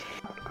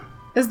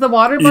Is the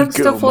water bug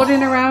still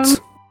floating around?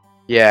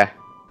 Yeah.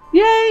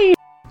 Yay!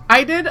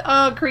 I did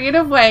a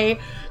creative way,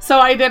 so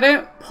I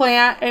didn't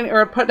plant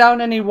or put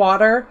down any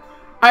water.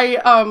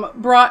 I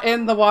brought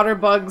in the water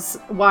bugs,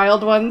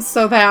 wild ones,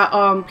 so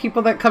that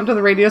people that come to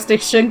the radio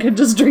station could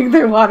just drink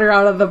their water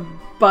out of the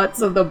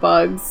butts of the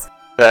bugs.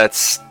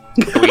 That's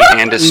sweet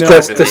and stupid.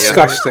 That's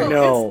disgusting.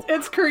 No.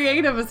 It's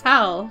creative as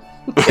hell.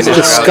 It's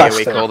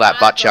disgusting. We call that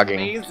butt chugging.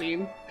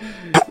 Amazing.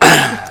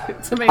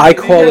 It's amazing. I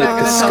call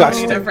it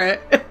disgusting.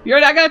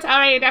 You're not gonna tell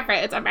me any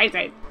different. It's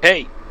amazing.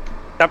 Hey,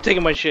 stop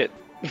taking my shit.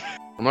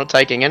 I'm not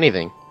taking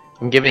anything.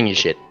 I'm giving you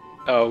shit.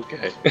 Oh,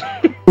 okay.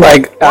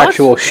 Like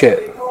actual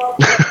shit.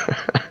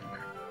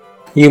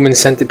 Human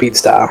centipede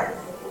style.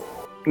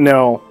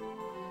 No.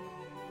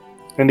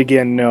 And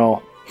again, no.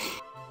 What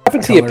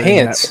happened to your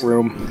pants?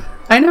 Room.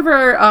 I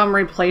never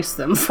replaced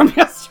them from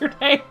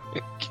yesterday.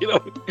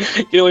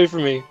 Get away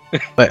from me.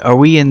 But are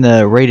we in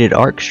the rated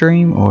arc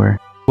stream or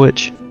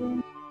which?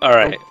 All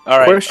right.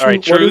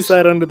 Question, what is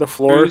that under the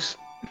floor? Truce.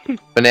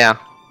 For now.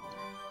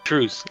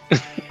 Truce.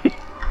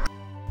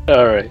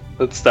 All right,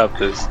 let's stop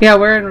this. Yeah,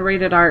 we're in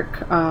rated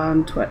arc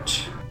on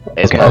Twitch.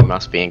 His mode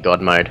must be in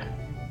God mode.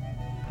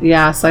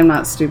 Yes, I'm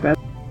not stupid.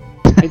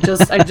 I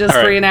just right.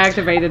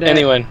 Reactivated it.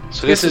 Anyway,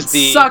 so this is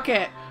the suck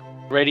it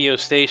radio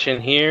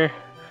station here.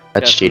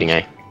 That's cheating,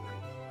 eh?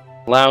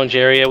 Lounge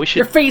area. We should.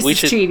 Your face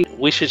is cheating.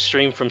 We should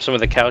stream from some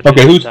of the couches.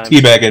 Okay, who's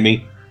teabagging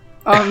me?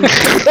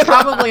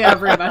 Probably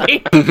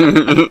everybody.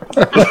 Here's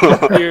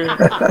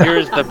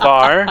the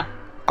bar.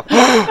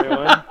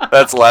 Everyone.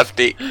 That's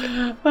Lefty.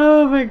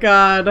 Oh my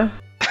god.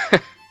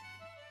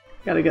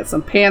 Gotta get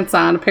some pants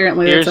on.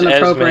 Apparently Here's it's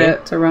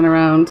inappropriate Esme. to run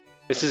around.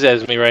 This is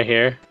Esme right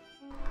here.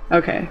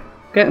 Okay.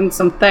 Getting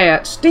some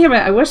thatch. Damn it,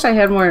 I wish I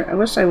had more. I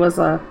wish I was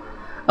a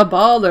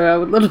baller a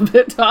little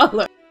bit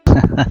taller.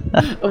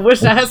 I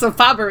wish I had some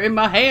fiber in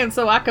my hand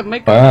so I could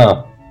make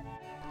Wow.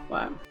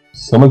 Wow.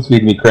 Someone's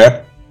feeding me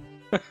crap.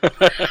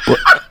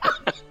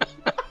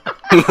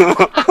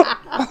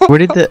 Where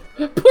did the...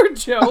 Poor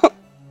Joe.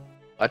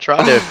 I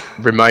tried to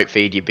remote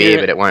feed you beer,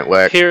 but it won't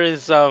work. Here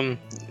is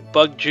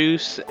bug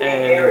juice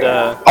and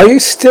Are you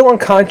still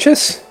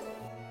unconscious?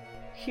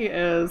 He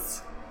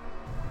is.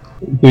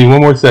 Give me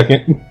one more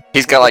second.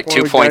 He's got like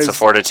 2 points of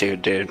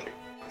fortitude, dude.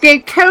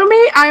 They tell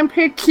me I'm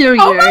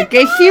peculiar.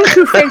 They seem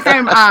to think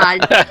I'm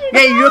odd.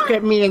 They look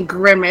at me and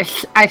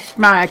grimace. I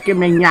smile at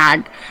them and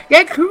nod.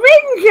 They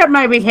cringe at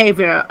my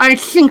behavior.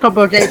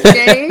 Unsinkable, they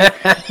say.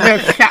 They're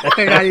shocked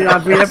that I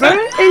love liver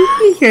and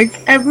t-shirts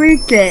every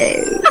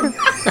day.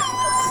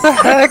 The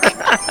heck?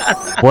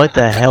 What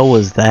the hell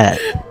was that?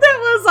 That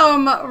was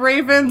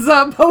Raven's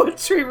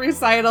poetry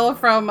recital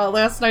from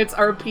last night's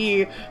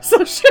RP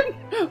session.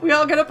 We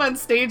all got up on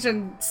stage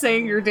and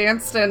sang or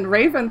danced, and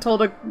Raven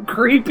told a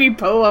creepy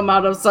poem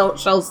out of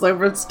Shel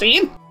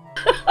Silverstein.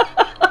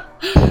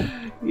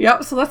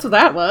 Yep, so that's what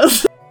that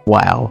was.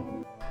 Wow.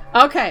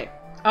 Okay,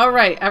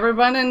 alright,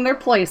 everyone in their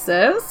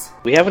places.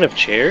 we have enough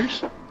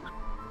chairs?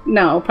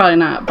 No, probably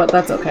not, but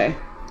that's okay.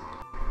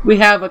 We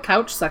have a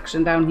couch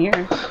section down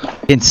here.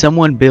 Can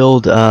someone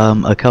build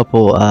a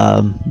couple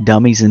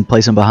dummies and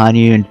place them behind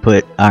you and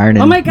put Iron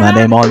and my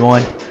name on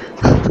one?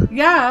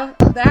 Yeah,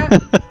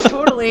 that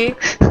totally.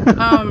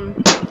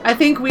 I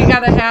think we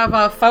gotta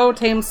have Foe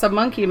tame some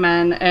monkey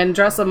men and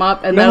dress them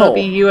up, and that'll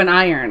be you and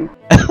Iron.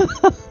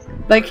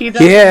 Like he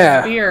does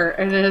his beer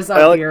and his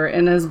beer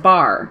in his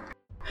bar.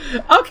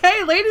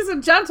 Okay, ladies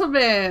and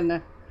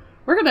gentlemen,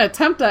 we're gonna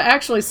attempt to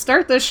actually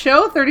start this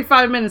show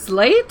 35 minutes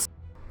late.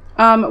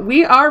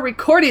 We are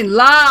recording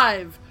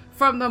live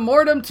from the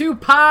Mortem 2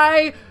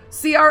 Pi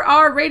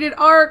CRR Rated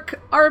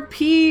Arc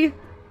RP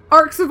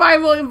Arc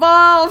Survival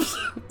Involved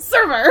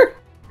server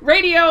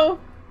radio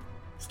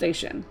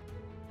station.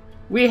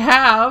 We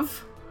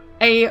have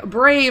a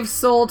brave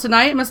soul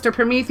tonight. Mr.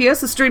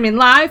 Prometheus is streaming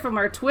live from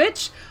our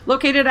Twitch,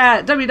 located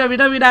at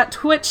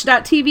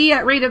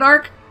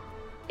www.twitch.tv/ratedarc.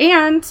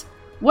 And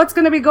what's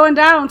going to be going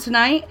down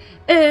tonight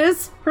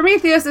is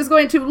Prometheus is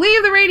going to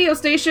leave the radio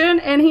station,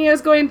 and he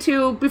is going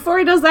to, before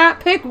he does that,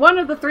 pick one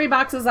of the 3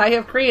 boxes I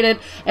have created,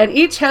 and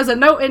each has a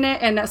note in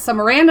it and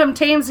some random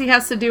tames he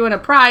has to do and a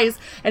prize,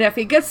 and if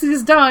he gets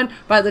these done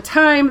by the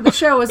time the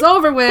show is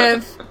over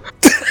with,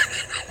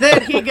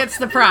 then he gets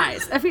the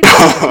prize. If he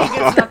doesn't, he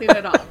gets nothing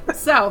at all.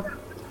 So,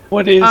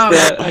 what is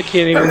that? I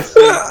can't even see.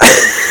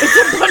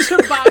 It's a bunch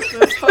of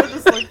boxes. Phone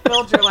just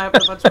filled your lap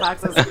with a bunch of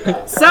boxes.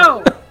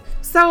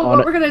 So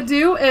what we're going to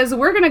do is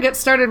we're going to get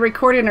started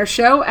recording our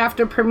show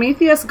after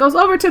Prometheus goes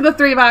over to the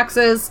 3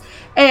 boxes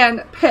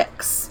and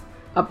picks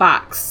a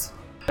box.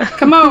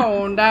 Come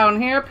on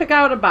down here, pick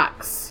out a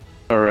box.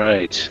 All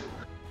right.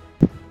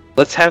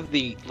 Let's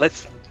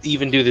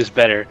even do this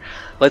better.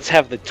 Let's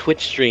have the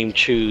Twitch stream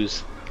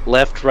choose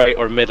left, right,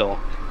 or middle.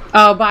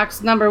 Oh,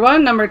 box number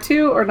 1, number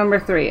 2, or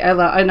number 3.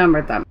 I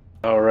numbered them.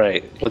 All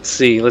right. Let's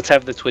see. Let's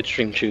have the Twitch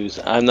stream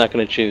choose. I'm not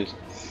going to choose.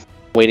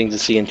 Waiting to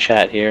see in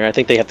chat here. I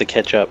think they have to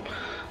catch up.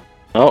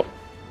 Oh,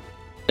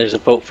 there's a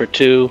vote for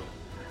 2,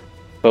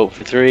 vote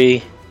for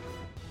 3.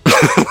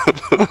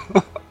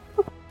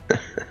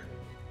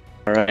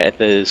 All Alright,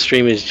 the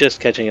stream is just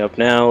catching up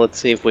now. Let's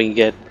see if we can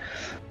get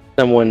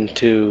someone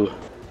to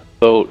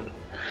vote.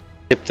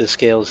 Tip the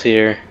scales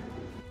here.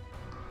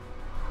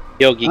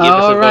 Yogi, give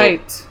us a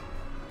vote.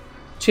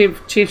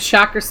 Chief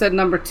Shocker said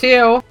number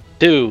 2.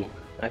 2.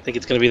 I think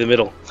it's going to be the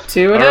middle.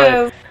 2 it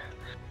is.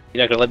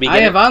 You're not going to let me get it?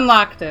 I have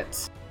unlocked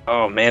it.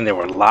 Oh man, they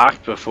were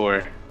locked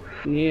before.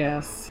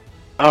 Yes.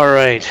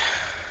 Alright.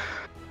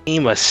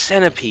 Team a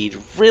centipede.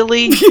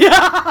 Really?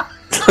 Yeah!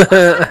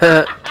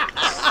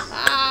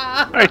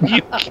 Are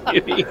you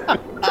kidding? I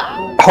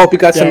hope you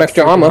got some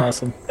extra armor.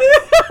 Awesome.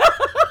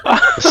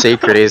 The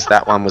secret is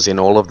that one was in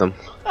all of them.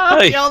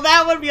 Oh, yo,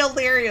 that would be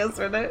hilarious,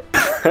 wouldn't it?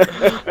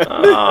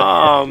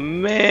 Oh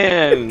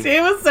man.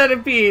 Team a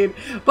centipede.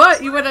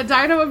 But you win a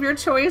dino of your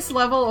choice,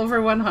 level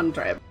over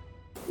 100.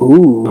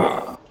 Ooh.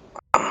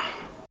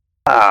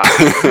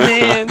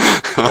 Man.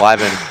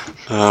 Wyvern.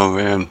 Oh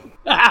man.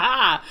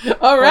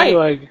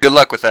 Alright. Good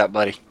luck with that,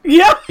 buddy.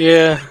 Yeah.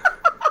 Yeah.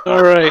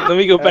 Alright, let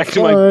me go back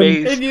to my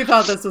base. And you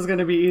thought this was going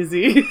to be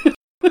easy.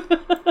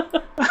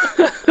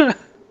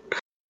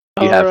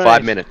 You have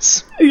 5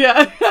 minutes.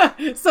 Yeah.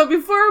 So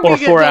before we Or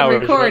get 4 done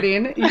hours,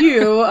 recording,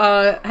 you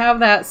have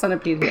that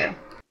centipede here.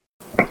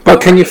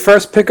 But can you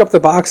first pick up the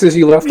boxes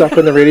you left up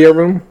in the radio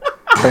room?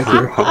 Thank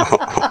you.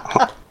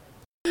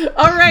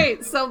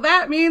 Alright, so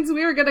that means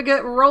we are going to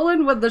get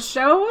rolling with the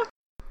show.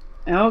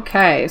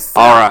 Okay.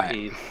 So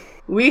Alright.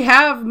 we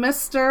have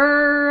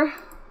Mr.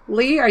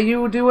 Lee. Are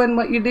you doing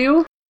what you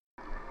do?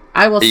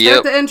 I will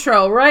start the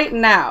intro right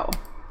now.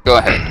 Go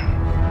ahead.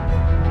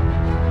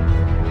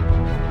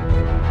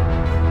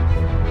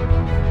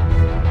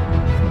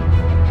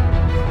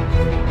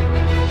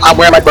 I'm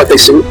wearing my birthday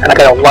suit, and I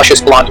got a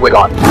luscious blonde wig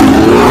on.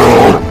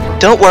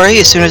 Don't worry,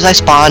 as soon as I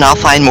spawn, I'll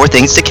find more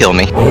things to kill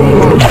me.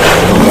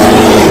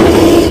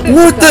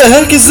 What the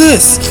heck is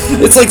this?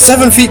 It's like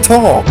 7 feet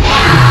tall.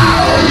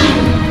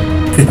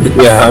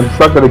 Yeah, I'm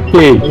stuck in a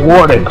cage.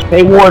 Warning.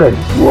 Hey, warning.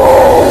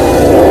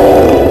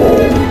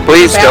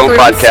 Please don't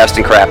podcast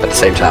and crap at the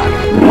same time.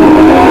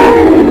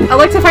 I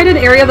like to find an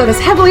area that is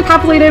heavily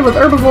populated with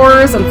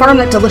herbivores and farm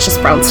that delicious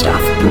brown stuff.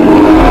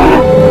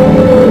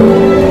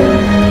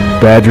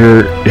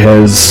 Badger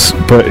has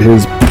put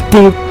his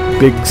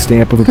big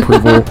stamp of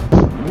approval.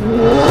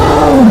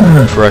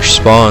 Fresh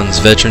spawns,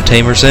 veteran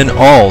tamers, and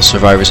all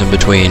survivors in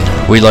between.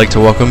 We'd like to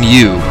welcome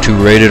you to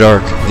Rated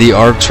Ark, the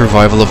Ark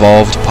Survival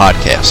Evolved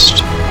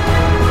podcast.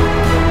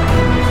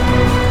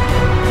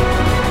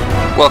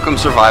 Welcome,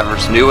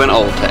 survivors, new and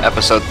old, to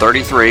episode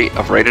 33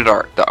 of Rated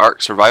Ark, the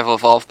Ark Survival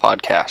Evolved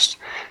podcast.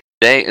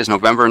 Today is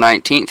November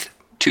 19th,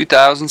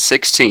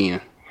 2016.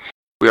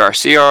 We are a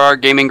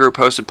CRR Gaming Group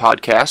hosted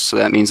podcast, so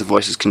that means the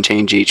voices can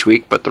change each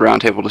week, but the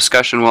roundtable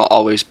discussion will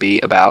always be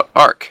about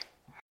Ark.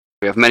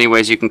 We have many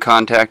ways you can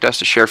contact us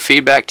to share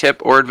feedback,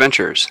 tip, or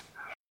adventures.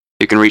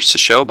 You can reach the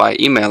show by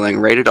emailing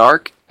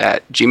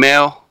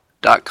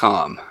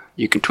ratedark@gmail.com.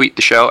 You can tweet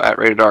the show at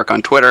ratedark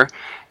on Twitter.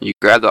 You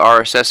can grab the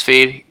RSS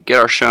feed, get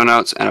our show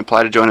notes, and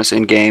apply to join us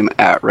in-game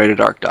at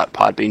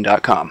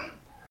ratedark.podbean.com.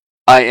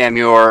 I am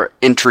your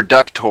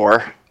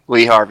introductor,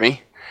 Lee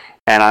Harvey,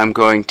 and I'm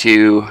going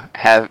to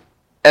have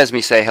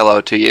Esme say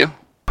hello to you.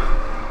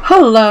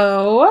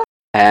 Hello.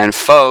 And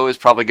Foe is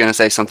probably going to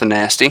say something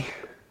nasty.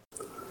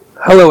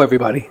 Hello,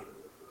 everybody.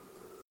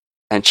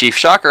 And Chief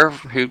Shocker,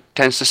 who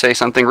tends to say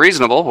something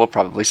reasonable, will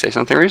probably say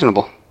something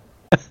reasonable.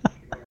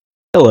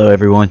 Hello,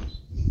 everyone.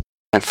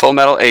 And Full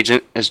Metal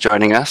Agent is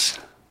joining us.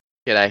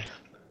 G'day.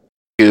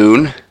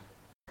 Goon.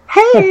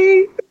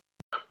 Hey!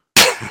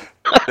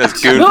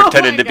 That's Goon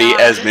pretending to be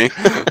Esme.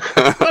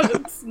 But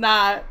it's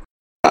not.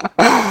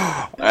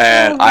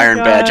 And Iron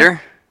God. Badger.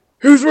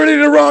 Who's ready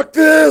to rock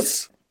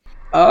this?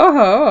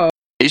 Oh.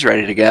 He's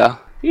ready to go.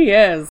 He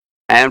is.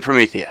 And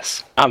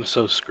Prometheus. I'm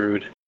so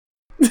screwed.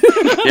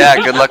 Yeah,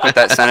 good luck with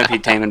that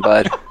centipede taming,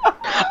 bud.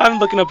 I'm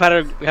looking up how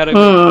to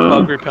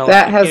bug repellent.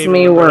 That has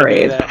me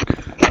worried.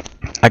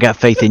 I got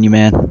faith in you,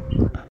 man.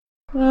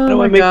 How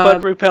do I make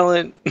bug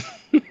repellent?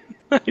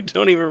 I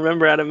don't even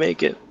remember how to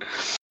make it.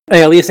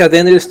 Hey, at least at the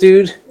end of this,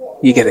 dude,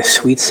 you get a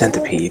sweet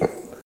centipede.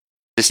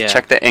 Just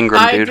check the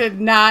Ingram, dude. I did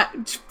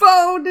not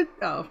phone.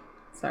 Oh,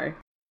 sorry.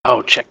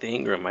 Oh, check the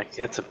Ingram.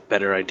 That's a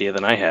better idea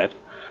than I had.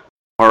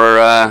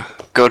 Or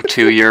go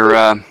to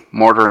your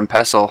mortar and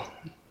pestle.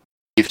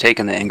 You've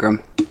taken the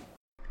Ingram.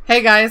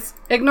 Hey guys,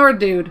 ignore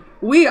dude.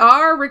 We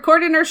are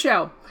recording our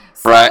show.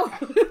 So, right.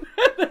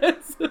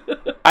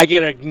 I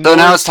get a. So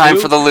now it's time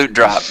for the loot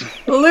drop.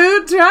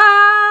 Loot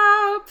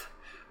drop!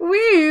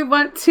 We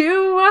want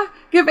to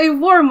give a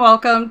warm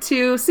welcome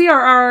to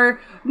CRR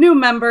new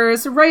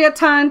members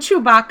Rayatan,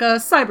 Chewbacca,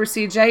 Cyber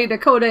CJ,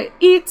 Dakota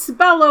Eats,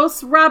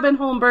 Bellos, Robin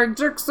Holmberg,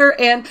 Jerkster,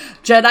 and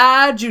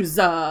Jedi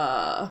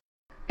Juza.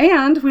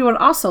 And we would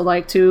also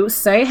like to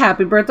say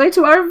happy birthday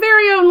to our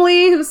very own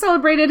Lee, who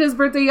celebrated his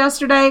birthday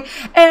yesterday,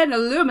 and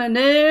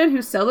Illuminate,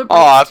 who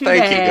celebrates today.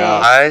 Thank you,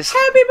 guys.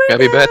 Happy birthday!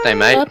 Happy birthday,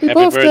 mate. Happy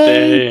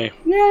birthday!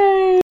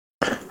 Yay!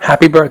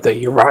 Happy birthday,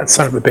 you rotten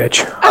son of a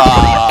bitch.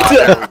 Oh,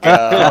 there we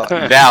go.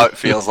 Now it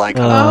feels like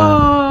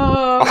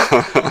Oh.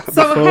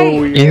 So,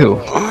 hey.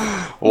 Ew.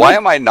 Why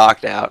am I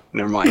knocked out?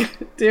 Never mind.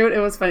 Dude, it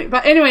was funny.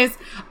 But anyways,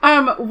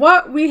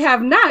 what we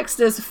have next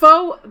is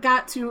Foe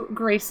got to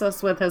grace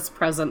us with his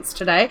presence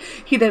today.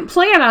 He didn't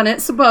plan on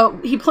it,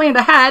 but he planned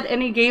ahead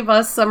and he gave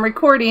us some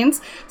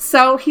recordings.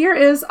 So here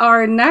is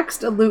our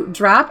next loot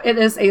drop. It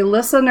is a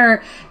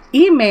listener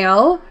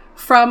email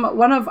from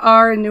one of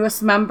our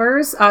newest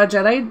members,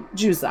 Jedi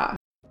Juza.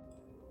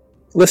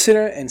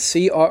 Listener and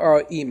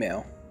CRR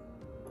email.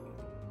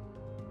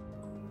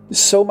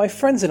 So my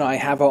friends and I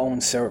have our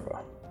own server,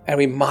 and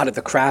we modded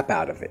the crap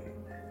out of it.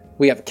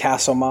 We have a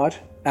Castle mod,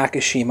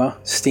 Akashima,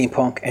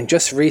 Steampunk, and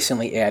just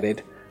recently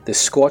added the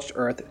Scorched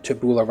Earth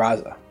Tabula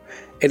Rasa.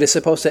 It is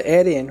supposed to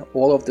add in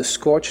all of the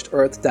Scorched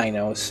Earth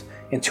dinos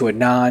into a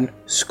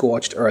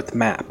non-Scorched Earth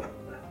map.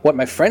 What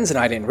my friends and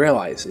I didn't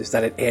realize is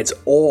that it adds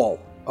all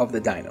of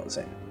the dinos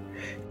in.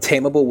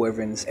 Tameable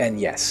wyverns, and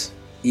yes,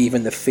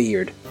 even the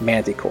feared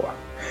Manticore.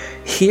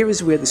 Here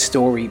is where the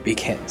story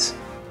begins.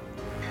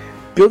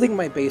 Building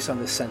my base on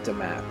the center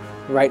map,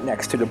 right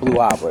next to the blue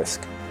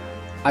obelisk,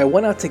 I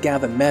went out to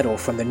gather metal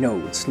from the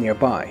nodes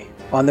nearby,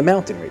 on the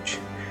mountain ridge.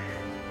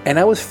 And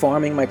I was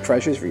farming my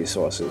precious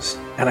resources,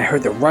 and I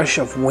heard the rush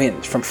of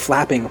wind from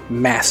flapping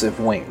massive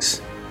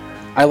wings.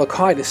 I looked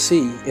high to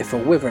see if a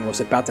wyvern was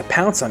about to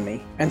pounce on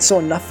me, and saw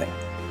nothing.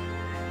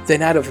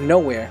 Then out of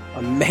nowhere,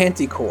 a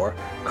manticore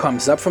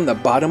comes up from the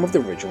bottom of the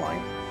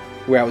ridgeline,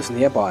 where I was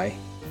nearby,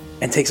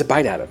 and takes a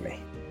bite out of me.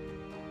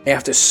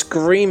 After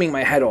screaming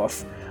my head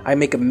off, I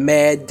make a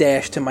mad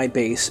dash to my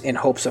base in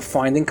hopes of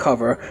finding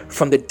cover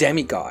from the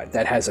demigod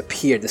that has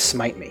appeared to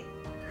smite me.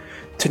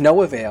 To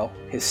no avail,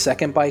 his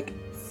second bite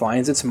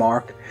finds its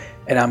mark,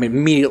 and I'm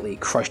immediately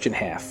crushed in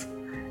half,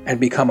 and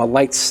become a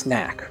light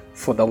snack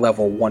for the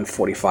level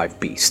 145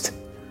 beast.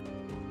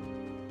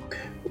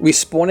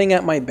 Respawning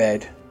at my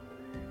bed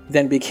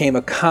then became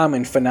a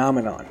common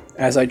phenomenon,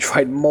 as I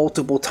tried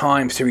multiple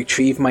times to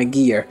retrieve my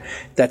gear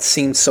that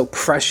seemed so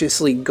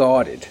preciously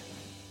guarded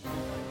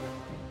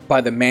by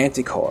the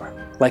Manticore,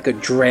 like a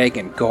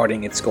dragon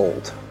guarding its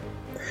gold.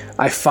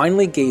 I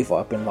finally gave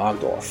up and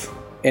logged off,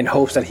 in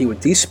hopes that he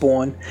would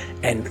despawn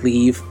and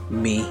leave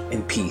me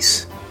in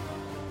peace.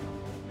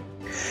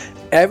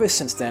 Ever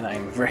since then, I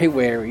am very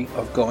wary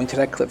of going to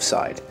that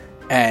cliffside,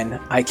 and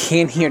I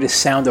can't hear the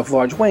sound of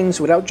large wings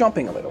without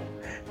jumping a little.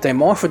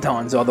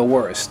 Dimorphodons are the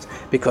worst,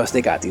 because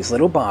they got these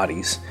little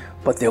bodies,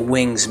 but their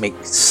wings make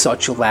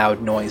such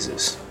loud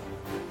noises.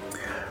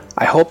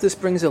 I hope this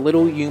brings a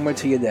little humor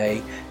to your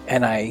day,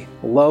 and I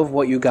love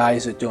what you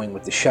guys are doing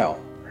with the show.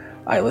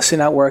 I listen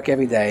at work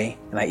every day,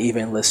 and I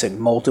even listen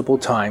multiple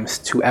times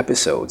to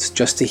episodes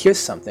just to hear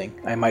something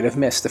I might have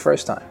missed the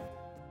first time.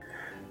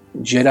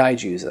 Jedi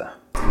Juza.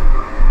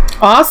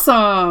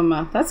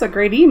 Awesome! That's a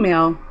great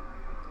email.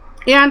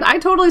 And I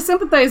totally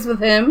sympathize with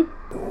him,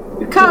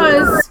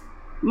 because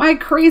my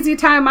crazy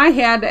time I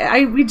had,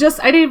 I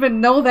didn't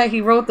even know that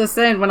he wrote this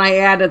in when I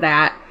added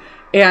that.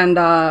 And,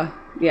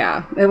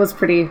 yeah, it was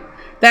pretty...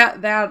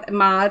 That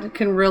mod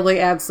can really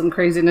add some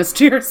craziness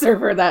to your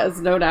server, that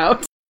is no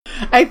doubt.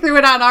 I threw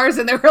it on ours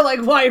and there were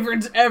like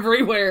wyverns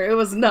everywhere. It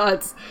was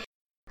nuts.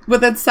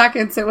 Within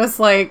seconds, it was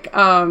like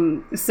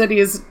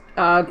City's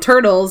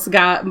turtles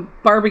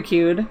got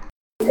barbecued.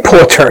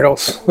 Poor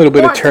turtles. A little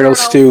bit of turtle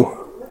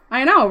stew.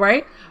 I know,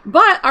 right?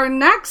 But our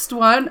next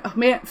one, oh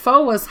man,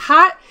 Foe was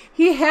hot.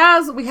 We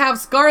have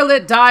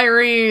Scarlet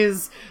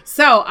Diaries.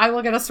 So I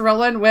will get us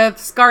rolling with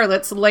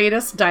Scarlet's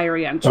latest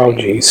diary entry. Oh,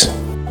 jeez.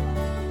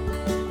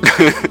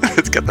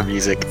 It's got the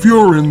music. If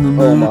you're in the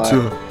mood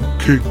to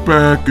kick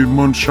back and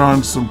munch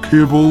on some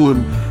kibble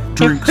and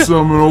drink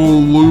some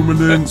old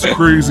Luminance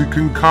crazy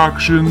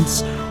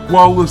concoctions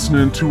while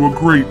listening to a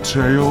great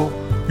tale,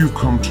 you've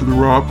come to the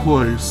right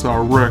place, I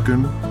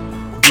reckon.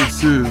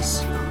 This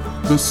is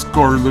the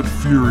Scarlet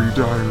Fury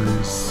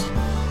Diaries.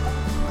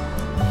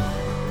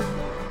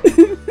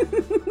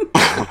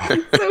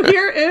 So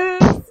here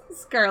is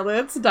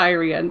Scarlet's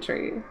diary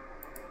entry.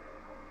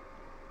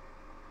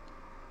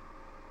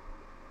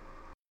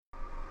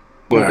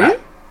 Where?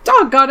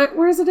 Doggone it,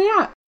 where's it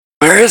at?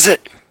 Where is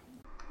it?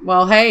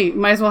 Well, hey,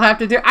 might as well have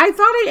to do... I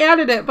thought I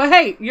added it, but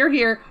hey, you're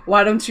here.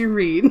 Why don't you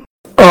read?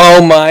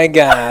 Oh my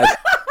god.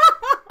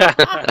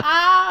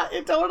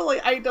 I totally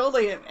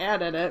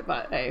added it,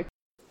 but hey.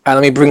 Let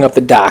me bring up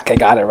the doc. I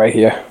got it right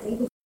here.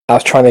 I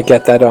was trying to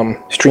get that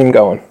stream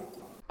going.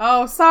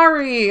 Oh,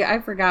 sorry. I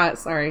forgot.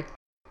 Sorry.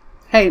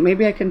 Hey,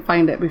 maybe I can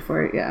find it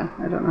before... Yeah,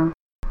 I don't know.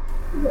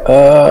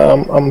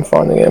 I'm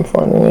finding it.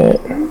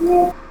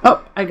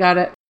 Oh, I got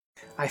it.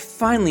 I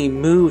finally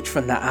moved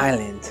from the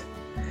island.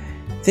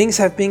 Things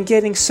have been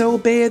getting so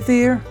bad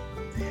there,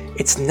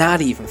 it's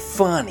not even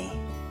funny.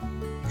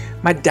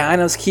 My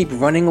dinos keep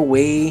running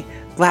away,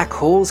 black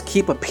holes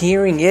keep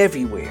appearing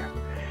everywhere,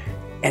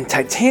 and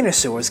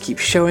titanosaurs keep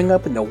showing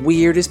up in the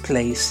weirdest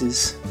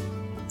places.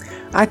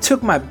 I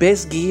took my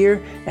best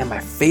gear and my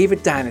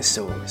favorite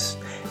dinosaurs,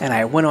 and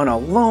I went on a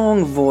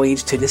long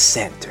voyage to the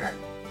center.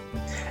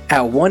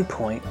 At one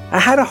point, I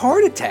had a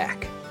heart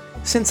attack,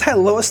 since I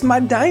lost my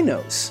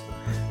dinos.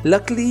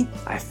 Luckily,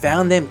 I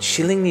found them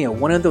chilling near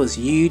one of those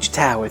huge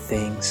tower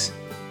things.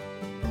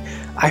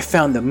 I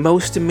found the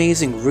most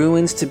amazing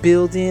ruins to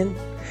build in.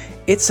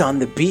 It's on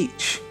the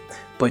beach,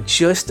 but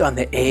just on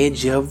the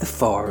edge of the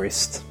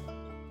forest.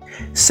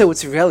 So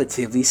it's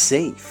relatively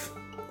safe.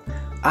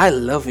 I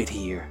love it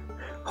here.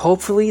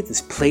 Hopefully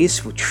this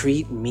place will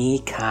treat me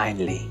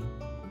kindly.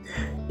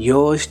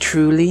 Yours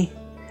truly,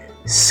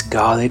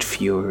 Scarlet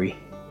Fury.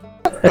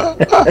 Oh,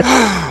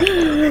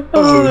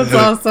 that's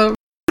awesome.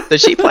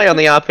 Does she play on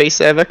the RP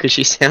server? Because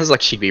she sounds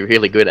like she'd be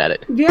really good at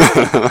it.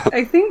 Yeah,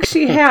 I think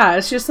she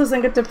has. She just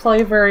doesn't get to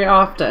play very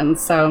often,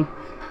 so...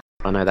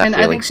 I know that And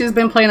feeling. I think she's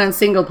been playing on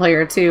single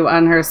player, too,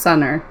 on her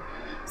Center.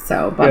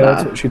 So, but... Yeah,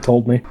 that's what she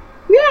told me.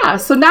 Yeah,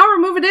 so now we're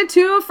moving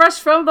into Fresh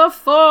from the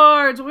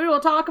Forge. We will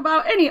talk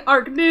about any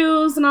ARC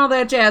news and all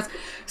that jazz.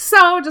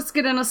 So, just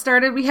getting us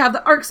started, we have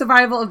the ARC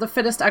Survival of the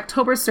Fittest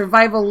October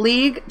Survival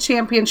League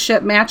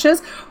Championship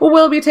matches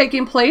will be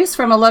taking place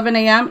from 11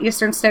 a.m.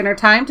 Eastern Standard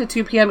Time to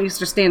 2 p.m.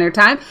 Eastern Standard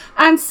Time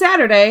on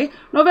Saturday,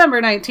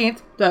 November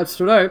 19th, that's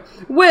today,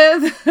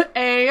 with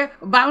a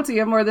bounty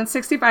of more than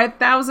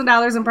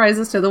 $65,000 in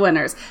prizes to the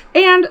winners.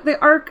 And the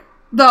ARC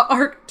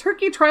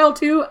Turkey Trial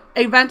 2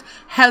 event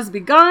has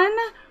begun.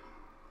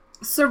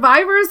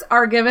 Survivors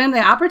are given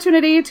the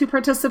opportunity to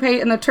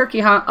participate in the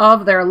turkey hunt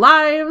of their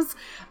lives.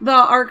 The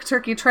ARC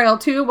Turkey Trail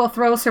 2 will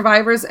throw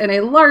survivors in a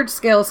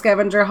large-scale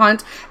scavenger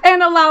hunt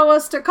and allow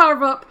us to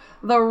carve up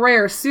the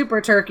rare super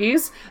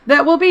turkeys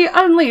that will be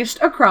unleashed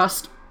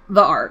across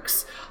the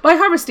ARCs. By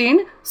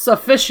harvesting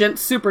sufficient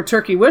super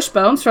turkey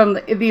wishbones from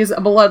these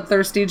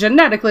bloodthirsty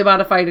genetically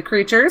modified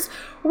creatures,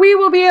 we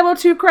will be able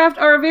to craft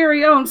our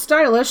very own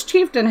stylish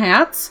chieftain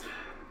hats.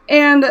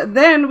 And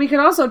then we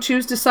can also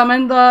choose to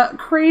summon the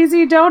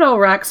crazy Dodo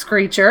Rex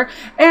creature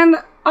and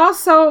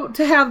also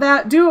to have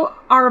that do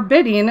our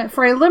bidding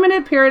for a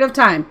limited period of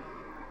time.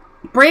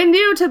 Brand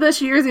new to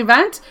this year's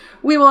event,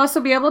 we will also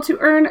be able to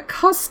earn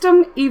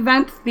custom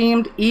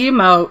event-themed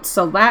emotes.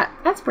 So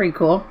that's pretty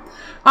cool.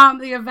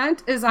 The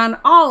event is on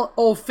all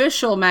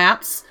official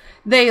maps.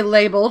 They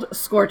labeled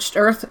Scorched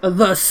Earth,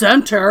 the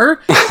Center,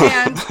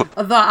 and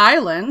the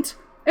Island.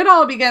 It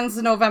all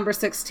begins November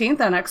 16th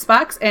on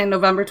Xbox and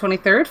November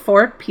 23rd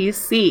for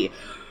PC.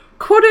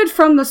 Quoted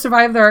from the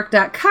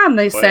SurviveTheArk.com,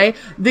 they say,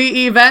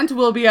 the event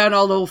will be on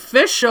all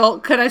official,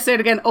 could I say it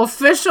again,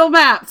 official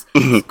maps,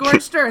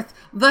 Scorched Earth,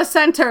 the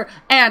Center,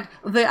 and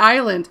the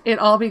Island. It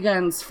all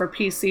begins for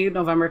PC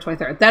November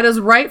 23rd. That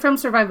is right from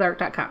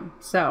SurviveTheArk.com.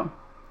 So,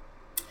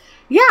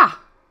 yeah.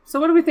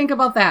 So what do we think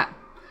about that?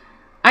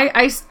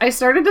 I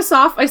started this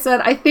off, I said,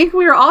 I think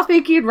we are all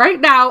thinking right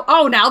now,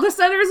 oh, now the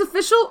Center is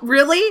official?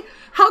 Really?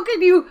 How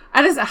could you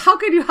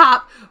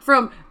hop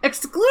from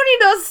excluding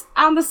us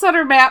on the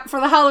Center map for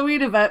the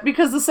Halloween event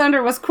because the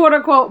Center was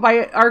quote-unquote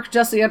by Arc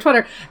Jesse on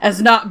Twitter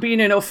as not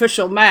being an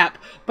official map,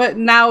 but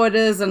now it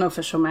is an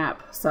official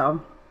map,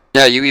 so...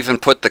 Yeah, you even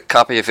put the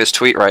copy of his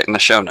tweet right in the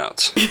show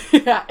notes.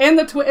 Yeah, in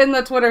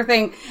the Twitter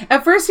thing.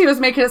 At first, he was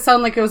making it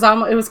sound like it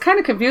was kind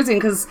of confusing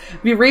because if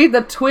you read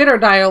the Twitter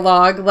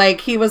dialogue, like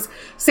he was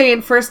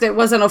saying first it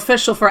wasn't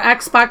official for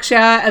Xbox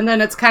yet, and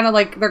then it's kind of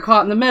like they're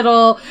caught in the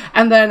middle,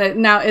 and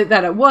then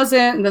that it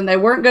wasn't, and then they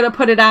weren't going to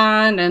put it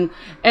on, and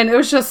it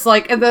was just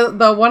like, and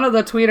the one of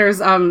the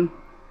tweeters,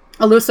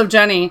 Elusive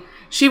Jenny,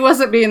 she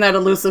wasn't being that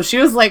elusive. She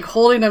was like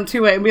holding him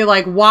to it and be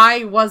like,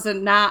 why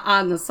wasn't not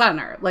on the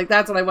Center? Like,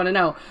 that's what I want to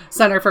know.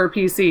 Center for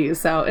PC.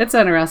 So it's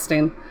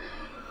interesting.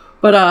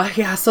 But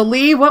yeah, so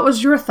Lee, what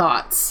was your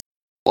thoughts?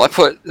 Well, I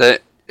put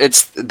that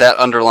it's that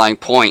underlying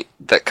point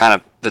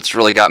that's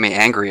really got me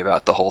angry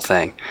about the whole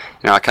thing.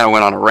 You know, I kind of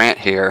went on a rant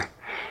here.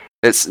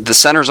 It's the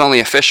Center's only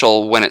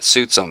official when it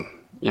suits them.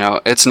 You know,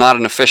 it's not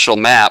an official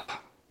map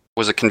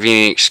was a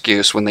convenient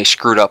excuse when they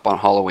screwed up on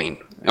Halloween.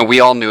 And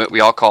we all knew it. We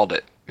all called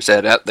it. We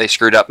said they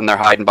screwed up and they're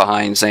hiding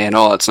behind saying,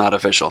 oh, it's not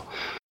official.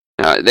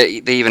 You know, they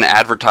even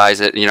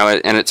advertise it, you know,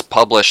 and it's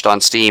published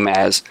on Steam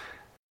as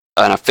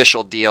an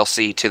official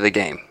DLC to the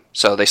game.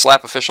 So they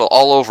slap official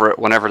all over it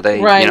whenever they,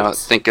 you know,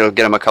 think it'll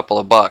get them a couple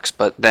of bucks.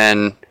 But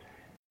then,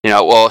 you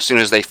know, well, as soon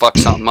as they fuck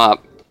something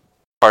up,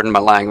 pardon my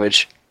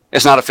language,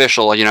 it's not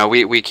official. You know,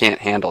 we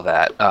can't handle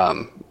that.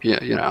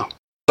 You know,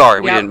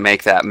 sorry, we didn't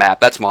make that map.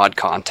 That's mod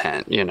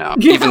content, you know.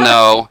 Yeah. Even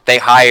though they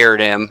hired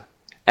him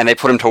and they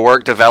put him to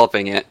work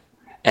developing it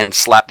and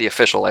slapped the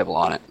official label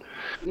on it.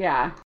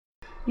 Yeah.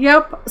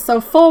 Yep. So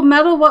Full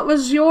Metal, what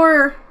was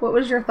your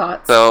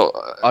thoughts? So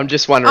I'm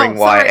just wondering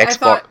why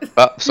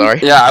Xbox. Sorry.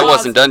 Yeah, I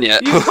wasn't done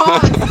yet. You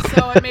paused,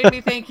 so it made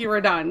me think you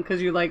were done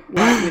because you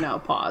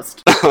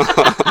paused.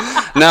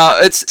 No,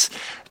 it's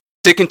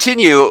to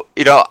continue.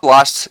 You know,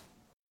 lost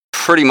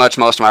pretty much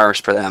most of my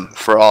respect for them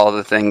for all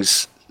the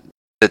things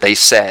that they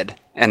said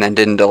and then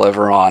didn't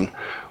deliver on,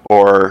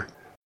 or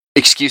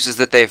excuses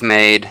that they've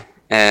made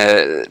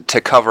to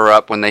cover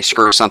up when they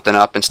screw something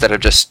up instead of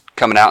just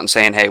coming out and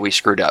saying, hey, we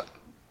screwed up.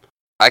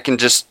 I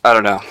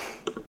don't know.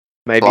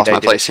 Maybe lost they my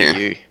did place it here. to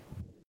you.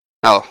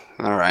 Oh,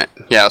 all right.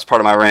 Yeah, that's part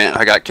of my rant.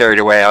 I got carried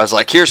away. I was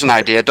like, here's an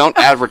idea. Don't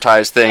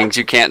advertise things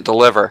you can't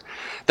deliver.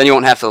 Then you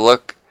won't have to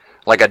look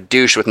like a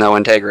douche with no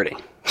integrity.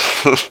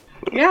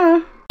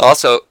 Yeah.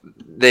 Also,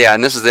 Yeah,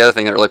 and this is the other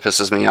thing that really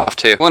pisses me off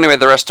too. Well, anyway,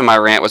 the rest of my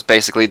rant was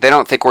basically they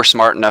don't think we're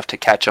smart enough to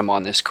catch them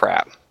on this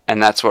crap,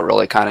 and that's what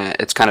really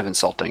it's kind of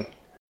insulting.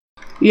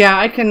 Yeah,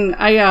 I kind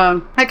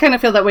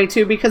of feel that way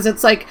too, because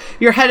it's like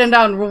you're heading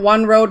down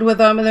one road with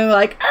them and they're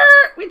like,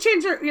 we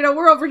changed our,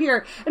 we're over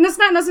here. And it's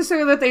not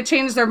necessarily that they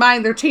changed their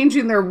mind, they're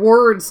changing their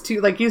words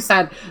to, like you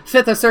said,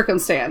 fit the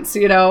circumstance,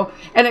 and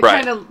it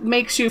kind of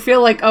makes you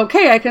feel like,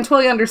 okay, I can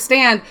totally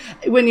understand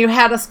when you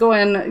had us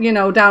going,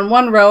 down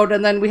one road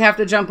and then we have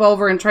to jump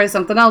over and try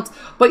something else,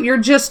 but you're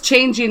just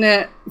changing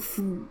it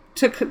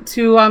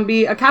to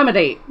be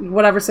accommodate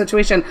whatever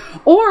situation.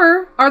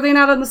 Or are they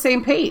not on the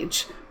same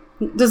page?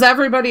 Does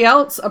everybody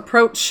else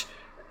approach,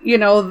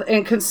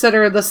 and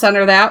consider the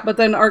center that, but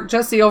then Arc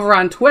Jesse over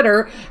on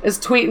Twitter is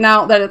tweeting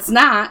out that it's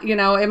not,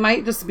 it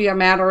might just be a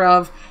matter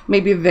of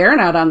maybe they're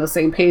not on the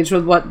same page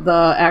with what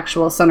the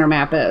actual center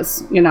map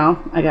is,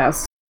 I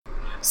guess.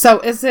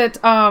 So is it,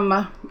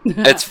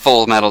 It's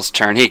Full Metal's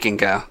turn. He can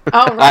go.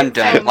 Oh, right. I'm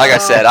done. Like I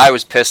said, I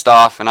was pissed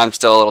off, and I'm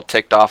still a little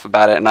ticked off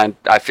about it, and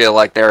I feel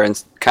like they're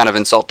kind of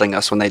insulting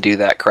us when they do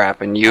that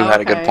crap, and you had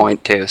a good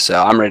point, too,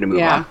 so I'm ready to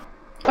move on.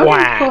 Okay,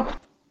 wow. Cool.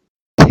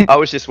 I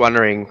was just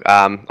wondering,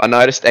 I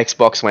noticed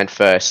Xbox went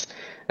first,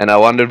 and I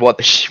wondered what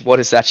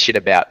is that shit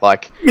about?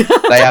 Like,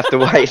 they have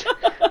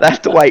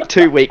to wait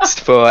 2 weeks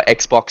for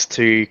Xbox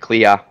to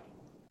clear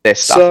their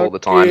stuff all the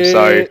time,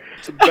 so...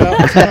 It's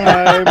about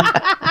time.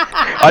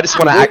 I just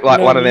want to act like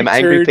one of them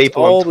angry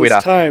people on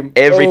Twitter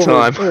every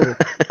time.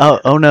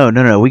 Oh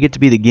no! We get to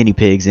be the guinea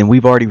pigs, and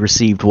we've already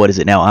received, what is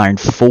it now, Iron,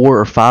 4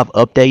 or 5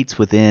 updates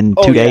within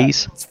 2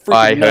 days?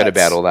 I heard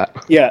about all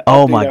that. Yeah.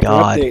 Oh my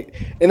god.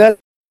 And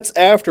that's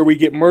after we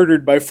get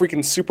murdered by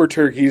freaking super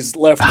turkeys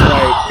left,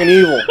 right, and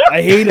evil.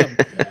 I hate them.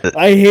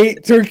 I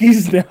hate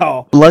turkeys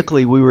now.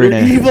 Luckily, we were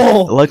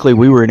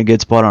in a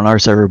good spot on our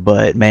server,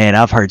 but man,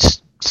 I've heard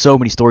so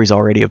many stories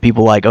already of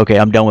people like, okay,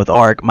 I'm done with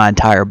Ark. My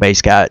entire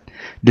base got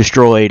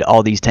destroyed.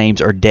 All these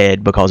teams are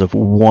dead because of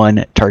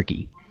one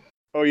turkey.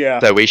 Oh yeah.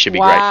 So we should be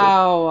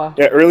grateful.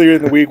 Yeah, earlier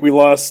in the week we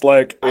lost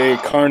like a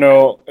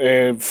Carno,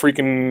 a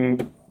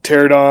freaking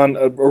Pterodon,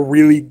 a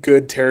really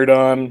good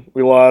Pterodon.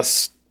 We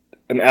lost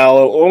an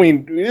Aloe. I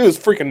mean, it was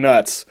freaking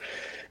nuts.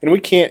 And we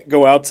can't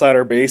go outside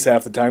our base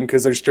half the time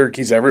because there's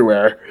turkeys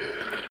everywhere.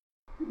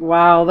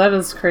 Wow, that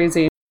is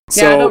crazy.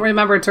 So, yeah, I don't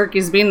remember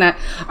turkeys being that.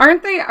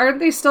 Aren't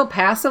they still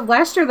passive?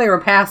 Last year they were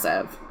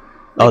passive.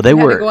 Like, they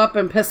were. Had to go up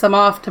and piss them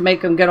off to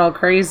make them get all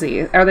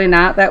crazy. Are they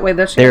not that way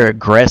this year? They're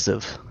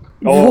aggressive.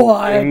 Oh,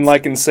 what? And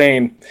like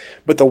insane.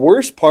 But the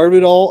worst part of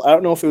it all, I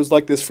don't know if it was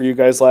like this for you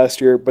guys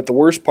last year, but the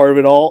worst part of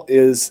it all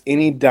is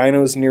any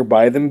dinos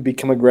nearby them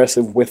become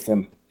aggressive with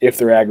them if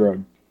they're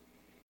aggroed.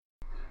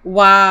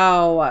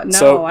 Wow. No,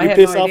 so I you had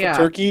piss no off idea. a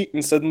turkey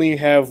and suddenly you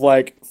have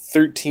like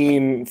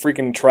 13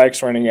 freaking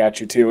trikes running at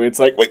you too. It's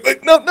like, wait,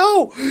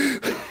 no!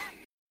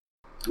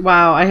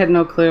 Wow, I had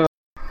no clue.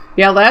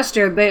 Yeah, last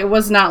year it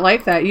was not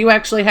like that. You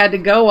actually had to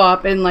go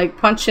up and like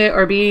punch it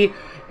or be,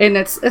 and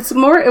it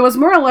was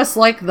more or less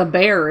like the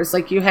bears.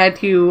 Like you had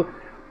to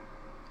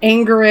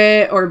anger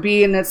it or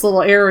be in its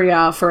little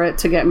area for it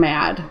to get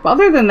mad. But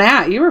other than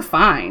that, you were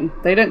fine.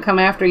 They didn't come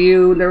after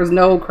you. There was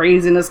no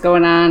craziness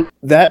going on.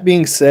 That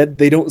being said,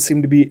 they don't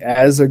seem to be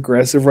as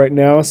aggressive right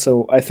now,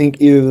 so I think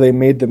either they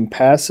made them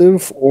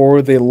passive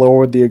or they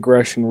lowered the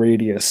aggression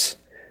radius.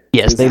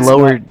 Yes, they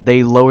lowered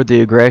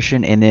the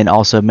aggression and then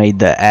also made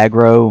the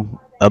aggro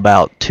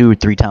about 2 or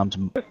 3 times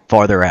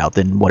farther out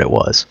than what it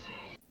was.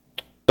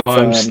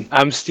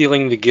 I'm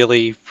stealing the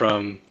ghillie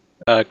from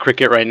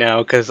Cricket right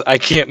now because I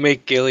can't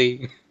make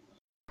ghillie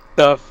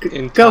stuff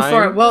in time. Go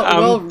for it.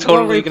 We'll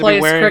totally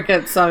replace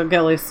Cricket's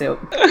ghillie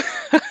soup.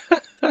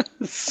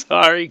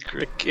 Sorry,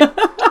 Cricket.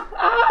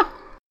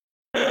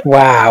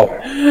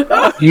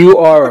 Wow. You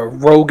are a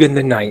rogue in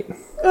the night.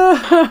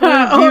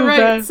 All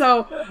right,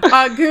 so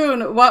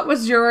Goon, what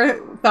was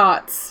your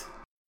thoughts?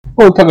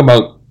 Well, we're talking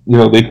about,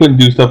 they couldn't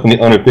do stuff in the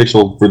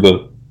unofficial for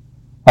the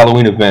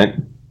Halloween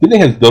event. Didn't they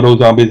have dodo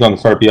zombies on the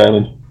Sarpy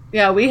Island?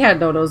 Yeah, we had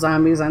dodo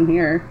zombies on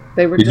here.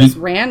 They were just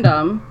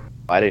random.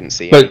 I didn't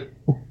see it. But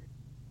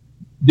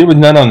there was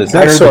none on the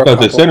center because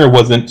the center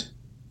wasn't,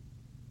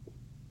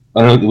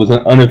 it was an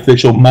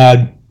unofficial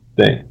mod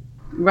thing.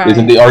 Right.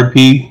 Isn't the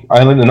RP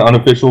Island an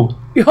unofficial?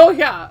 Oh,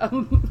 yeah.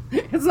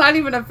 It's not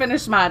even a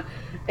finished mod.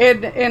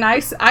 And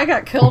I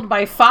got killed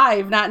by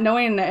 5 not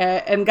knowing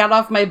it and got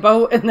off my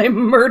boat and they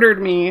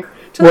murdered me.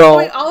 To the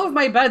point, all of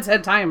my beds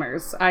had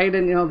timers. I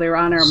didn't know they were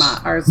on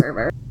our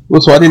server.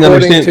 Well, so I didn't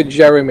According understand. to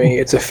Jeremy,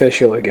 it's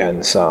official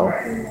again, so...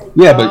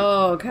 Yeah,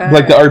 but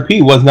like the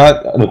RP was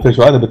not an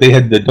official either, but they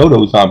had the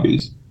dodo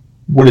zombies.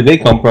 Where did they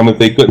come from if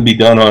they couldn't be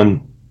done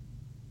on...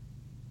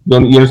 You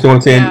understand what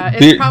I'm saying?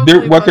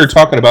 Yeah, what they're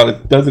talking about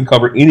it doesn't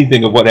cover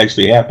anything of what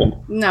actually happened.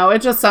 No,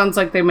 it just sounds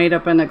like they made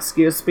up an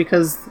excuse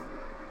because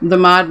the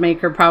mod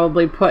maker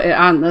probably put it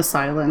on this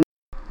island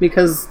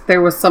because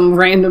there was some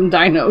random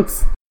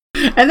dinos.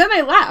 And then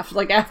they left.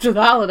 Like, after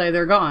the holiday,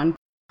 they're gone.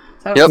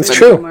 So Yep, it's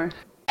true.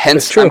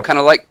 Hence, I'm kind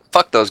of like,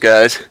 fuck those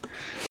guys.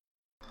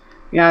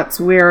 Yeah, it's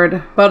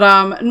weird.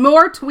 But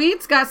more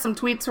tweets. Got some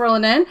tweets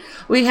rolling in.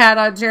 We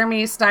had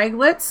Jeremy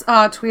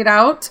Steiglitz tweet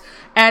out,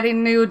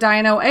 adding new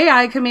Dino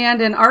AI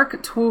command in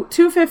ARC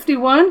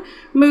 251,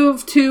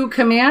 move to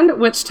command,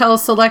 which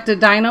tells selected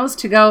dinos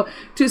to go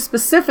to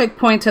specific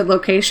pointed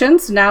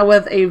locations, now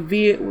with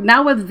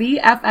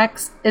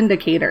VFX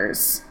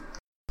indicators.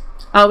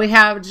 We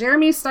have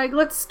Jeremy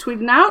Steiglitz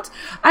tweeting out,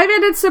 I've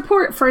added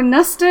support for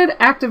nested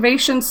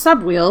activation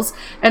subwheels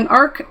in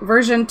ARC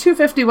version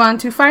 251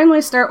 to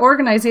finally start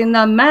organizing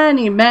the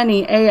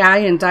many AI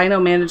and dino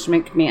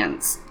management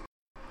commands.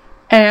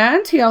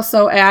 And he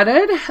also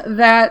added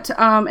that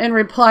in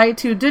reply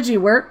to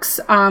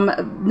DigiWorks,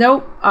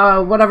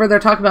 whatever they're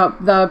talking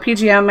about, the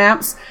PGM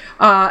maps,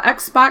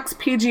 Xbox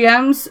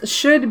PGMs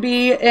should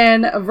be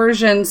in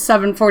version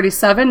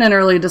 747 in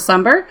early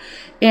December.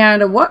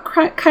 And what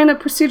kind of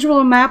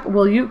procedural map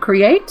will you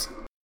create?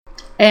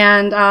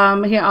 And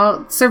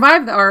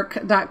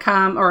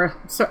SurviveTheArk.com or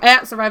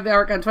at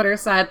SurviveTheArk on Twitter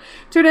said,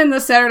 tune in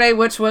this Saturday,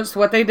 which was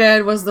what they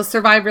did was the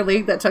Survivor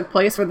League that took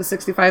place for the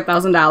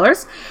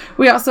 $65,000.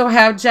 We also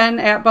have Jen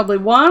at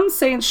Bubbly1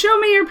 saying, show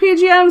me your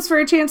PGMs for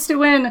a chance to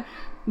win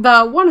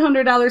the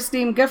 $100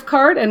 Steam gift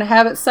card and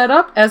have it set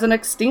up as an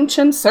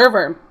extinction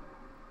server.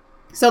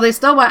 So they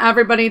still want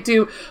everybody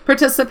to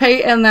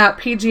participate in that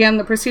PGM,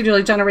 the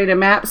procedurally generated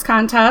maps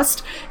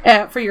contest,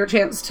 for your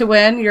chance to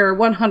win your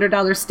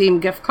 $100 Steam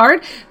gift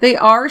card. They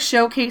are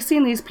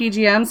showcasing these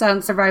PGMs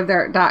on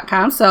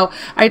SurviveTheArk.com. So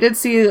I did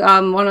see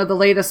one of the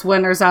latest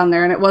winners on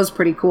there, and it was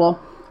pretty cool.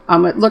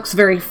 It looks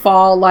very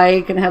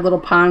fall-like and had little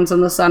ponds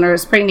in the center.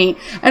 It's pretty neat.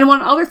 And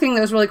one other thing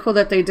that was really cool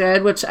that they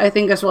did, which I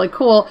think is really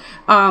cool,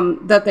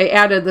 that they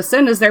added this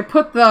in, is they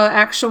put the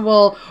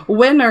actual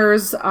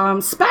winners'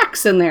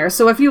 specs in there.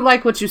 So if you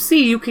like what you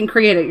see, you can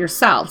create it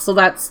yourself. So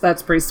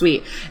that's pretty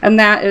sweet. And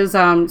that is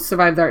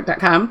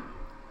SurviveTheArk.com.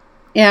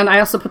 And I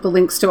also put the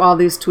links to all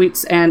these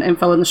tweets and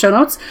info in the show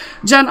notes.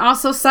 Jen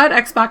also said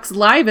Xbox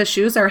Live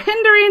issues are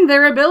hindering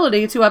their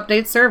ability to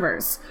update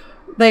servers.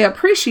 They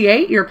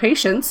appreciate your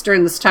patience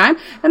during this time,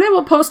 and they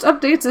will post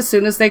updates as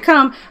soon as they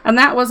come. And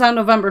that was on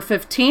November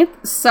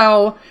 15th.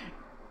 So,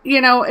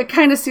 it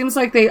kind of seems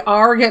like they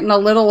are getting a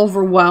little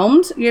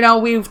overwhelmed.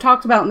 We've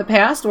talked about in the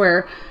past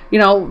where,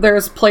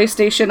 there's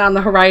PlayStation on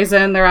the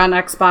horizon. They're on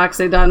Xbox.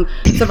 They've done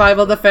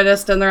Survival of the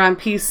Fittest, and they're on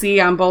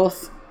PC on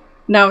both.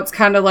 Now it's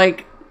kind of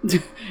like,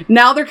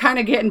 now they're kind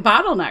of getting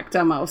bottlenecked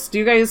almost. Do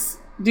you guys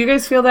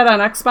feel that on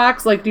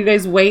Xbox? Like, do you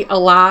guys wait a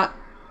lot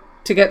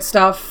to get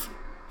stuff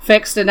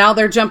fixed, and now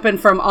they're jumping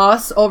from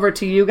us over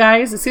to you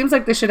guys? It seems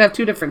like they should have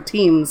two different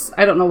teams.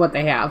 I don't know what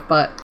they have,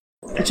 but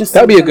it just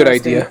that'd be a good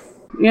idea.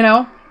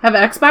 Have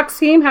an Xbox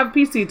team, have a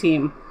PC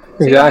team.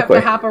 So you don't have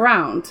to hop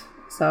around.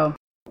 So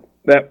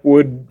that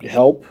would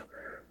help.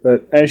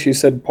 But as you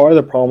said, part of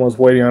the problem was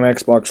waiting on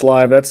Xbox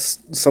Live. That's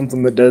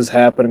something that does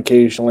happen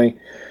occasionally,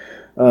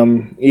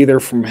 either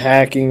from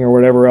hacking or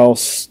whatever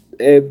else.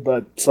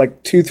 But it's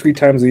like 2-3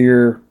 times a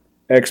year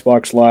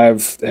Xbox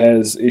Live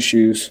has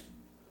issues.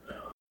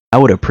 I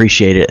would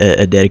appreciate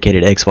a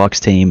dedicated Xbox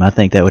team. I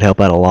think that would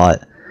help out a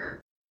lot.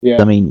 Yeah.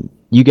 I mean,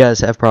 you guys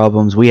have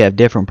problems. We have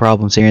different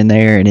problems here and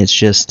there, and it's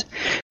just,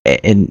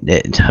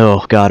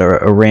 oh god,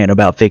 a rant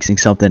about fixing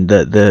something.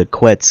 The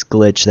Quetz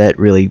glitch that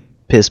really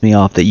pissed me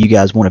off. That you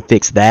guys want to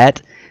fix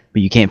that,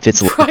 but you can't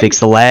fix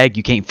the lag.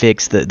 You can't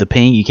fix the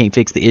ping. You can't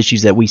fix the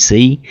issues that we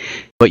see,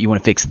 but you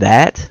want to fix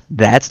that.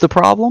 That's the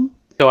problem.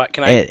 So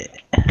can I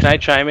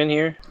chime in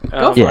here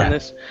on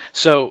this?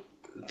 So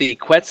the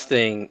Quetz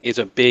thing is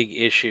a big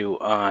issue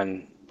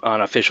on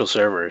official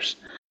servers.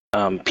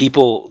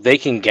 People, they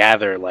can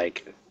gather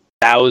like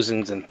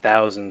thousands and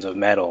thousands of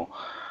metal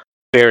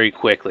very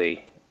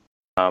quickly.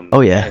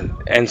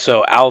 And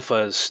so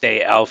alphas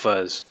stay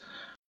alphas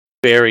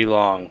very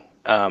long.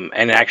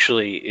 And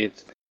actually,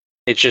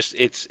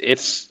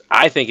 it's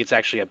I think it's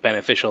actually a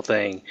beneficial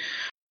thing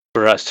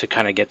for us to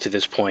kind of get to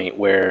this point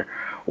where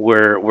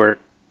we're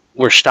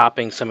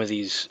stopping some of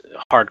these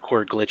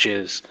hardcore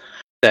glitches.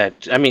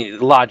 That, I mean,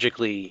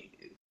 logically,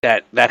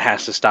 that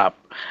has to stop.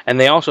 And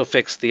they also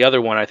fixed the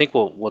other one. I think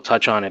we'll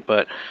touch on it,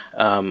 but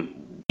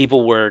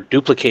people were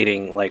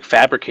duplicating like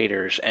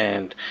fabricators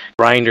and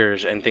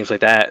grinders and things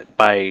like that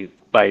by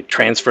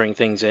transferring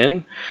things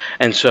in.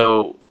 And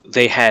so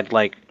they had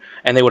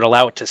and they would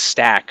allow it to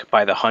stack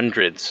by the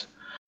hundreds.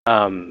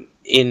 In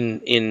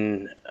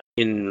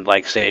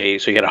like, say,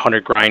 so you had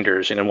 100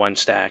 grinders in one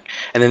stack,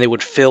 and then they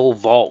would fill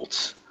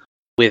vaults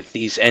with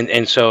these,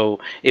 and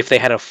so if they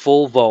had a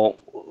full vault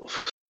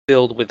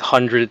filled with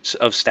hundreds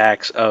of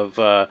stacks of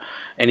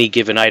any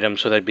given item,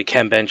 so that'd be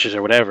chem benches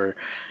or whatever,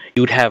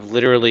 you would have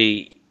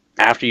literally,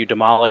 after you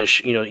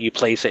demolish, you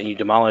place it and you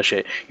demolish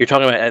it, you're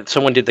talking about,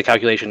 someone did the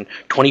calculation,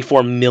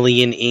 24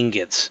 million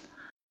ingots,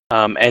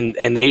 and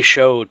they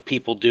showed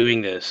people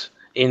doing this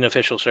in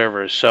official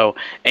servers. So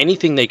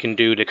anything they can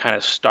do to kind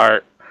of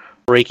start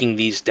breaking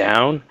these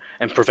down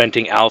and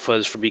preventing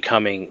alphas from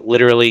becoming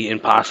literally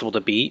impossible to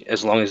beat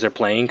as long as they're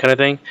playing, kind of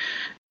thing,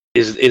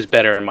 is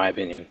better in my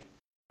opinion.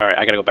 All right,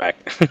 I gotta go back.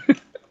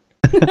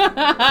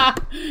 Yeah,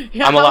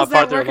 I'm a lot farther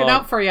how's that working along.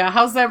 out for you?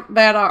 How's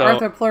that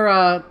Arthur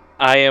Plura?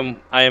 I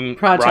am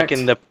project?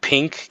 rocking the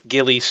pink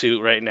ghillie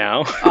suit right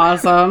now.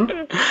 Awesome.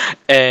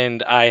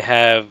 And I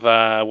have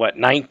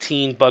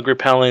 19 bug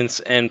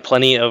repellents and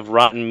plenty of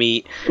rotten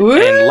meat. Woo!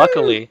 And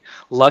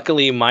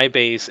luckily my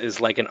base is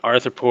like an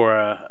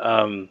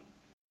Arthropora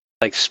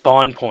like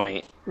spawn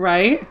point.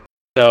 Right.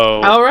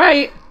 So all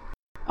right.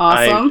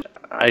 Awesome.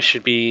 I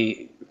should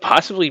be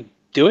possibly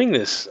doing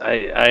this.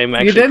 I'm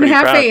actually you didn't pretty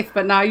have proud. faith,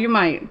 but now you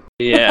might.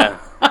 Yeah.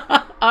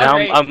 Now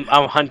right.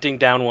 I'm hunting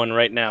down one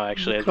right now,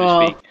 actually, as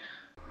we speak.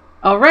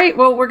 All right,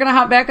 well, we're going to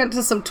hop back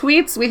into some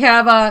tweets. We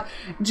have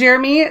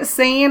Jeremy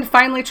saying,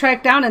 finally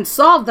tracked down and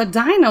solved the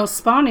dino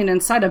spawning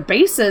inside of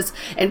bases,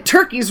 and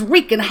turkeys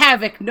wreaking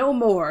havoc no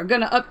more. Going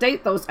to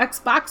update those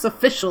Xbox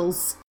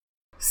officials.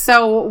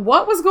 So,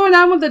 what was going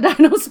on with the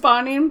dino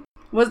spawning?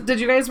 Did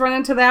you guys run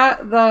into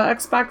that, the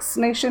Xbox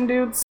Nation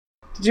dudes?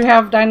 Did you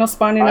have dino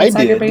spawning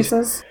inside your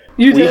bases?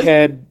 You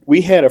did?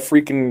 We had a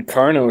freaking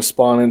Carno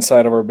spawn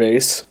inside of our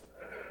base,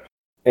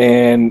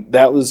 and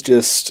that was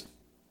just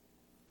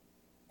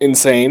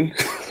insane.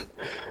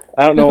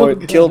 I don't know,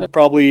 it killed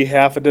probably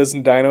half a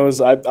dozen dinos.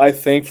 I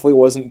thankfully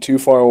wasn't too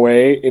far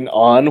away and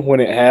on when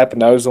it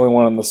happened. I was the only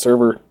one on the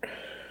server,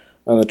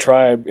 on the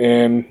tribe,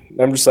 and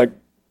I'm just like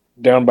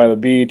down by the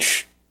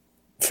beach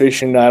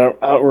fishing. I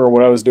don't remember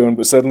what I was doing,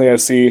 but suddenly I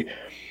see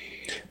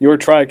your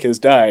trike has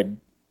died.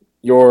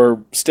 Your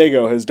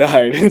stego has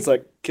died. It's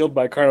like killed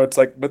by Carno. It's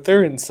like, but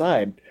they're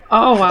inside.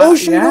 Oh wow. Oh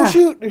shoot, oh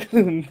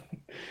shoot.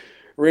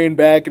 Ran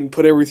back and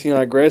put everything on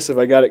aggressive.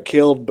 I got it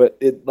killed, but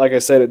it, like I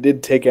said, it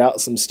did take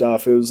out some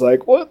stuff. It was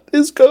like, what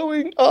is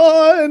going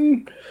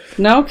on?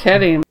 No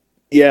kidding.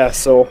 Yeah,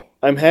 so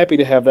I'm happy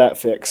to have that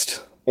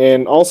fixed.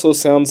 And also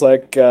sounds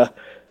like the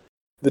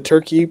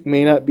turkey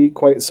may not be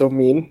quite so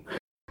mean.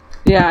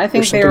 Yeah, I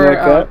think they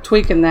were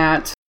tweaking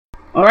that.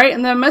 All right,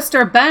 and then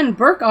Mr. Ben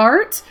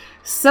Burkart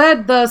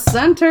said the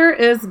center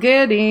is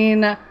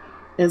getting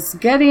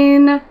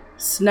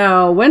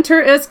snow. Winter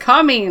is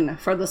coming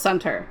for the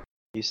center.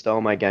 You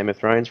stole my Game of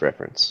Thrones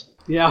reference.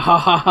 Yeah.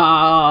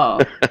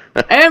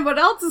 And what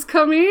else is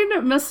coming?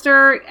 Evil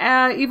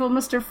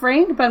Mr.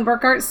 Frank, Ben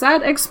Burkart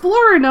said,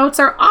 Explorer notes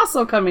are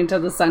also coming to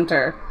the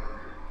center.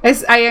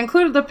 I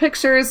included the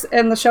pictures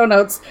in the show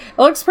notes.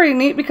 It looks pretty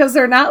neat because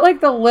they're not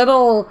like the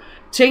little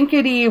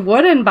jankety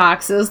wooden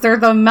boxes. They're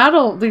the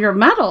metal,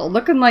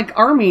 looking like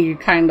army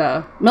kind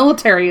of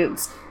military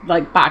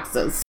like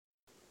boxes.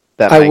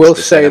 That makes the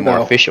center more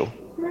official.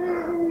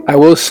 I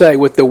will say,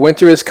 with the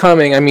winter is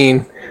coming, I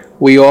mean,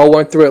 we all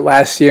went through it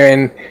last year,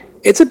 and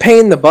it's a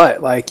pain in the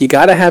butt. Like, you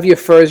got to have your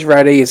furs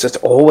ready. It's just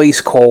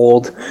always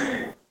cold.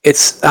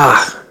 It's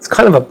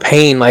kind of a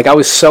pain. Like, I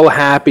was so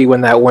happy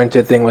when that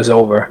winter thing was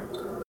over.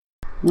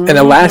 And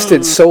it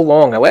lasted so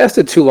long. It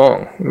lasted too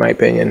long, in my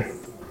opinion.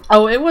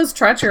 Oh, it was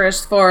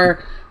treacherous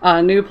for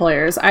new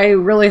players. I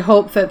really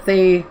hope that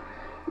they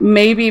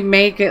maybe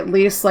make at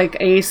least like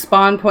a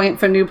spawn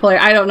point for new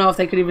players. I don't know if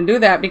they could even do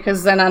that,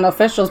 because then on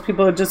officials,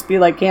 people would just be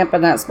like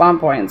camping that spawn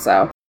point,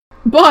 so...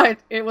 But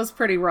it was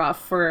pretty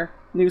rough for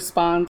new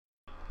spawns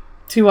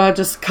to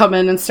just come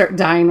in and start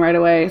dying right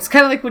away. It's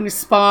kind of like when you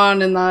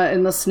spawn in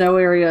the snow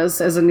areas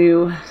as a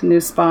new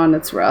spawn.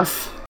 It's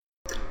rough,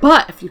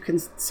 but if you can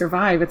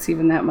survive, it's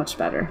even that much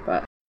better.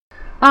 But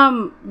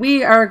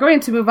we are going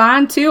to move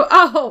on to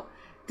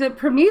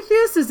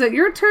Prometheus. Is it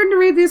your turn to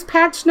read these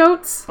patch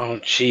notes? Oh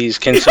jeez,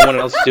 can someone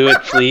else do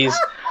it, please?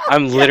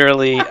 I'm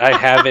literally I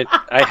have an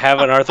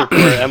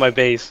Arthropora at my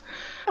base.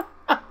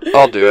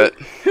 I'll do it.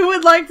 Who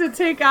would like to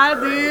take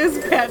on these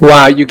patch notes?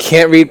 Wow, you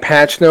can't read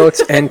patch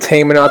notes and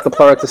tame an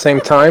Arthropora at the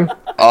same time?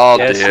 I'll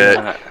do it.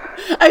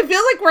 I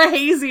feel like we're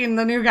hazing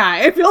the new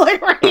guy. I feel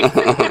like we're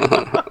hazing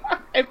him.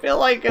 I feel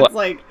like it's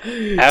like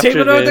tame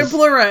an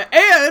Arthropora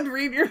and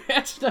read your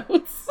patch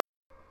notes.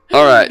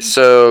 Alright,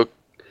 so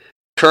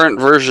current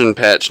version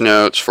patch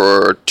notes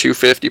for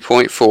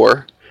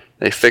 250.4.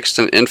 They fixed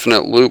an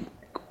infinite loop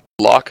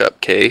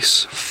lockup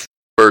case,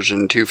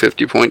 version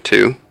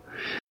 250.2.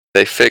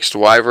 They fixed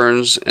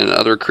wyverns and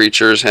other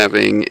creatures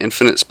having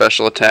infinite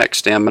special attack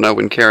stamina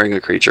when carrying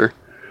a creature.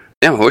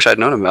 Damn, I wish I'd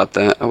known about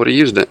that. I would have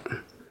used it.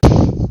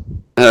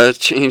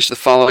 Changed the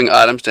following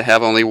items to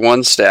have only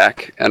one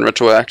stack, and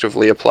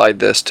retroactively applied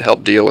this to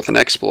help deal with an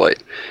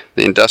exploit.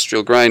 The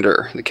industrial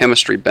grinder, the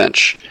chemistry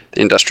bench,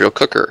 the industrial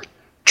cooker,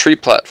 tree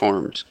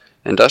platforms,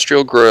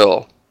 industrial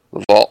grill,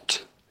 the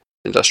vault,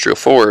 industrial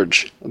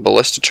forge, a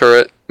ballista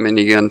turret,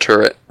 minigun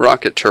turret,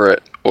 rocket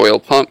turret, oil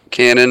pump,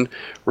 cannon,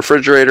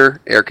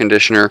 refrigerator, air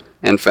conditioner,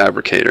 and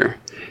fabricator.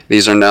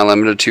 These are now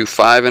limited to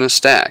 5 in a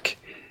stack.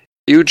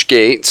 Huge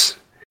gates,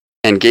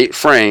 and gate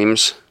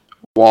frames,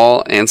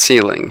 wall, and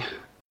ceiling.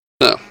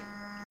 So,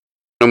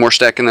 no more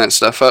stacking that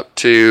stuff up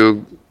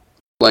to,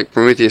 like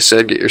Prometheus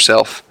said, get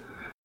yourself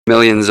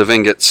millions of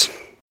ingots.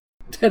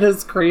 That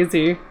is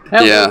crazy.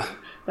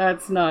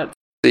 That's nuts.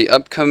 The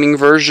upcoming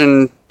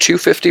version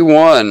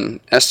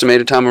 251,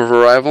 estimated time of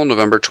arrival,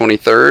 November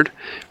 23rd.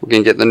 We're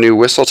going to get the new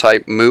whistle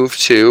type Move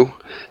To.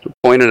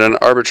 Point at an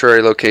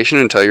arbitrary location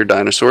and tell your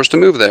dinosaurs to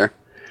move there.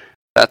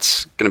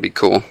 That's going to be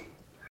cool.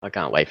 I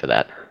can't wait for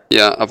that.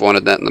 Yeah, I've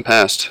wanted that in the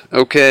past.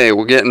 Okay,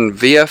 we're getting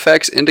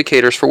VFX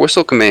indicators for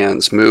whistle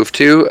commands. Move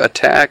to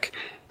attack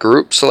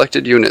group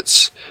selected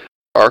units.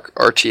 ARC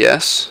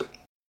RTS.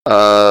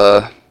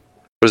 What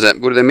does that?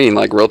 What do they mean?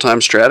 Like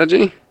real-time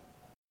strategy?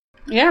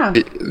 Yeah.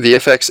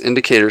 VFX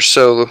indicators.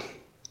 So.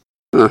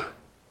 Oh,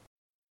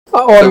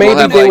 so maybe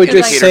we'll they were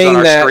just saying on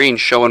our that. Screen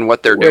showing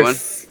what they're doing.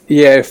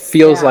 Yeah, it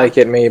feels like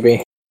it.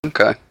 Maybe.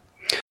 Okay.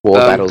 War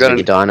battles with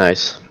your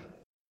dinos.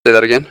 Say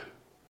that again.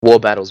 War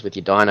battles with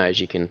your dinos.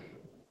 You can.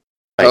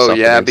 Oh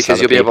yeah, because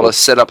you'll be able to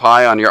sit up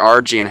high on your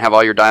RG and have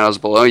all your dinos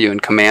below you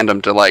and command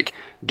them to like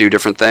do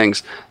different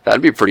things.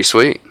 That'd be pretty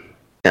sweet.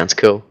 Sounds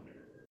cool.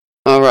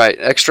 All right,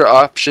 extra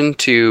option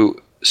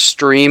to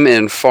stream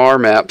in far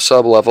map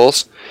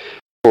sublevels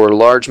for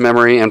large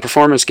memory and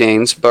performance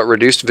gains, but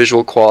reduced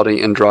visual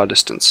quality and draw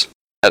distance.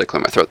 I had to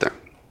clear my throat there.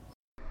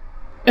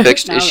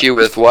 Fixed issue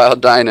with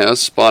wild dinos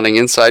spawning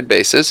inside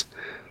bases.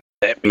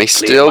 May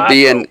still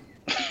be an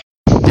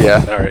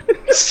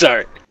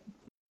Sorry.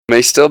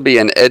 May still be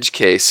an edge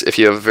case if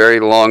you have a very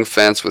long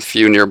fence with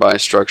few nearby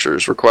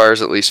structures. Requires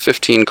at least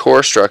 15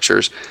 core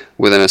structures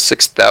within a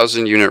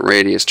 6,000 unit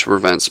radius to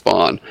prevent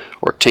spawn,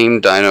 or tame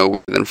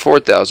dino within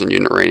 4,000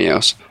 unit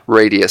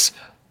radius,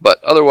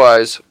 but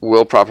otherwise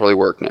will properly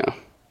work now.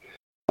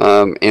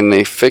 And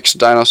they fixed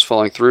dinos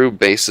falling through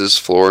bases,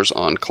 floors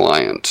on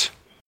client.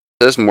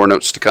 There's more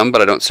notes to come,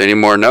 but I don't see any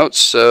more notes,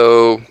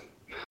 so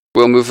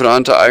we'll move it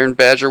on to Iron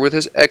Badger with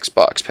his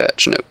Xbox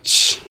patch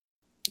notes.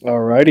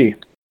 Alrighty.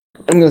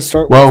 I'm going to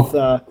start with...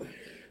 go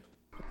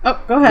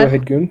ahead. Go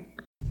ahead, Goon.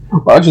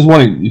 I was just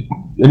wondering,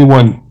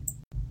 anyone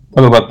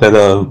talk about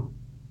that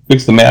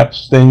fix the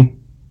maps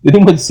thing? Did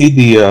anyone see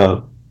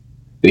the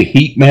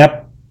heat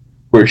map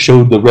where it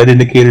showed the red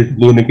indicators,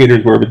 blue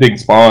indicators, where everything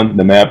spawned in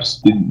the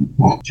maps?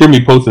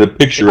 Jeremy posted a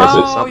picture of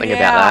it. Something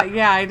about that.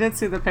 Yeah, I did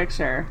see the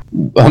picture.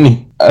 I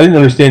mean, I didn't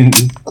understand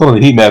calling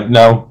it a heat map.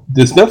 Now,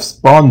 does stuff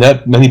spawn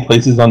that many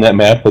places on that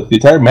map, but the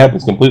entire map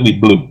is completely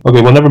blue?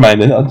 Okay, well, never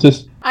mind then.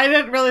 I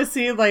didn't really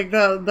see like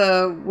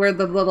the where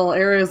the little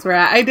areas were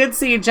at. I did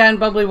see Jen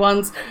Bubbly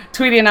Ones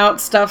tweeting out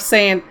stuff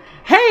saying,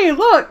 "Hey,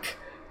 look,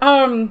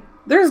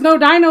 there's no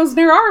dinos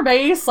near our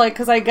base." Like,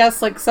 because I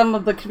guess like some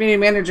of the community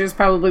managers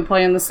probably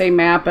play in the same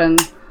map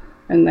and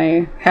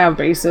they have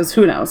bases.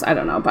 Who knows? I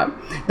don't know, but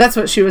that's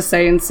what she was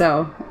saying.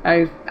 So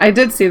I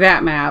did see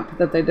that map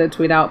that they did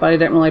tweet out, but I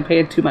didn't really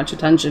pay too much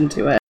attention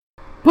to it.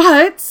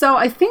 But, so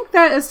I think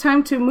that is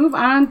time to move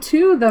on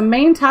to the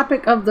main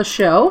topic of the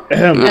show.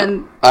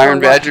 And Iron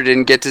Badger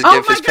didn't get to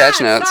give his patch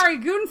notes. Sorry,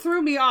 Goon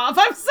threw me off.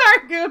 I'm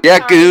sorry, Goon. Yeah,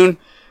 sorry. Goon.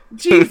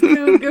 Jeez,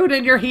 Goon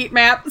and your heat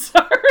map.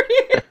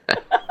 Sorry.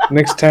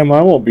 Next time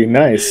I will be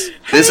nice.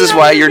 This is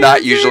why you're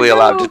not usually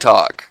allowed to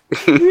talk.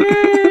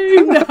 Yay,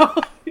 no,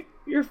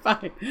 you're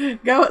fine.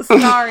 Go,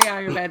 sorry,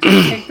 Iron Badger.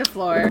 Take the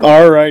floor.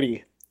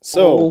 Alrighty.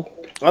 So,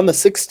 on the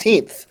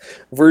 16th,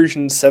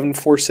 version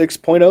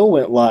 746.0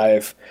 went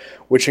live,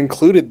 which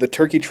included the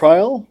turkey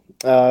trial,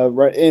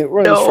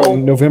 runs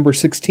from November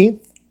 16th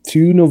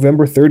to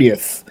November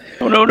 30th.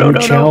 No.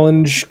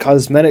 Challenge,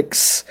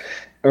 cosmetics,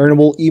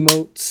 earnable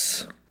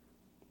emotes,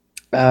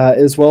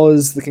 as well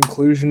as the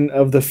conclusion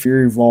of the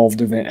Fear Evolved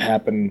event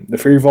happened. The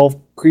Fear Evolved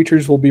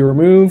creatures will be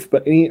removed,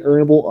 but any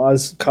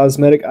earnable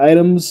cosmetic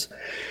items,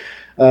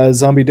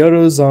 zombie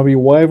dodos, zombie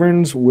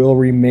wyverns, will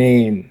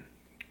remain.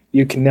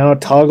 You can now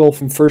toggle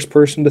from first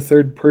person to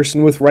third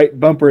person with right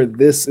bumper.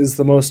 This is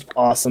the most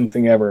awesome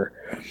thing ever.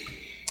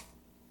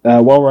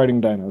 While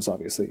riding dinos,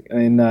 obviously.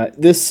 And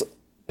this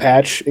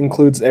patch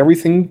includes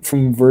everything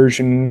from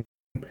version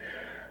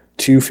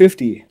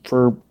 250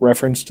 for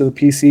reference to the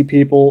PC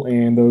people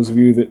and those of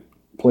you that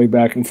play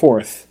back and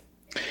forth.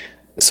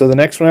 So the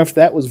next one after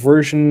that was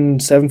version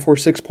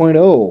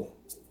 746.0.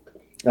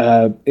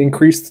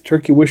 Increased the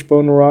turkey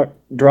wishbone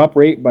drop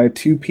rate by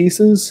 2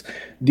 pieces,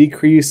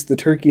 decreased the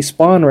turkey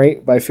spawn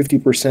rate by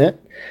 50%,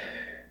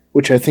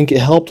 which I think it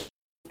helped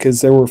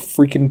because there were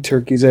freaking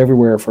turkeys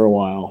everywhere for a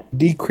while.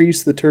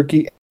 Decreased the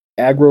turkey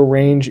aggro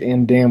range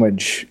and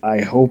damage.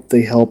 I hope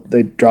they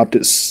dropped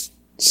it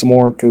some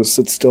more because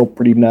it's still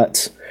pretty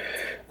nuts.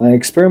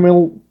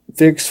 Experimental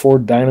fix for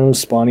dinos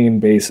spawning in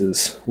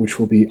bases, which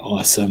will be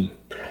awesome.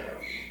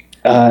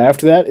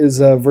 After that is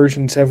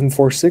version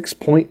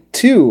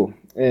 746.2.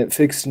 It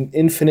fixed an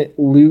infinite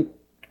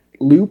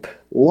loop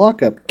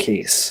lockup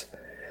case.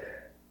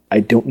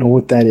 I don't know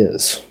what that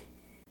is.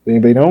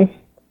 Anybody know?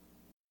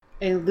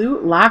 A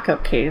loot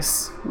lockup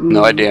case.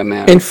 No idea,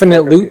 man.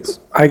 Infinite loop.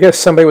 I guess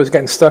somebody was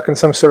getting stuck in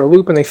some sort of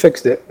loop and they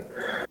fixed it.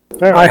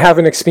 Right. I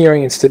haven't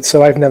experienced it,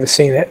 so I've never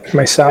seen it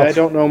myself. Yeah, I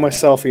don't know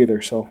myself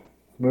either, so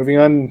moving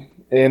on.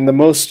 In the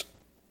most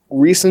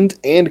recent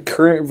and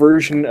current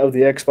version of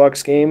the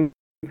Xbox game,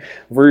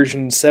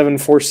 version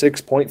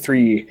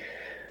 746.3,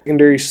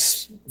 secondary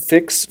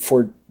fix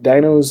for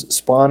dinos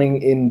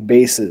spawning in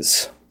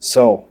bases.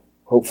 So,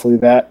 hopefully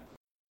that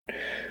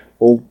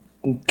will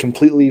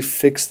completely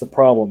fix the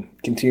problem.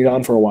 Continued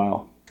on for a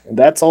while. And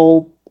that's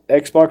all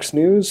Xbox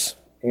news,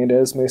 and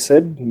as May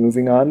said,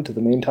 moving on to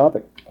the main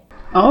topic.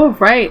 All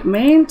right,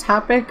 main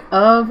topic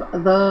of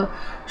the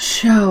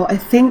show. I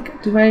think,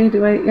 yeah,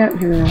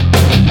 here we go.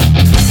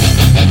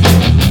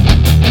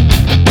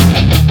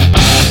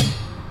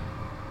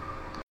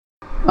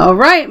 All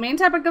right, main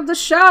topic of the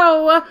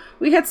show.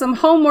 We had some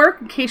homework,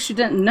 in case you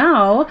didn't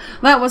know.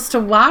 That was to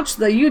watch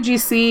the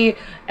UGC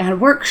and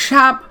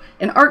workshop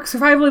an Ark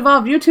Survival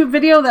Evolved YouTube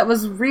video that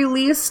was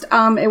released.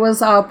 It was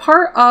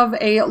part of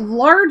a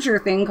larger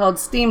thing called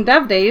Steam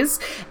Dev Days,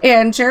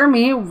 and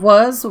Jeremy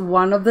was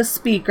one of the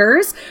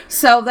speakers.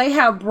 So they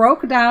have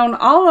broken down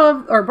all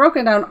of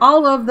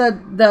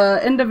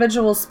the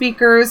individual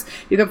speakers.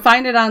 You can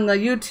find it on the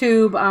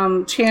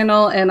YouTube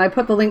channel, and I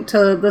put the link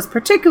to this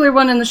particular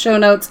one in the show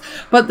notes.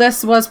 But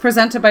this was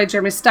presented by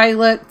Jeremy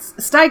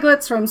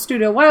Steiglitz from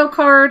Studio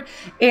Wildcard,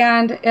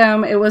 and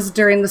it was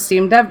during the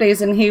Steam Dev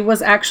Days, and he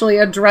was actually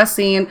addressing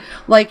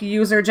like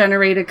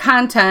user-generated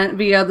content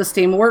via the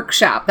Steam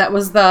Workshop. That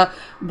was the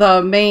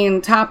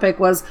main topic,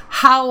 was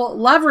how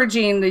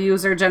leveraging the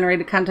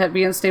user-generated content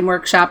via Steam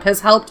Workshop has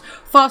helped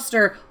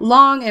foster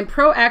long and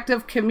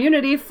proactive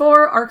community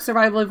for Ark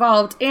Survival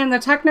Evolved, and the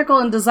technical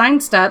and design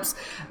steps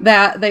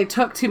that they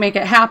took to make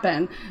it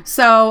happen.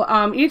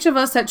 So each of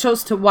us that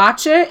chose to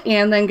watch it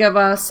and then give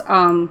us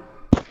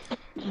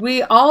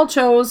we all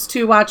chose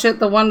to watch it.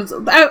 Oh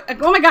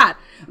my god,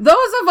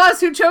 those of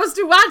us who chose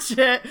to watch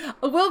it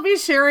will be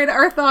sharing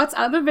our thoughts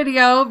on the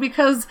video,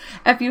 because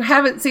if you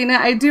haven't seen it,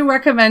 I do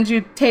recommend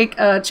you take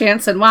a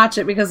chance and watch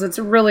it, because it's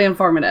really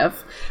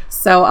informative.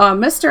 So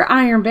Mr.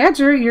 Iron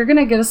Badger, you're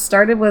gonna get us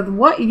started with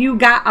what you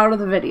got out of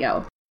the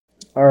video.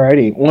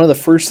 Alrighty, one of the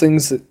first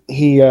things that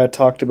he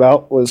talked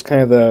about was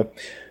kind of the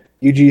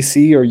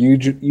UGC, or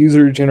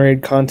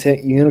user-generated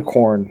content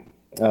unicorn,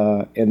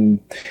 and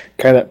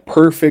kind of that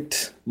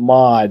perfect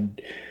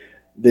mod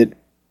that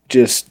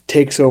just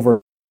takes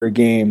over a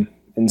game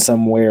in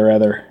some way or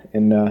other,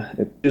 and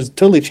it just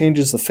totally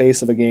changes the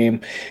face of a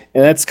game.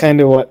 And that's kind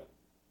of what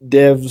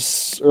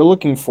devs are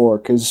looking for,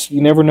 because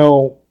you never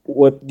know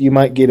what you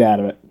might get out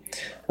of it.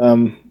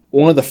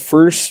 One of the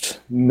first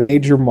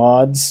major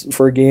mods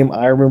for a game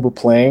I remember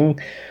playing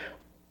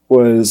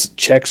was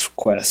Chex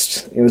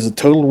Quest. It was a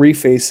total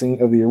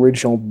refacing of the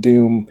original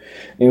Doom.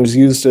 It was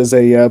used as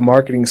a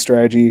marketing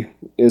strategy,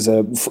 as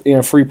a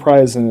free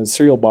prize in the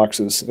cereal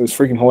boxes. It was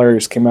freaking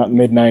hilarious. Came out in the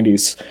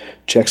mid-90s.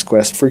 Chex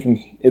Quest.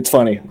 It's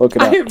funny. Look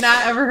it up. I have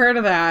not ever heard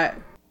of that.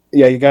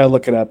 Yeah, you gotta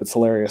look it up. It's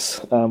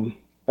hilarious.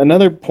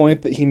 Another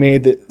point that he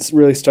made that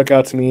really stuck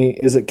out to me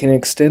is it can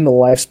extend the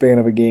lifespan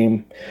of a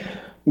game.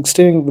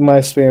 Extending the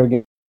lifespan of a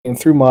game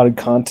through modded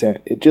content.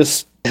 It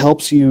just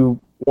helps you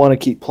want to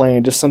keep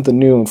playing, just something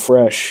new and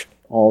fresh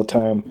all the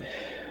time.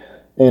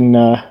 And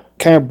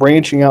kind of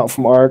branching out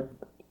from Ark,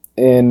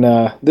 and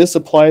this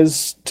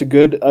applies to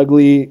good,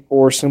 ugly,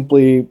 or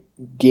simply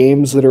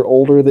games that are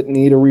older that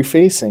need a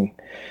refacing.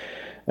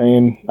 I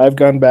mean, I've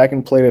gone back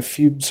and played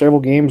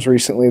several games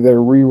recently that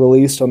are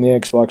re-released on the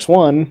Xbox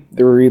One.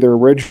 They were either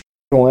original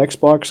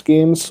Xbox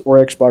games or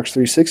Xbox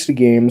 360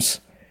 games,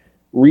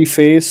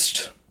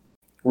 refaced,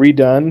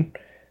 redone,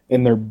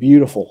 and they're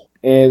beautiful.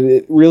 And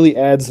it really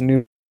adds a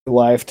new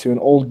life to an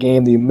old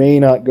game that you may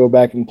not go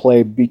back and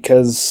play,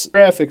 because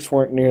graphics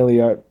aren't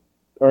nearly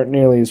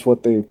as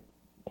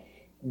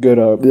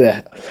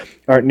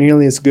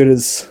good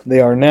as they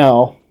are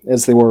now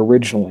as they were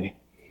originally.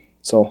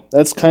 So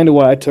that's kind of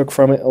what I took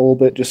from it a little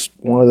bit, just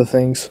one of the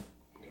things.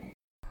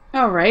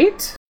 All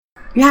right.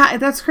 Yeah,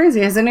 that's crazy.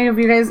 Have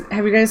you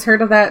guys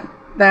heard of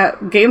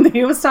that game that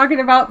he was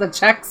talking about, the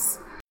Chex?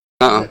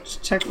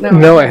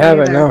 No, I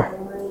haven't. No.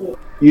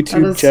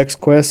 YouTube Chex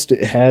Quest,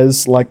 it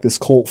has like this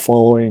cult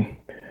following.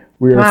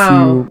 We are a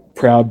few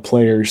proud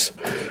players.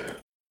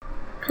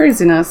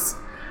 Craziness.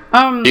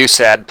 Few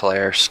sad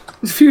players.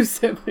 Few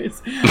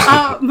siblings.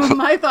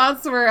 My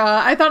thoughts were,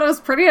 I thought it was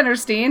pretty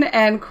interesting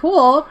and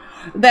cool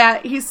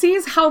that he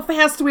sees how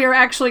fast we are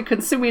actually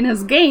consuming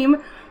his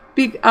game,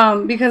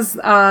 because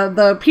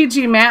the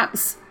PG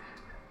maps,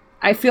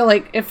 I feel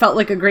like it felt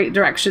like a great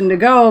direction to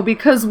go,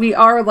 because we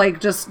are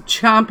like just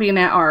chomping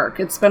at Ark.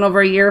 It's been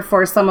over a year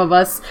for some of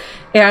us,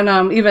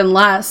 and even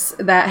less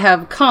that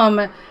have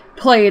come,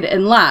 played,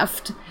 and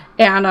left.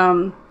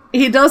 And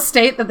he does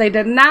state that they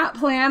did not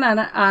plan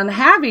on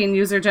having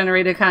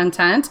user-generated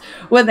content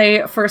when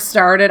they first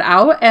started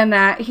out, and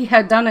that he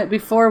had done it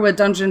before with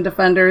Dungeon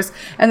Defenders,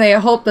 and they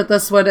hoped that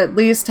this would at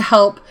least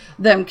help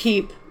them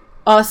keep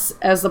us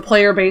as the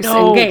player base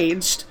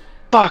engaged.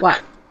 Fuck.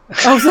 What?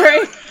 Oh,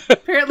 sorry.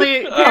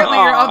 Apparently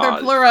your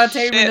other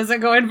pluritainment isn't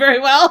going very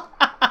well.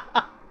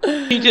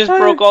 He just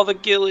broke all the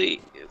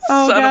ghillie.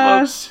 Son of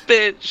a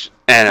bitch.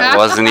 And it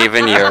wasn't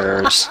even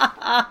yours.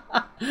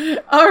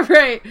 All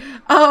right.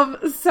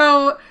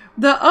 So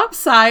The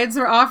upsides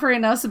are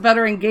offering us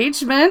better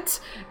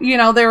engagement. You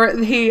know,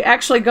 he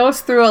actually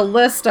goes through a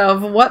list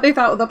of what they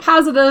thought the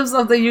positives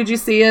of the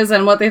UGC is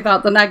and what they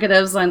thought the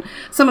negatives. And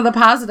some of the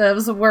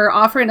positives were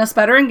offering us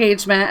better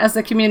engagement as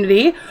a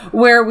community,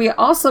 where we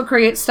also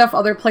create stuff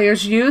other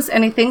players use.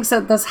 And he thinks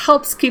that this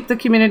helps keep the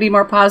community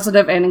more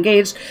positive and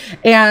engaged.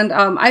 And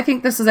I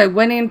think this is a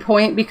winning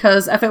point,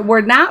 because if it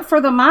were not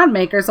for the mod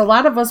makers, a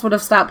lot of us would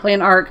have stopped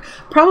playing ARK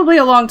probably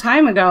a long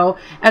time ago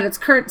at its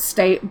current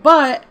state.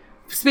 But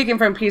speaking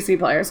from PC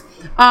players,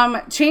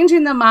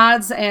 changing the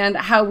mods and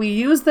how we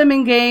use them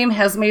in game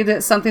has made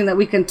it something that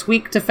we can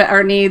tweak to fit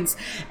our needs,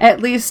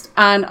 at least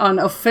on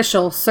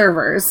official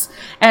servers.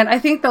 And I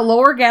think the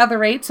lower gather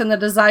rates and the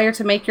desire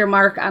to make your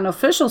mark on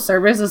official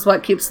servers is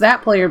what keeps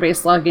that player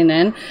base logging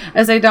in,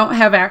 as they don't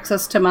have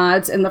access to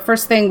mods. And the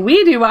first thing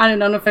we do on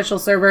an unofficial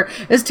server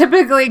is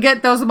typically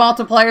get those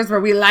multipliers where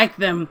we like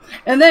them.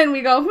 And then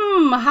we go,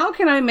 how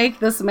can I make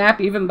this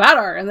map even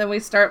better? And then we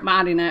start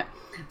modding it.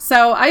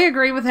 So I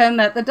agree with him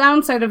that the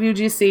downside of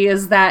UGC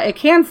is that it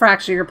can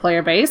fracture your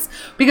player base,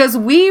 because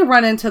we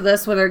run into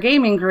this with our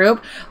gaming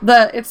group.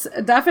 It's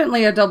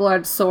definitely a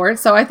double-edged sword.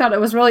 So I thought it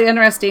was really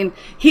interesting.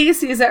 He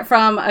sees it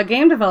from a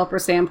game developer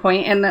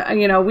standpoint,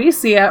 and we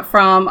see it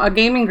from a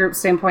gaming group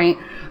standpoint.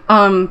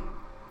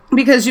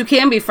 Because you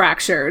can be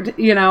fractured,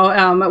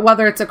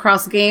 whether it's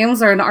across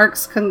games or an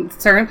ARK's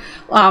concern,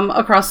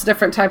 across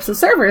different types of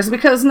servers,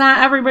 because not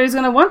everybody's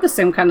going to want the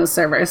same kind of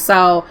server.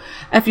 So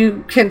if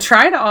you can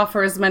try to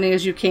offer as many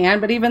as you can,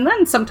 but even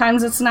then,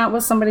 sometimes it's not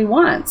what somebody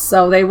wants.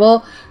 So they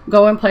will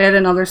go and play at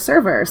another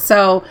server.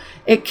 So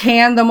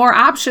the more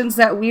options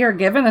that we are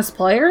given as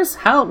players,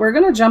 hell, we're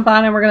going to jump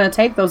on and we're going to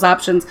take those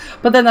options.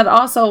 But then that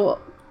also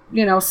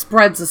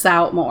spreads us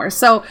out more.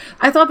 So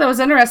I thought that was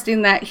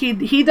interesting that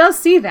he does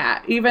see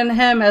that. Even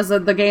him as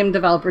the game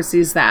developer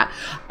sees that.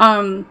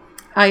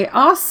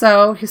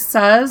 He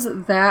says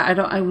that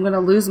I'm going to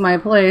lose my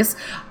place.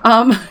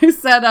 He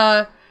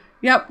said,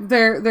 yep,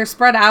 they're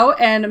spread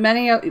out, and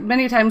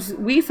many times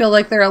we feel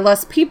like there are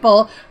less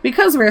people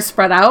because we're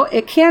spread out.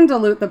 It can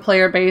dilute the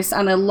player base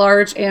on a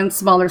large and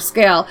smaller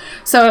scale.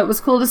 So it was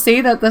cool to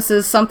see that this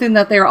is something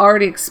that they're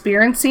already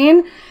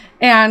experiencing.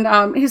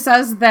 And he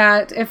says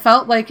that it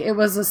felt like it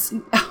was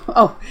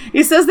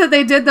he says that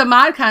they did the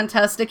mod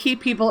contest to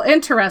keep people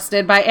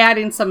interested by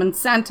adding some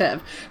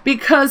incentive,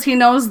 because he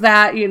knows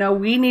that,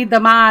 we need the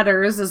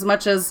modders as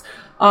much as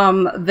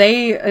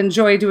they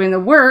enjoy doing the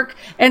work.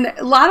 And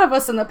a lot of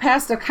us in the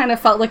past have kind of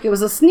felt like it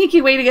was a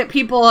sneaky way to get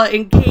people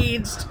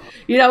engaged.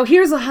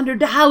 Here's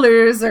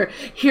 $100, or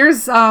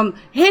here's,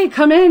 hey,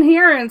 come in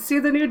here and see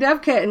the new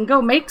dev kit and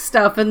go make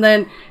stuff. And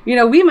then,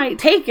 we might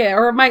take it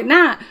or might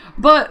not.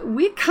 But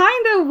we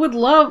kind of would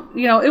love,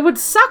 it would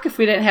suck if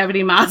we didn't have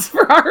any mods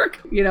for ARK.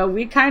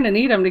 We kind of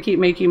need them to keep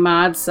making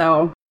mods.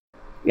 So,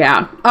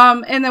 yeah.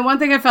 And then one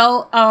thing I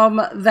felt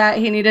that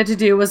he needed to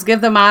do was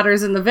give the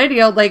modders in the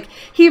video, like,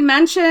 he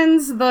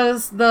mentions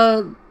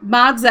the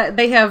mods that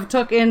they have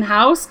took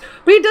in-house,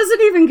 but he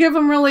doesn't even give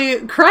them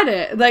really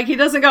credit. Like, he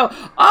doesn't go,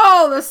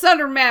 oh, the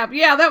center map,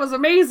 yeah, that was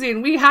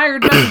amazing, we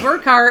hired Ben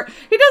Burkhart.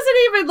 He doesn't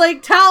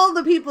even tell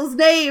the people's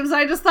names.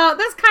 I just thought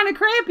that's kind of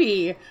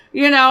crappy.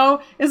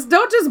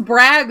 Don't just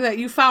brag that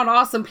you found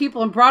awesome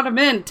people and brought them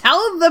in.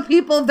 Tell the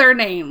people their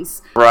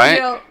names. Right.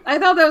 I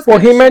thought that was well,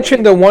 he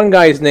mentioned the one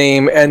guy's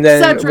name, and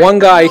then Cedric, one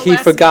guy he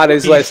forgot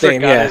his last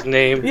name. Yeah. His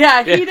name.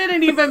 Yeah, he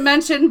didn't even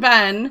mention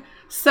Ben.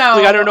 So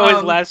I don't know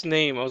his last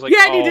name. I was like,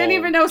 yeah, he didn't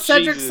even know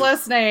Cedric's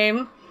last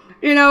name.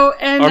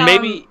 And or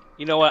maybe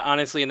you know what?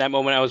 Honestly, in that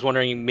moment, I was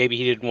wondering maybe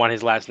he didn't want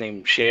his last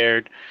name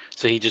shared,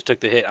 so he just took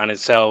the hit on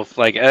himself.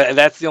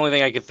 That's the only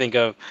thing I could think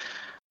of.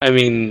 I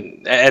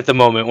mean, at the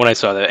moment when I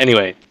saw that.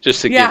 Anyway,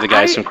 just to give the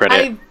guy some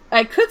credit.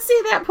 I could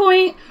see that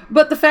point,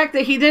 but the fact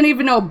that he didn't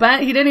even know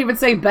Ben, he didn't even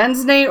say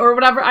Ben's name or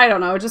whatever, I don't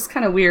know, just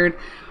kind of weird.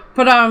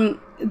 But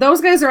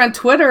those guys are on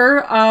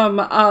Twitter.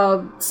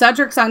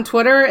 Cedric's on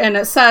Twitter, and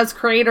it says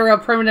creator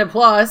of Primitive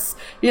Plus.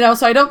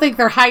 So I don't think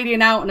they're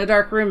hiding out in a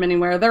dark room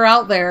anywhere. They're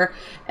out there,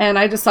 and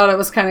I just thought it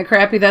was kind of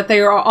crappy that they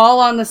were all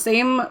on the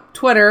same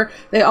Twitter.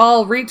 They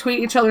all retweet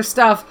each other's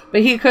stuff,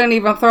 but he couldn't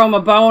even throw them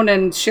a bone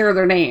and share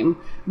their name.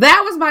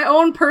 That was my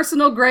own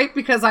personal gripe,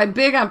 because I'm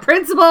big on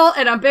principle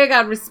and I'm big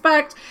on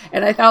respect,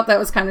 and I thought that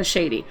was kind of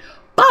shady.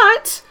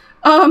 But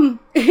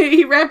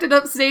he wrapped it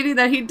up stating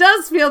that he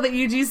does feel that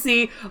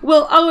UGC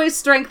will always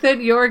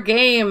strengthen your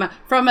game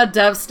from a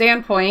dev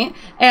standpoint.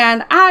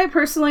 And I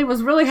personally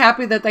was really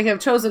happy that they have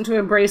chosen to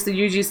embrace the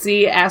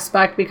UGC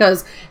aspect,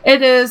 because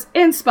it is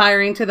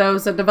inspiring to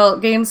those that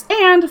develop games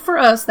and for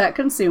us that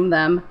consume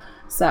them.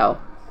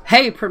 So,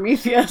 hey,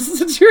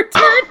 Prometheus, it's your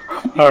turn.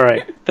 All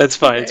right, that's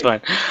fine. Okay. It's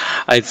fine.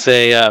 I'd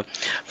say,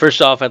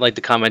 first off, I'd like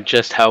to comment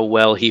just how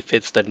well he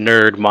fits the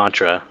nerd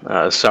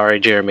mantra. Sorry,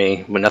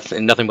 Jeremy, but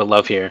nothing but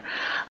love here.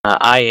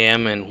 I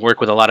am and work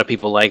with a lot of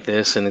people like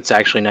this, and it's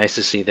actually nice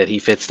to see that he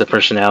fits the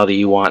personality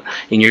you want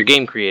in your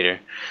game creator.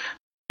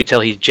 You tell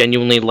he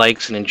genuinely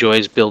likes and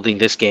enjoys building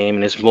this game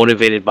and is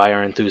motivated by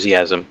our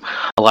enthusiasm.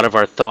 A lot of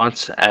our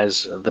thoughts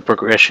as the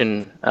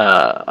progression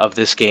of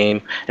this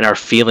game and our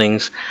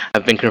feelings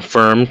have been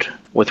confirmed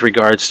with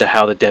regards to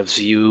how the devs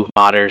view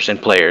modders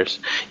and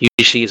players.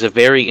 UGC is a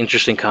very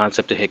interesting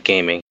concept to hit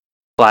gaming.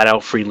 Flat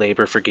out free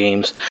labor for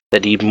games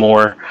that need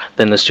more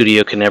than the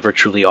studio can ever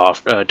truly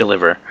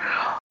deliver.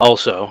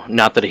 Also,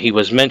 not that he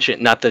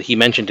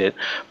mentioned it,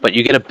 but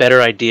you get a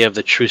better idea of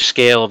the true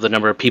scale of the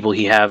number of people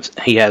he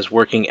has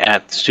working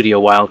at Studio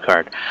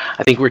Wildcard.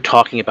 I think we're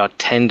talking about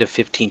 10 to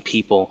 15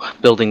 people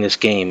building this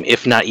game,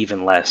 if not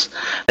even less.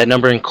 That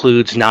number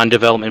includes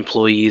non-development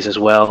employees as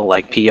well,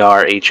 like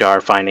PR,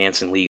 HR,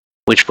 finance, and legal,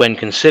 which when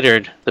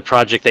considered, the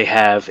project they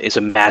have is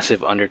a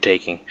massive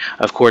undertaking.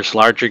 Of course,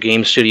 larger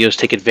game studios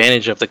take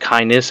advantage of the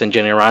kindness and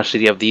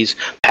generosity of these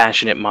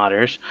passionate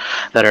modders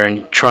that are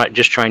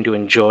just trying to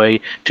enjoy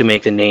to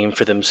make the name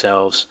for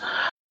themselves,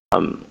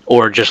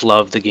 or just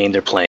love the game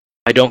they're playing.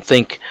 I don't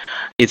think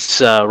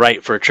it's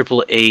right for a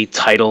AAA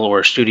title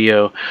or a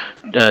studio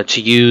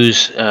to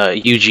use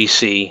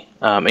UGC.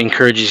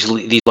 Encourages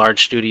these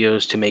large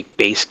studios to make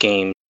base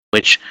games,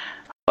 which...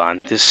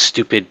 This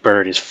stupid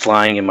bird is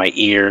flying in my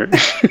ear.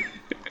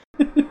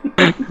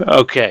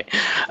 Okay.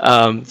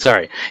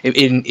 Sorry.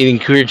 It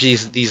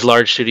encourages these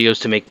large studios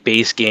to make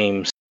base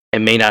games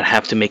and may not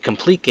have to make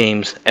complete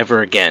games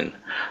ever again.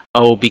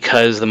 Oh,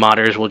 because the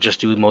modders will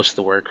just do most of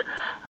the work,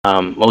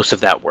 most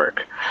of that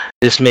work.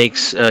 This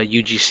makes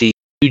UGC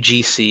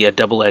a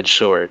double-edged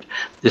sword.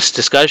 This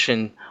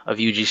discussion of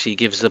UGC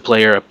gives the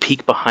player a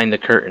peek behind the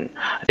curtain.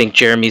 I think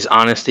Jeremy's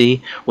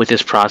honesty with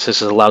this process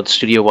has allowed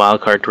Studio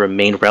Wildcard to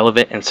remain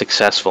relevant and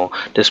successful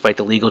despite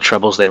the legal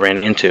troubles they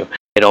ran into.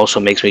 It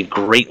also makes me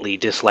greatly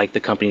dislike the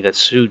company that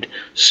sued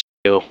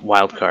Studio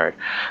Wildcard.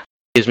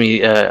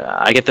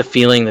 I get the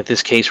feeling that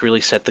this case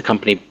really set the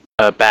company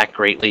back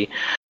greatly.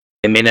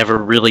 They may never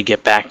really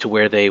get back to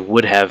where they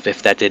would have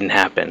if that didn't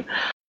happen.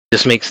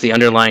 This makes the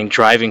underlying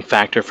driving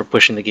factor for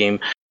pushing the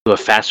game to a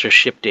faster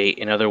ship date.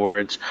 In other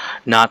words,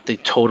 not the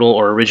total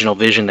or original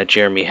vision that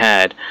Jeremy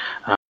had.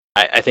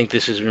 I think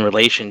this is in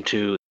relation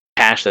to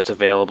cash that's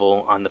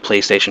available on the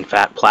PlayStation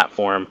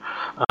platform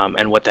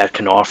and what that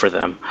can offer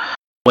them.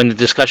 When the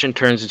discussion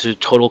turns into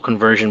total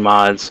conversion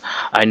mods,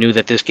 I knew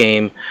that this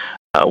game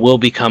will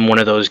become one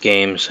of those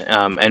games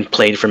and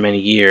played for many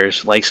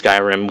years, like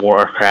Skyrim,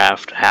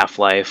 Warcraft,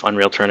 Half-Life,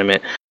 Unreal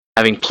Tournament.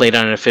 Having played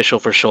on an official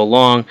for so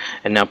long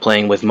and now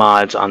playing with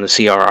mods on the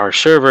CRR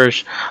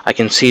servers, I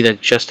can see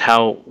that just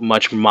how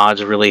much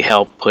mods really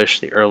help push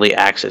the early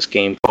access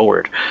game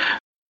forward,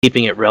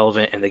 keeping it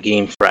relevant and the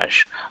game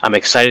fresh. I'm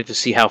excited to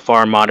see how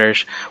far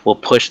modders will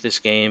push this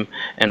game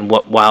and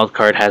what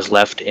Wildcard has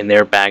left in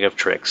their bag of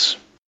tricks.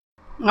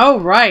 Oh,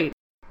 right.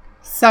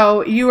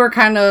 So you were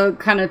kind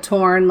of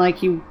torn,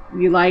 like you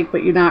like,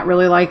 but you're not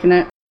really liking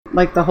it,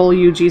 like the whole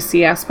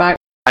UGC aspect.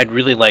 I'd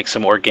really like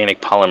some organic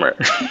polymer.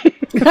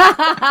 Maybe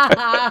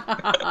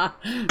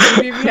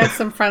if you had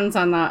some friends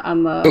on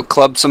the. Go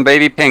club some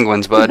baby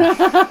penguins, bud.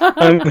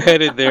 I'm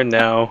headed there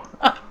now.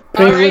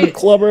 Penguin right.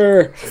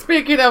 Clubber.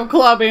 Speaking of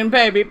clubbing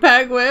baby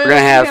penguins, we're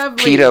gonna have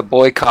PETA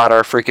boycott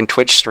our freaking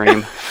Twitch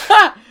stream.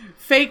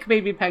 Fake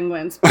baby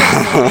penguins.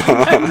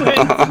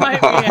 Penguins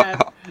might be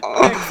at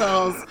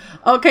Pixels.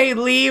 Okay,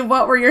 Lee,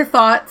 what were your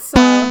thoughts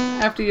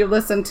after you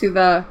listened to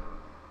the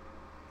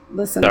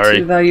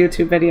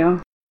YouTube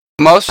video?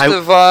 Most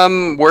of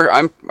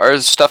are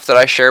stuff that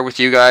I share with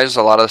you guys.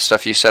 A lot of the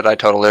stuff you said I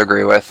totally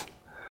agree with.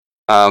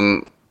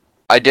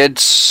 I did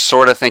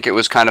sort of think it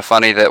was kind of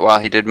funny that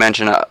while he did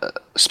mention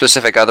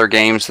specific other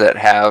games that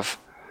have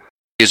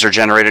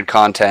user-generated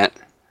content,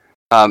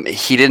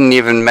 he didn't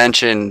even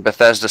mention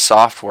Bethesda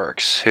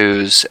Softworks,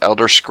 whose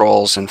Elder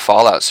Scrolls and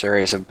Fallout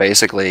series have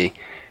basically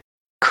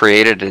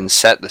created and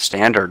set the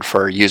standard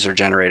for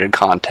user-generated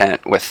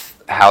content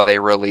with how they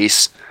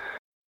release,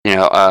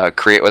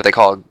 create what they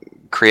call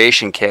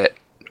creation kit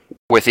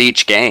with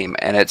each game,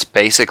 and it's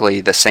basically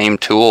the same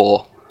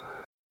tool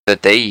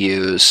that they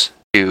use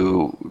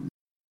to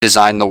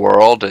design the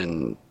world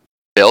and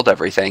build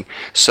everything.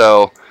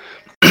 So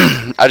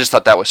I just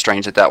thought that was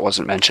strange that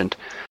wasn't mentioned.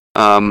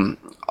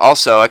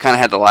 Also, I kind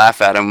of had to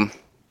laugh at him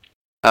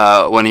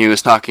when he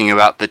was talking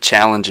about the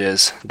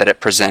challenges that it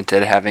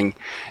presented having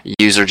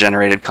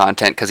user-generated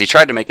content, because he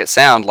tried to make it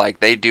sound like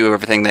they do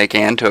everything they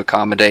can to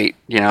accommodate,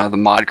 the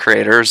mod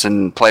creators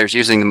and players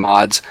using the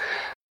mods.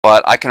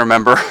 But I can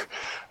remember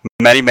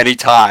many, many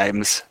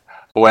times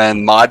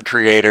when mod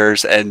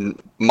creators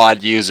and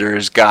mod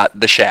users got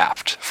the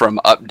shaft from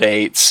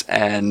updates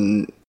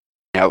and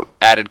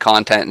added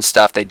content and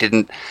stuff. They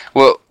didn't.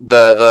 Well,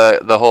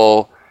 the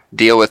whole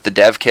deal with the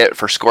dev kit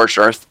for Scorched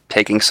Earth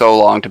taking so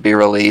long to be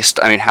released.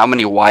 I mean, how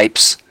many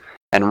wipes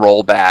and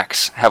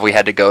rollbacks have we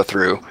had to go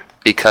through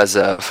because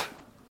of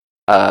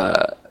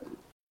them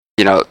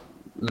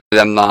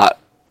not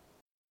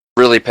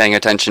really paying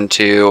attention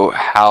to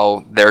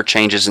how their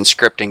changes in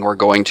scripting were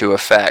going to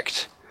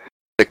affect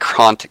the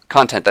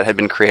content that had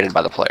been created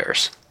by the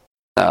players.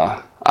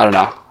 So, I don't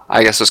know.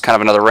 I guess it's kind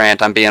of another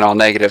rant. I'm being all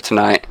negative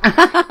tonight.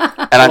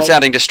 And I'm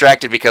sounding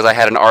distracted because I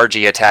had an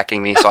RG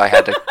attacking me, so I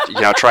had to,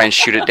 try and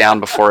shoot it down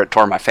before it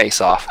tore my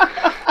face off.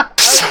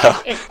 So.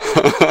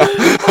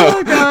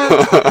 Oh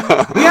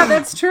god. Yeah,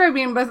 that's true. I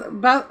mean,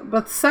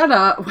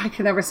 Bethesda. I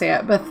can never say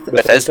it.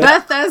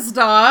 Bethesda.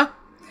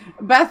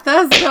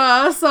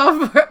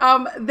 So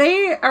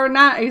they are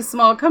not a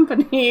small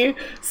company.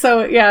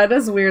 So yeah, it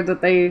is weird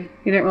that you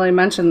didn't really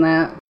mention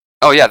that.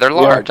 Oh yeah, they're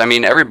large. Yeah. I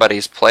mean,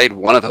 everybody's played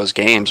one of those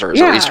games or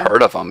has at least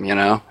heard of them.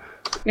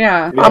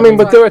 Yeah. I mean,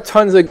 but there are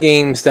tons of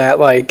games that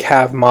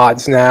have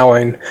mods now,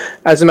 and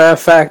as a matter of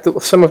fact,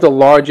 some of the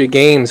larger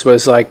games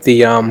was like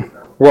the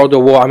World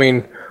of War. I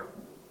mean,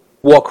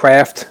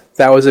 Warcraft.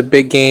 That was a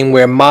big game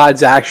where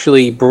mods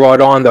actually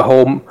brought on the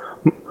whole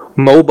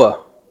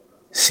MOBA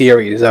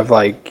series of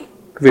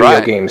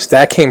video games.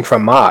 That came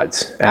from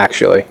mods,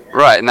 actually.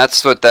 Right, and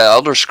that's what the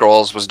Elder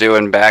Scrolls was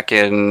doing back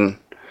in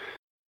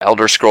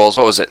Elder Scrolls.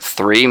 What was it,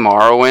 3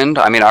 Morrowind?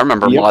 I mean, I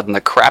remember modding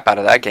the crap out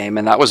of that game,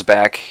 and that was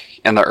back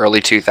in the early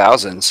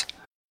 2000s.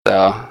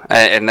 So,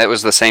 and it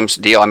was the same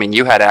deal. I mean,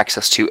 you had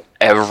access to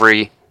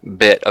every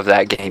bit of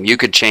that game. You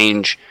could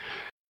change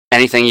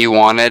anything you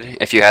wanted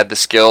if you had the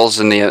skills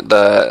and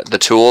the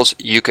tools.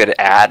 You could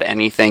add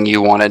anything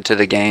you wanted to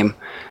the game.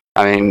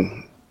 I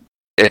mean,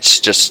 it's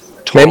just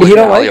totally maybe you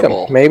don't valuable.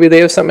 Like them. Maybe they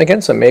have something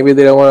against them. Maybe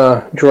they don't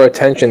want to draw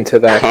attention to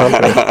that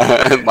company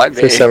it might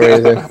be. For some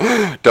reason.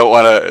 Don't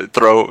want to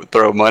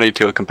throw money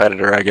to a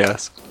competitor, I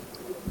guess.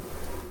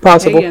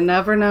 Possible. Hey, you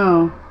never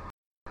know.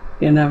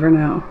 You never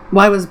know.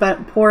 Why was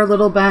poor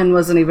little Ben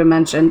wasn't even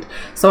mentioned?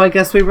 So I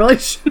guess we really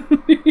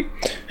shouldn't be.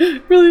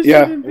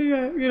 Shouldn't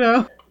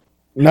be.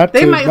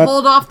 They might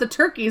hold off the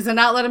turkeys and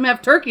not let him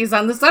have turkeys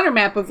on the center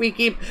map if we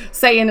keep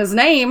saying his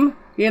name.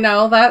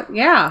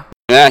 Yeah,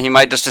 he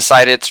might just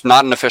decide it's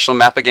not an official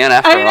map again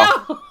after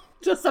all.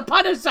 Just to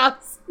punish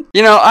us.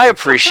 I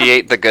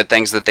appreciate the good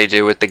things that they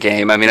do with the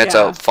game. I mean, it's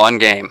a fun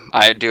game.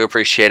 I do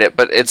appreciate it,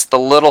 but it's the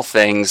little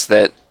things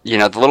that, the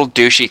little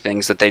douchey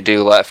things that they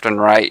do left and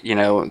right,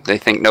 they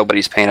think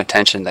nobody's paying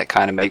attention that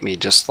kind of make me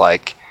just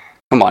like,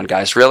 come on,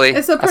 guys, really?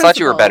 I thought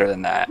you were better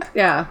than that.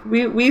 Yeah,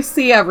 we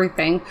see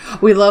everything.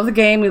 We love the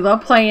game. We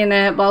love playing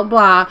it, blah,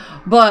 blah.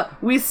 But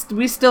we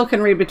still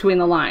can read between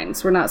the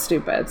lines. We're not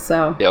stupid.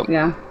 So,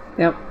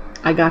 Yep.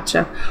 I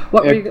gotcha.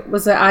 What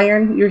was it,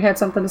 Iron? You had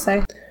something to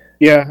say?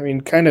 Yeah, I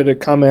mean, kind of to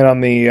comment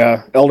on the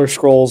Elder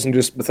Scrolls and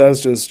just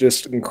Bethesda's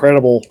just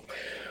incredible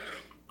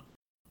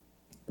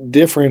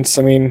difference.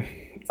 I mean,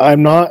 I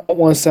don't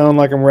want to sound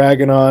like I'm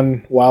ragging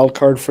on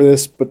Wildcard for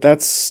this, but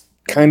that's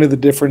kind of the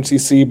difference you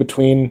see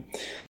between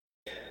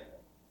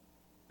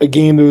a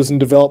game that was in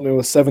development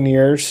with 7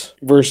 years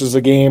versus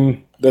a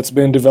game that's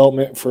been in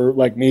development for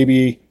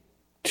maybe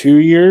 2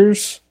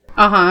 years.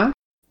 Uh-huh.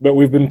 But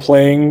we've been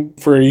playing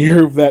for a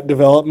year of that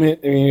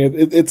development. I mean,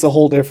 it's a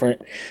whole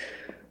different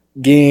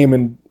game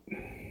and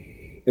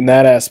in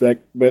that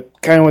aspect. But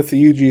kind of with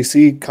the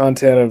UGC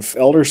content of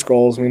Elder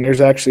Scrolls, I mean,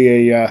 there's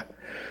actually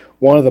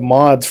one of the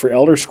mods for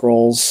Elder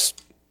Scrolls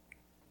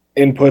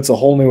inputs a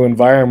whole new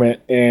environment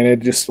and it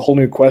just a whole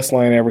new quest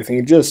line and everything.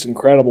 It's just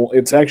incredible.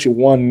 It's actually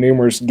won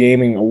numerous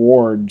gaming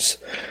awards.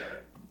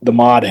 The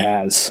mod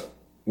has.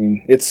 I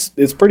mean, it's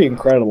pretty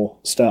incredible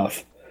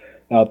stuff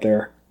out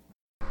there.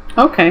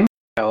 Okay.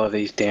 I love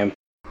these damn.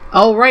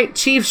 All right,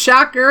 Chief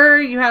Shocker,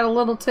 you had a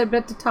little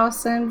tidbit to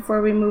toss in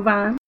before we move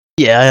on.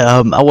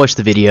 Yeah, I watched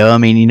the video. I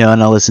mean,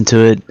 and I listened to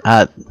it.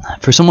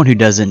 For someone who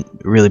doesn't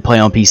really play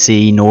on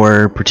PC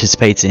nor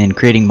participates in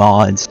creating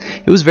mods,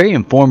 it was very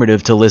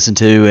informative to listen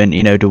to and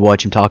to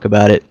watch him talk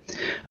about it.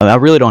 I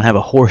really don't have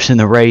a horse in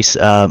the race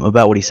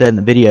about what he said in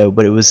the video,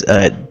 but it was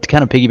to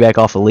kind of piggyback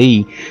off of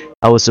Lee.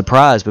 I was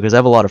surprised because I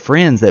have a lot of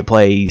friends that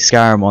play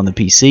Skyrim on the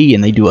PC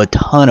and they do a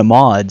ton of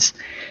mods.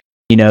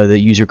 The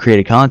user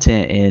created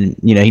content, and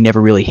he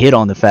never really hit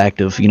on the fact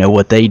of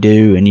what they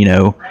do, and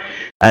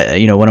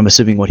what I'm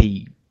assuming what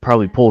he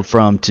probably pulled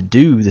from to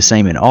do the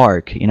same in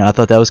Ark. I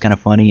thought that was kind of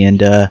funny,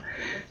 and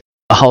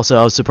also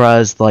I was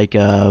surprised. I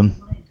think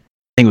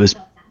it was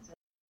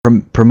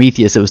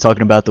Prometheus that was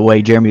talking about the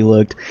way Jeremy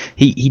looked.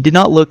 He did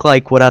not look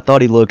like what I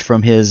thought he looked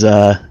from his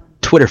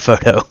Twitter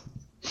photo.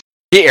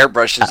 He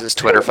airbrushes his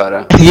Twitter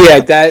photo. Yeah,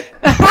 that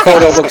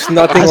photo looks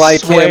nothing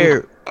like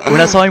him.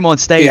 When I saw him on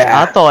stage,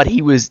 I thought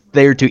he was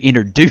there to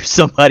introduce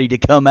somebody to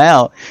come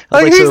out.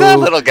 Who's that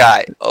little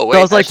guy? Oh wait,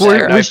 I was like,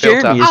 "Where's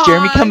Jeremy? Is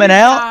Jeremy coming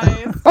out?"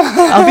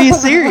 I'm being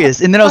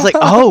serious. And then I was like,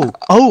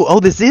 "Oh,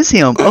 this is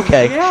him."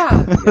 Okay.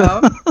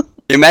 Yeah.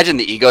 You imagine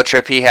the ego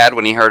trip he had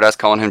when he heard us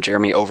calling him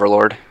Jeremy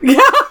Overlord. Yeah.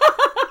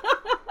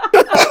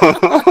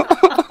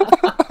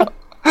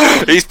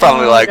 He's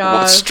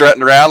probably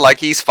strutting around like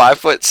he's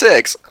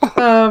 5'6".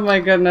 Oh my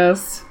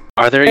goodness.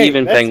 Are there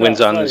even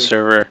penguins on this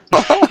server?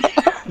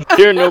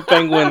 There are no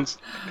penguins.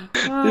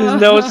 There's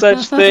no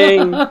such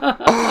thing.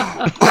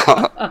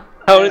 How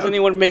is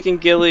anyone making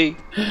Gilly?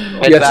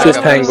 Yes,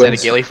 just penguins. Set a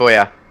Gilly for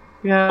you.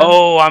 Yeah.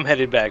 Oh, I'm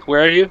headed back.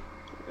 Where are you?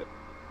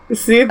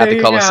 See, there at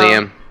the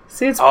Coliseum.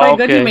 See, it's quite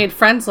good. You made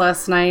friends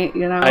last night.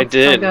 I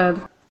did. So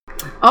good.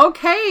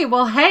 Okay,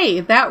 well, hey,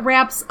 that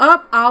wraps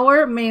up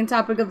our main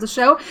topic of the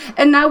show.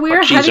 And now we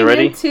are heading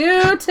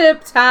into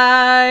tip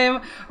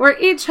time, where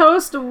each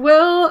host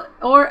will,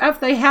 or if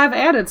they have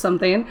added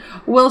something,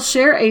 will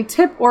share a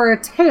tip or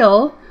a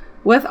tale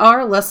with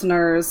our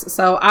listeners.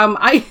 So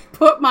I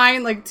put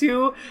mine like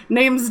 2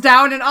 names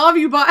down, and all of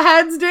you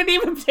buttheads didn't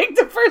even take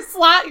the first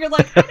slot. You're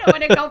like, I know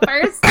when to go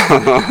first.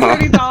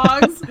 Dirty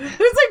dogs. There's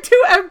like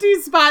 2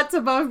 empty spots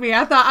above me.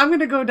 I thought I'm going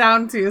to go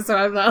down 2, so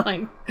I'm not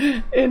like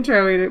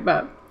introing it,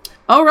 but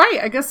all right,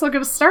 I guess I'll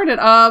get started.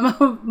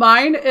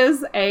 Mine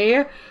is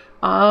a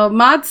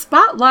mod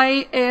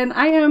spotlight, and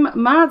I am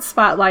mod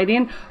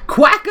spotlighting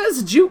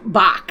Quacka's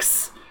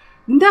Jukebox.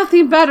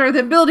 Nothing better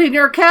than building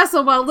your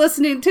castle while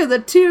listening to the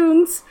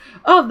tunes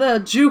of the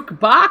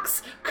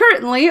jukebox.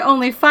 Currently,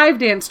 only 5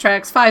 dance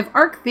tracks, 5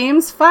 arc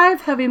themes,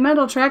 5 heavy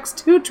metal tracks,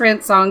 2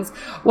 trance songs.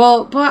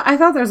 Well, but I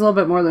thought there's a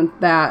little bit more than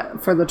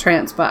that for the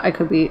trance, but I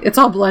could be. It's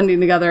all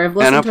blending together. I've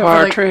listened to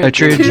it for like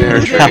 2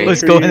 days. I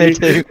was going there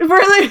too.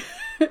 Really?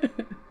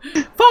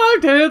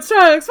 5 dance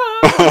tracks,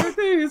 5 arc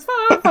themes,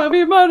 5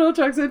 heavy metal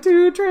tracks, and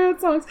 2 trance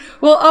songs.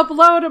 We'll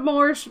upload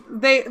more.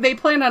 They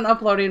plan on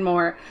uploading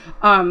more.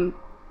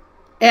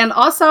 And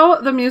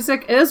also, the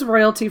music is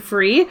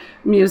royalty-free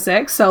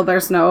music, so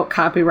there's no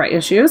copyright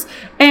issues.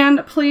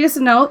 And please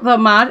note, the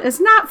mod is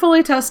not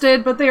fully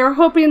tested, but they are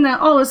hoping that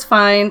all is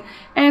fine,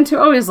 and to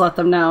always let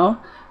them know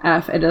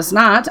if it is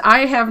not.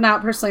 I have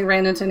not personally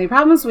ran into any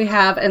problems. We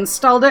have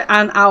installed it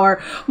on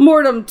our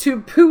Mortem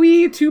to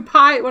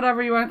Pi,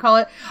 whatever you want to call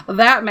it,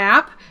 that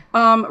map.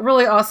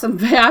 Really awesome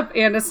map,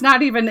 and it's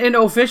not even an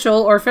official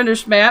or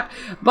finished map,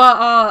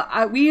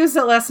 but we used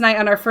it last night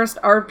on our first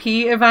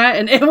RP event,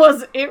 and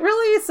it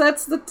really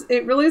sets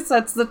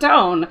the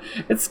tone.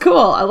 It's cool.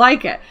 I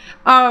like it.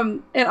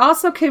 It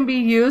also can be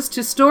used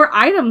to store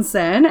items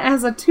in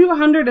as a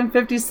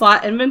 250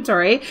 slot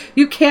inventory.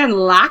 You can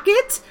lock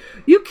it.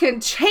 You can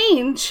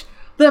change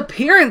the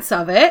appearance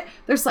of it.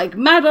 There's like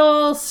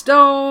metal,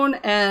 stone,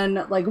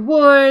 and like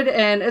wood,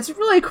 and it's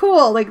really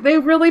cool. Like, they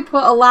really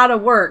put a lot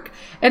of work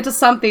into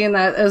something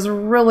that is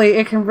really,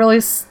 it can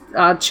really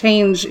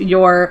change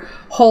your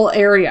whole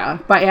area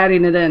by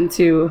adding it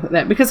into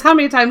that. Because how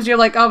many times you're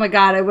like, oh my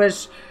god, I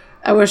wish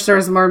there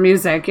was more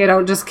music. You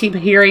don't just keep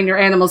hearing your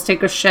animals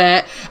take a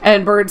shit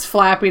and birds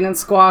flapping and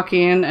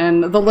squawking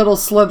and the little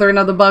slithering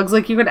of the bugs.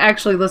 Like, you could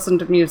actually listen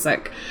to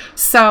music.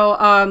 So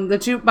the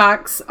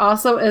jukebox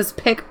also is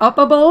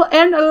pick-upable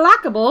and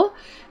lockable.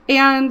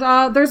 And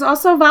there's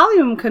also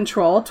volume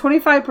control,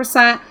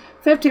 25%,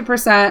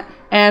 50%,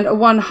 and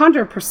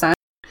 100%.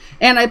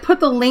 And I put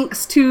the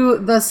links to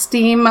the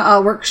Steam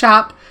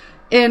workshop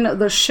in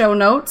the show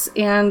notes.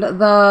 And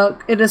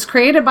it is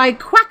created by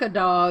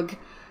Quackadog.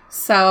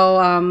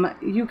 So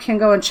you can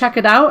go and check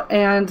it out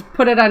and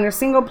put it on your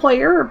single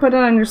player or put it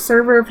on your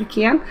server if you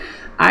can.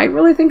 I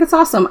really think it's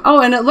awesome.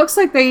 Oh, and it looks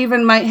like they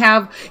even might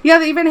have,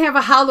 they even have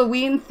a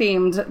Halloween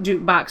themed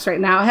jukebox right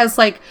now. It has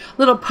like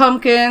little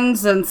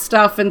pumpkins and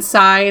stuff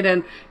inside,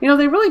 and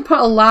they really put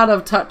a lot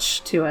of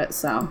touch to it.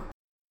 So,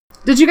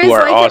 did you guys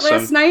like it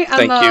last night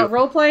on the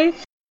roleplay?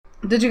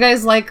 Did you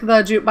guys like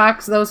the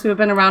jukebox? Those who have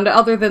been around it,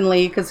 other than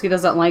Lee, because he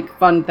doesn't like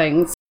fun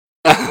things.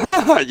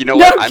 You know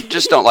what? I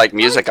just don't like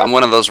music. I'm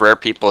one of those rare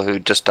people who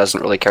just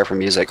doesn't really care for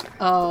music.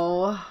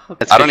 Oh.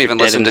 Okay. I don't even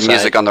listen to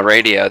music on the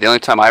radio. The only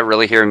time I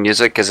really hear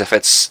music is if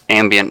it's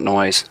ambient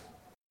noise.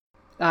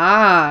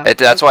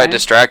 That's why it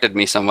distracted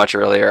me so much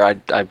earlier.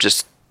 I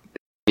just...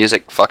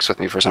 music fucks with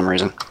me for some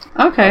reason.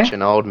 Okay. Such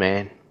an old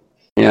man.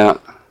 Yeah.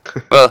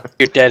 Well,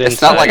 you're dead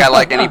it's not like I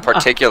like any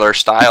particular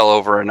style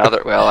over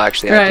another. Well,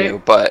 actually, I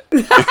do, but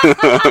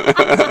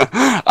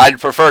I'd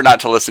prefer not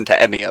to listen to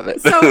any of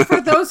it. So,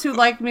 for those who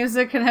like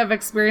music and have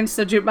experienced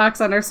the jukebox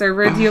on our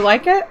server, do you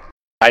like it?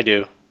 I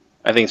do.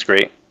 I think it's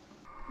great.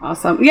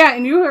 Awesome. Yeah,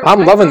 and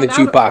I'm loving the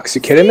jukebox.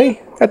 You kidding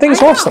me? That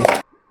thing's awesome.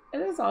 It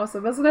is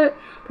awesome, isn't it?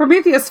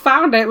 Prometheus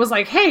found it. Was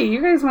like, hey,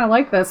 you guys might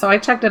like this, so I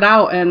checked it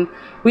out, and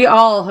we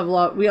all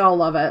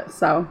love it.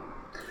 So.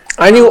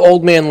 I knew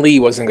Old Man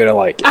Lee wasn't going to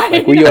like it.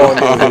 Like, we all knew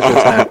this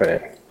was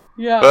happening.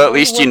 Yeah. Well, at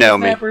least you know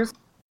me.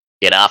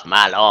 Get off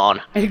my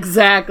lawn.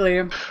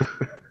 Exactly.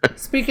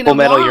 Speaking Full of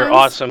Metal, lawns, you're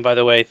awesome, by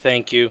the way.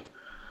 Thank you.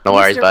 No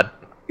worries, bud.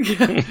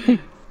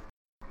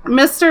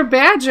 Mr.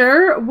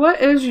 Badger, what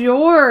is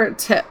your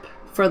tip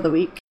for the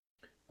week?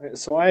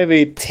 So I have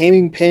a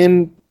taming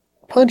pen,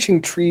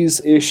 punching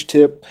trees-ish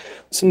tip.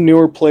 Some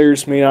newer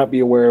players may not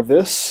be aware of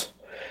this.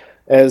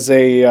 As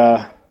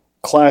a...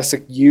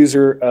 classic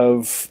user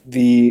of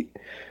the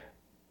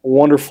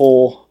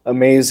wonderful,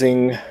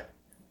 amazing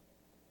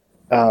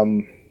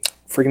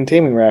freaking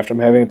taming raft. I'm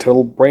having a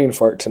total brain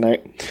fart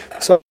tonight.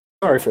 So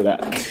sorry for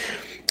that.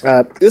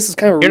 This is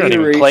kind of a You're not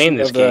even playing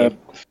this game.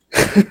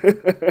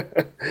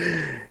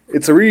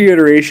 It's a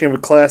reiteration of a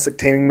classic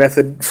taming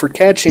method for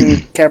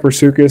catching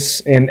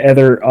Capra-Suchus and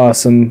other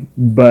awesome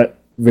but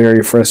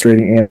very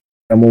frustrating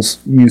animals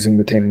using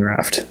the taming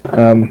raft.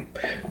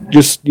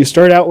 You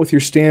start out with your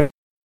standard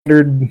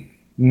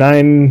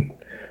 9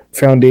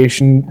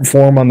 foundation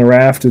form on the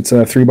raft. It's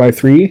a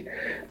 3x3.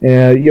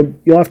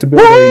 You'll have to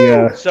build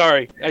a.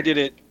 Sorry, I did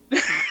it.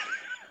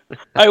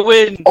 I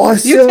win.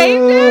 Awesome. You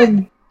tamed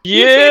it.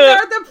 Yeah. You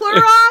tamed the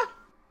Plura.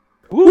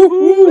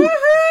 Woohoo!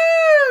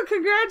 Woohoo!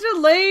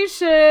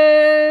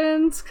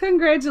 Congratulations!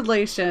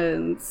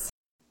 Congratulations!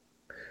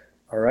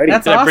 Alrighty.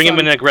 That's Did I bring him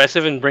awesome. in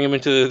aggressive and bring him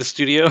into the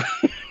studio?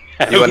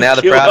 You are now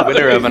the proud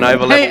winner of an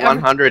over level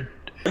 100.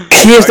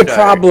 Here's the photo.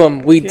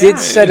 problem. We did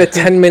set a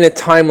 10-minute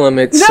time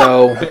limit,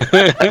 so...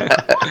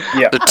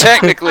 Yeah. So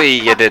technically,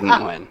 you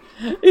didn't win.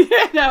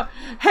 Yeah, no.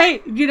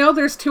 Hey,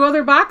 there's 2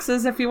 other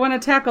boxes. If you want to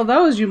tackle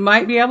those, you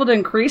might be able to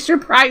increase your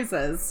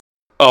prizes.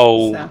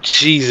 Oh, So.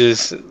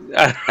 Jesus.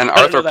 And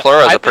Arthur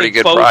Plura is a pretty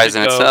good prize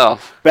in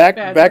itself.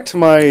 Back to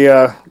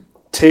my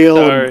tale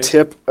Sorry. and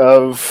tip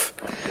of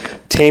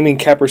taming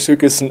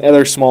Kaprasukis and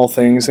other small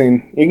things. I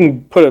mean, you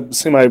can put a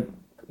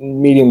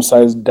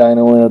semi-medium-sized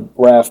dino in a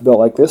raft built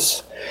like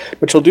this.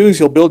 What you'll do is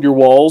you'll build your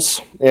walls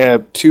in a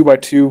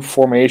 2x2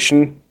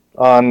 formation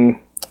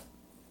on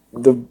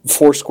the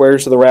 4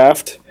 squares of the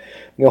raft.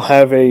 You'll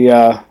have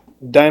a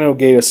dino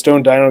gate, a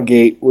stone dino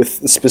gate,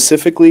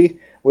 specifically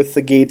with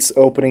the gates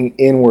opening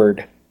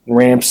inward,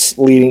 ramps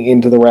leading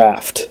into the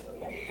raft.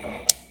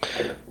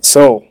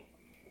 So,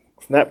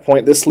 from that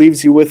point, this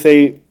leaves you with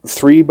a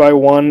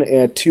 3x1 and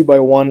a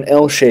 2x1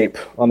 L shape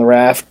on the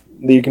raft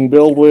that you can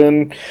build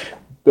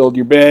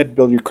your bed,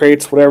 build your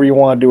crates, whatever you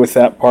want to do with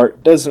that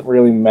part. Doesn't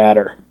really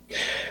matter.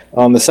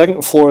 On the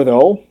second floor,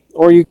 though,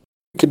 or you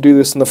could do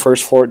this on the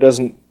first floor, it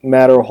doesn't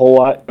matter a whole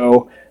lot,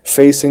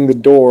 facing the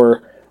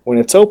door when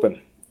it's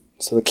open.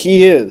 So the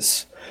key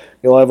is,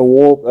 you'll have a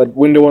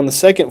window on the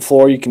second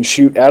floor. You can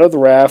shoot out of the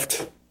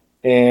raft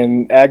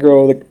and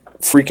aggro the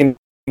freaking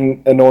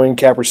annoying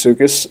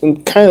Kaprasukis.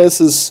 And kind of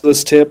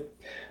this tip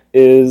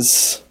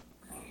is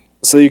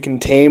so you can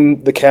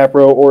tame the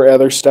Capro or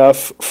other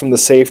stuff from the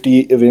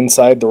safety of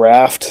inside the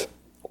raft.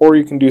 Or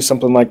you can do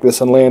something like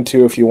this on land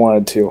too if you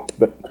wanted to.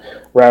 But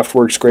raft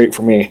works great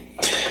for me.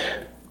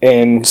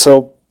 And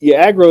so you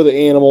aggro the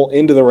animal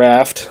into the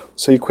raft.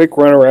 So you quick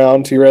run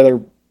around to your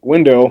other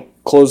window,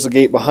 close the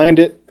gate behind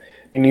it,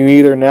 and you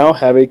either now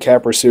have a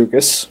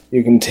Kaprasukis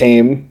you can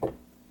tame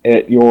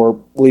at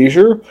your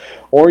leisure,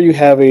 or you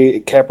have a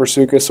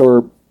Kaprasukis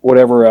or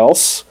whatever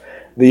else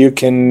that you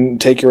can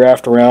take your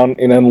raft around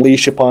and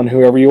unleash upon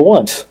whoever you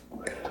want.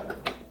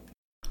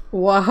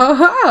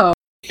 Whoa!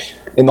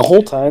 And the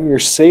whole time, you're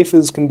safe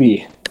as can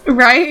be.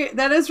 Right?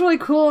 That is really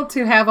cool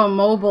to have a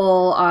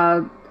mobile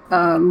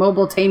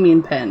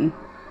taming pin,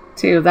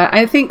 too. That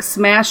I think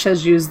Smash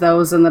has used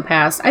those in the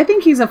past. I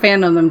think he's a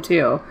fan of them,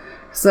 too.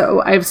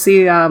 So I've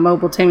seen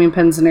mobile taming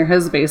pins near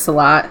his base a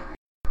lot.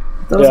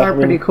 Those are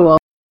pretty cool.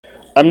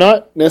 I'm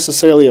not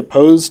necessarily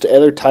opposed to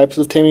other types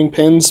of taming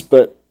pins,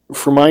 but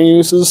for my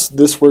uses,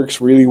 this works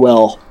really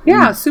well.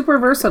 Yeah, super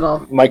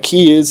versatile. My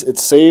key is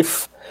it's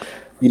safe,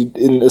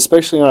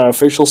 especially on an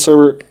official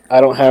server.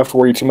 I don't have to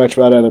worry too much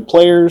about other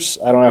players.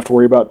 I don't have to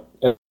worry about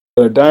other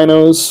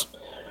dinos.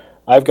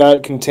 I've got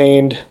it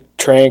contained,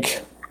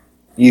 trank,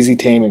 easy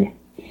taming.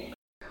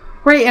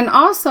 Right, and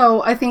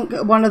also, I think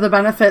one of the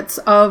benefits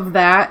of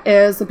that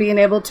is being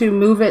able to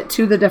move it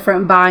to the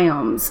different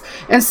biomes.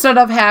 Instead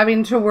of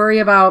having to worry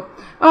about,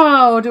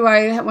 do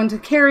I want to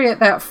carry it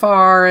that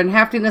far, and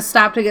having to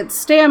stop to get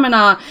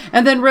stamina,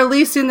 and then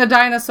releasing the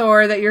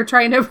dinosaur that you're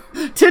trying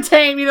to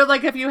tame.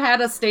 Like if you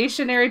had a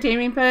stationary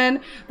taming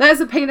pin, that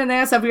is a pain in the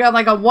ass if you're on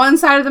like a one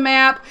side of the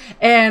map,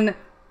 and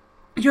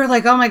you're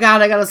like, oh my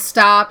god, I gotta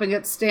stop and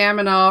get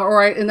stamina,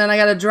 and then I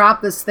gotta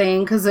drop this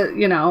thing because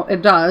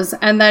it does,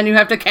 and then you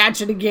have to catch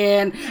it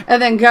again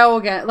and then go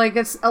again. Like,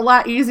 it's a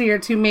lot easier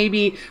to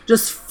maybe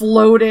just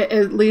float it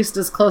at least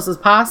as close as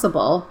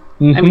possible.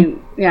 Mm-hmm. I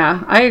mean,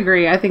 yeah, I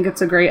agree. I think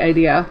it's a great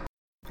idea.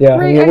 Yeah,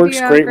 it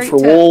works great for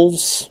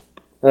wolves.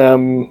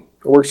 It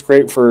works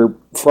great for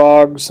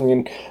frogs. I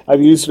mean,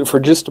 I've used it for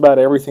just about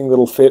everything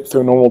that'll fit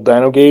through a normal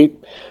dino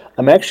gate.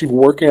 I'm actually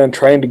working on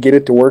trying to get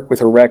it to work with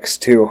a Rex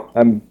too.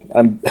 I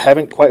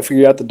haven't quite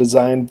figured out the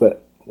design,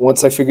 but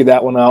once I figure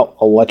that one out,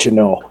 I'll let you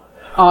know.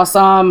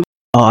 Awesome.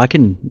 Oh, I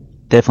can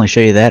definitely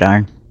show you that,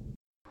 Iron.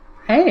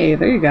 Hey,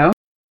 there you go.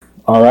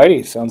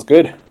 Alrighty, sounds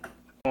good.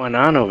 What's going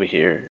on over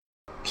here?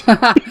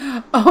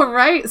 All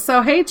right,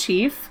 so hey,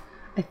 Chief.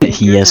 I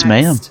think yes,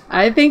 ma'am.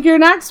 I think you're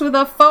next with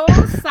a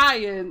faux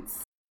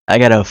science. I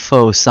got a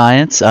faux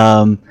science.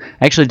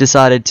 Actually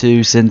decided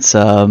to, since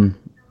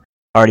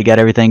already got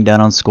everything done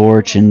on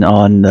Scorch and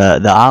on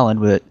the island,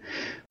 but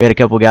we had a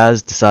couple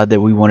guys decide that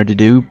we wanted to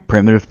do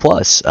Primitive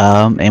Plus,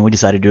 and we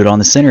decided to do it on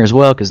the center as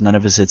well because none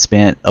of us had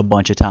spent a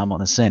bunch of time on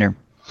the center.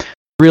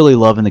 Really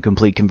loving the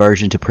complete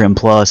conversion to Prim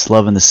Plus,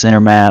 loving the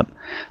center map.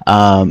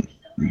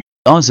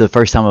 Honestly, the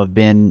first time I've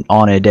been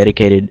on a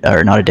dedicated,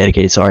 or not a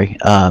dedicated, sorry,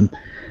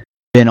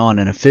 been on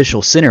an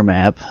official center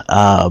map.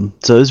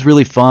 So it was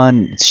really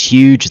fun. It's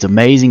huge. It's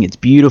amazing. It's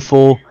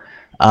beautiful.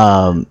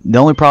 The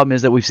only problem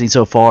is that we've seen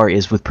so far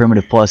is with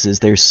Primitive Pluses,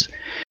 there's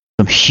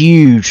some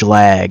huge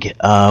lag.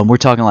 We're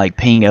talking like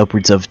ping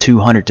upwards of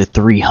 200 to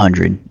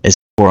 300 as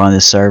we're on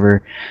this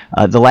server.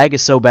 The lag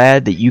is so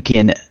bad that you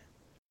can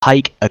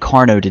hike a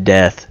Carno to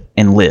death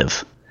and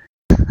live.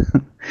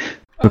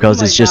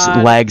 Because it's just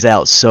lags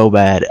out so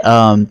bad.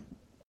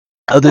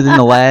 Other than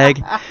the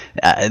lag,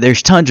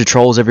 there's tons of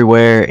trolls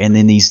everywhere, and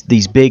then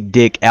these big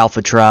dick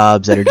alpha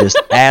tribes that are just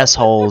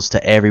assholes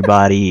to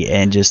everybody,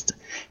 and just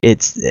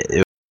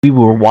we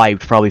were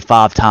wiped probably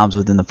 5 times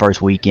within the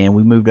first weekend.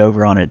 We moved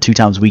over on it 2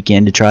 times a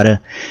weekend to try to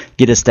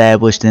get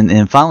established,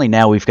 and finally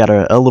now we've got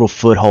a little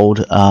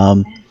foothold.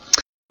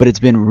 But it's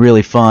been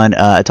really fun.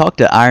 I talked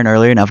to Iron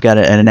earlier, and I've got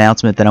an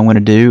announcement that I'm going to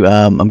do.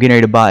 I'm getting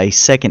ready to buy a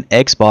second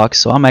Xbox,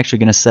 so I'm actually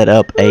going to set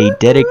up a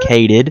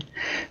dedicated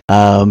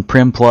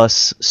Prim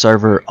Plus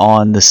server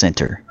on the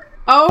center.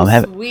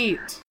 Oh, sweet.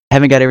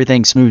 Haven't got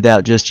everything smoothed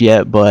out just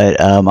yet, but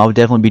I'll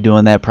definitely be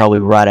doing that probably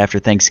right after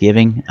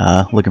Thanksgiving,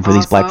 looking for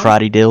these Black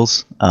Friday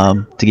deals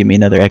to get me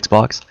another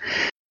Xbox.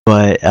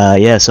 But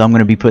so I'm going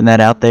to be putting that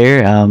out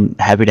there.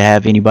 Happy to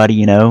have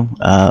anybody,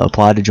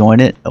 apply to join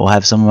it. We'll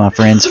have some of my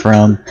friends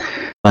from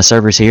my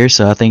servers here,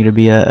 so I think it'll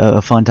be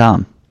a fun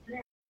time.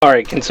 All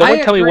right, can someone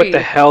tell me what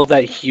the hell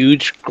that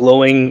huge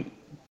glowing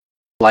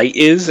light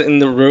is in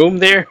the room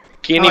there?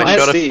 I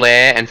shot a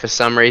flare, and for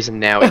some reason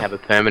now we have a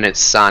permanent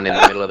sun in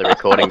the middle of the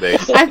recording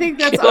booth. I think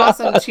that's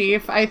awesome,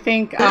 Chief. I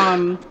think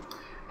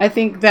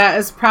that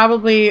is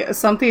probably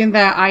something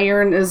that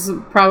Iron is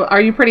probably.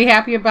 Are you pretty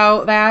happy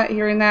about that?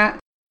 Hearing that?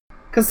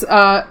 Because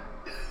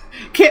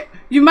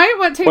you might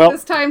want to take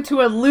this time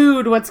to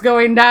elude what's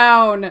going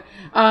down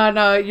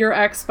on your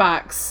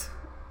Xbox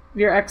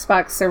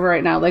server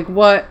right now. Like,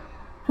 what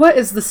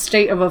is the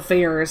state of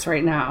affairs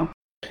right now?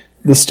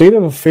 The state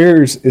of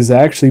affairs is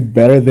actually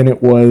better than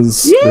it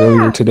was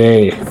earlier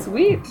today.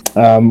 Sweet.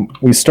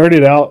 We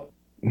started out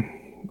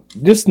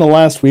just in the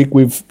last week.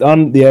 We've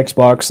on the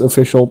Xbox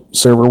official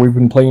server. We've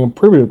been playing a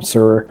primitive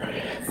server.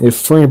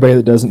 For anybody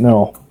that doesn't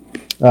know.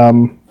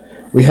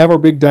 We have our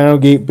big Dino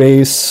Gate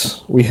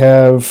base. We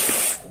have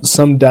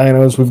some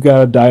dinos. We've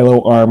got a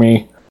Dilo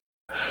army,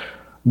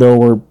 though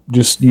we're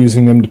just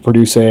using them to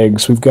produce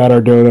eggs. We've got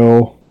our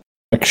Dodo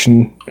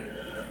collection,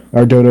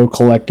 our Dodo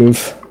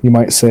collective, you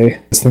might say.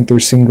 I just think they're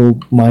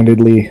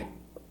single-mindedly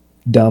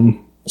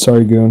dumb.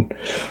 Sorry, Goon.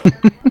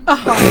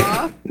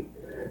 I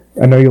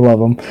know you love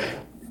them,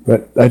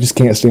 but I just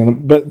can't stand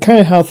them. But kind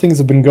of how things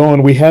have been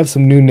going, we have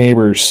some new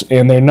neighbors,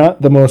 and they're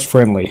not the most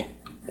friendly.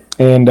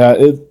 And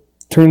it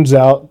turns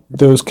out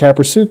those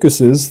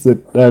Caprasuchuses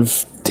that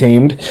I've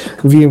tamed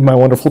via my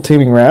wonderful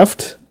taming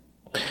raft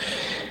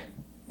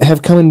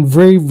have come in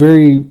very,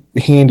 very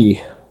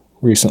handy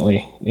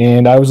recently.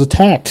 And I was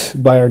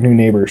attacked by our new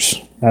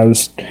neighbors. I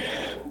was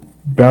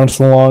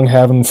bouncing along,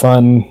 having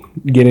fun,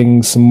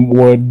 getting some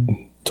wood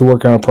to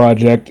work on a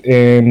project,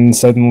 and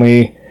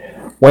suddenly,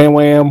 wham,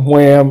 wham,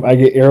 wham, I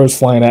get arrows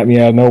flying at me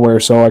out of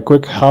nowhere. So I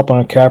quick hop on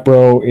a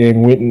Capro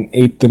and went and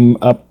ate them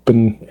up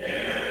and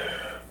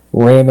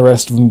ran the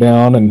rest of them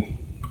down and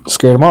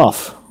scared them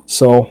off.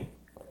 So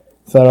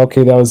I thought,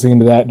 okay, that was the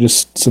end of that.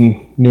 Just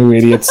some new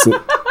idiots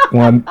that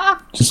want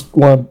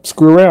to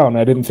screw around.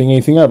 I didn't think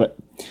anything of it.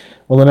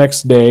 Well, the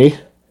next day,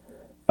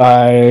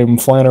 I'm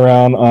flying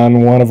around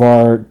on one of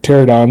our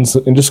pterodons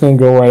and just going to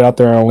go right out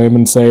there on a limb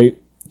and say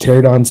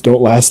pterodons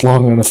don't last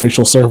long on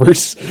official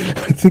servers.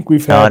 I think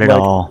we've had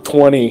like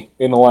 20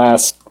 in the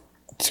last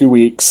 2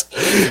 weeks.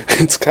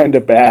 It's kind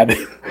of bad.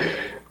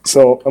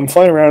 So I'm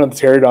flying around on the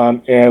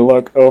pterodon and I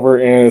look over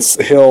and it's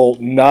a hill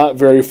not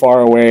very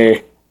far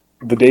away.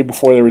 The day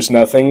before there was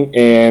nothing,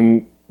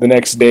 and the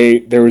next day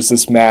there was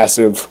this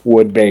massive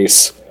wood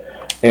base.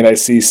 And I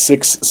see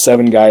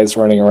 6-7 guys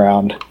running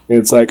around.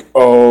 It's like,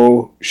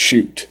 oh,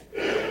 shoot.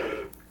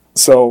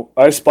 So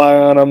I spy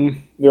on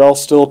them. They're all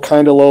still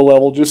kind of low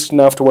level, just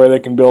enough to where they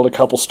can build a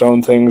couple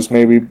stone things,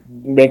 maybe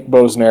make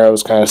bows and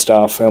arrows kind of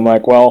stuff. And I'm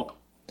like, well,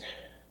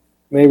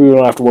 maybe we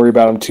don't have to worry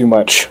about them too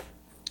much.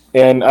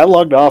 And I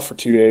logged off for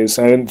 2 days.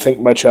 I didn't think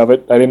much of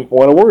it. I didn't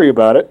want to worry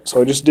about it,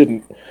 so I just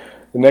didn't.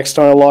 The next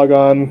time I log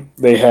on,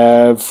 they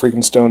have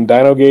freaking stone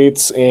dino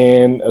gates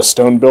and a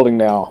stone building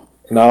now.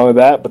 Not only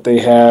that, but they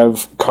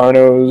have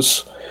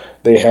Carnos,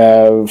 they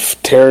have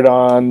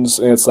pterodons,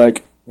 and it's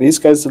like, these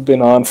guys have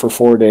been on for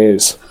 4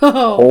 days.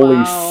 Oh,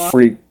 holy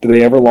freak. Do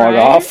they ever log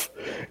off?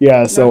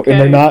 Yeah, so, and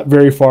they're not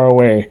very far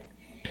away.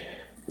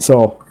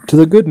 So, to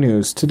the good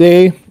news.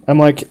 Today, I'm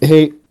like,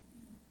 hey,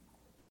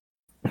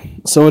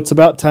 so it's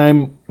about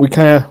time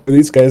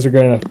these guys are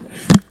going to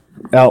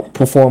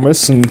outperform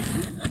us, and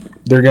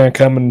they're going to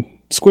come and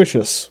squish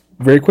us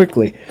very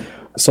quickly.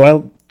 So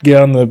I'll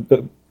get on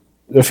the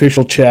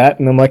official chat,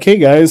 and I'm like, hey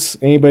guys,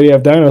 anybody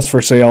have dinos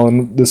for sale?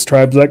 And this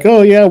tribe's like,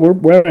 oh yeah,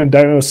 we're having a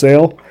dino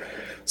sale.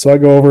 So I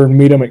go over and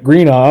meet them at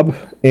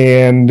Greenob,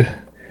 and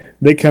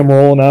they come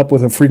rolling up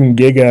with a freaking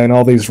Giga and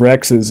all these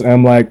Rexes.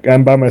 I'm like,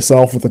 I'm by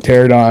myself with a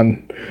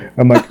Pterodon.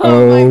 I'm like,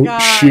 oh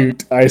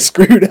shoot, I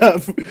screwed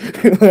up.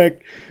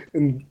 Like,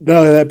 and not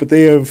only that, but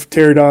they have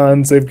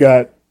Pterodons, they've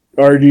got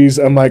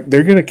RGs. I'm like,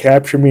 they're gonna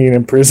capture me and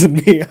imprison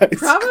me. I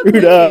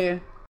screwed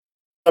up.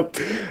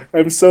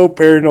 I'm so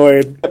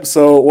paranoid.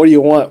 So what do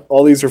you want?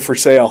 All these are for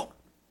sale.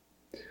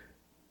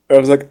 I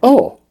was like,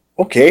 oh,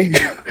 okay.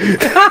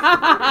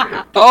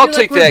 I'll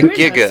take that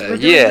Giga.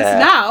 Yeah.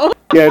 Now.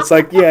 Yeah, it's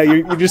like, yeah,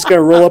 you just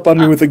gotta roll up on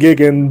me with a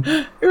Giga and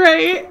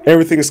right.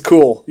 Everything's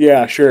cool.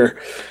 Yeah, sure.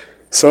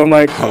 So I'm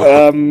like,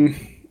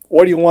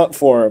 what do you want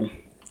for him?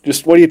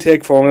 Just what do you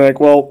take for him? I'm like,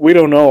 well, we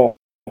don't know.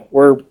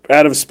 We're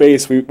out of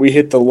space. We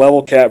hit the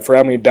level cap for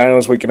how many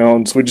dinos we can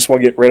own, so we just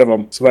want to get rid of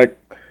them. So I'm like,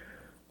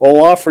 well,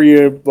 I'll offer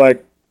you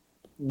like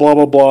blah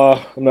blah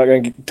blah. I'm not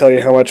going to tell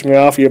you how much. I'm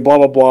going to offer you blah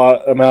blah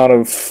blah amount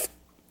of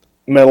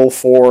metal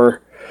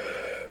for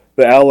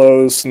the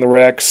Allos and the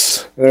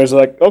Rex. And there's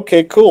like,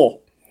 okay,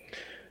 cool.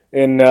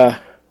 And I'm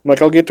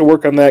like, I'll get to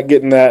work on that,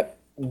 getting that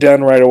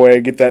done right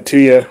away. Get that to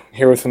you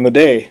here within the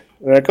day.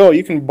 And they're like, oh,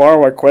 you can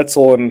borrow our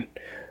Quetzal and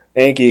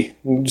Anki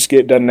and just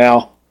get it done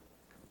now.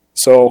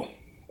 So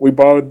we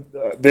borrowed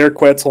their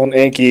Quetzal and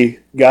Anki,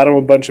 got them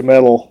a bunch of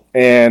metal,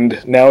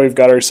 and now we've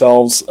got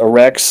ourselves a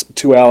Rex,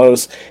 2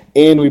 Allos,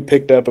 and we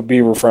picked up a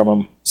Beaver from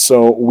them.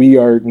 So we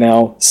are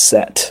now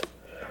set.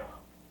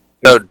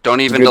 So don't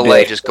even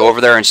delay. Just go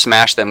over there and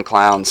smash them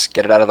clowns.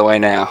 Get it out of the way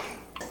now.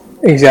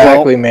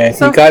 Exactly, man.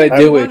 You got to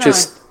do it.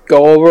 Just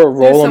go over,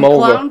 roll them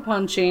over. Clown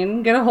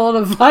punching. Get a hold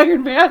of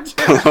Iron Man.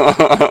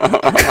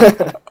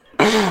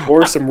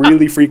 Or some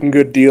really freaking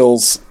good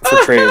deals for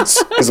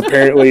trades, because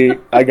apparently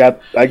I got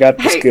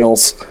the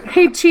skills.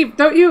 Hey, Chief,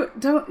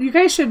 you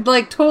guys should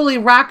like totally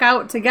rock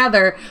out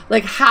together,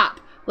 like hop,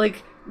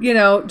 like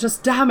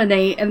just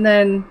dominate, and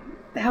then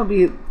that would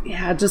be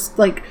just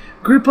like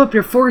group up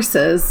your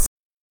forces.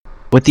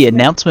 With the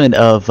announcement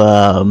of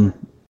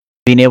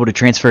being able to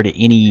transfer to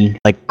any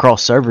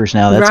cross servers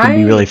now, that's going to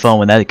be really fun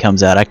when that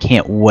comes out. I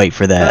can't wait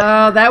for that.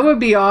 Oh, that would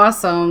be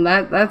awesome.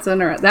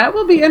 That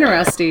will be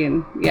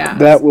interesting. Yeah.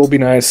 That will be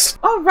nice.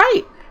 All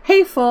right.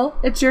 Hey, Full,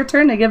 it's your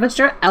turn to give us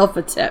your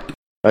alpha tip.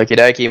 Okie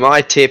dokie.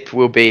 My tip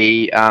will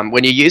be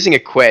when you're using a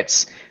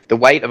Quetz, the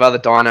weight of other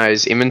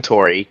dinos'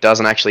 inventory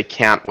doesn't actually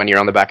count when you're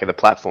on the back of the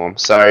platform.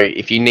 So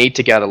if you need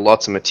to gather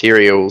lots of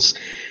materials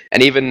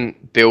and even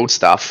build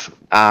stuff,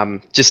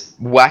 just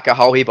whack a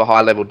whole heap of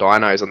high-level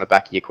dinos on the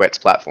back of your Quetz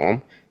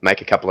platform.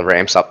 Make a couple of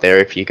ramps up there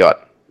if you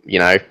got,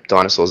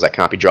 dinosaurs that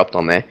can't be dropped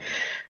on there.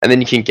 And then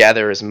you can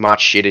gather as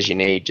much shit as you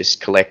need.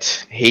 Just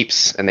collect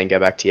heaps and then go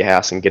back to your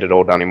house and get it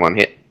all done in one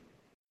hit.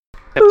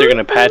 If they're going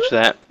to patch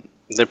that,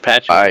 they're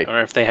patching it,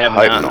 or if they have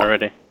not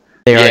already.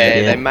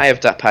 They may have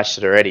patched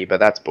it already, but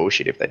that's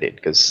bullshit if they did,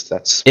 because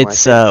that's...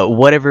 It's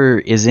whatever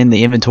is in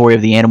the inventory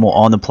of the animal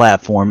on the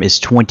platform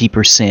is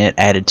 20%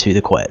 added to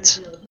the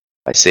Quetz.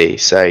 I see.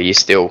 So you're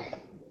still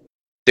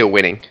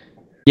winning.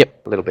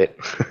 Yep. A little bit.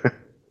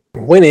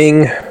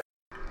 Winning.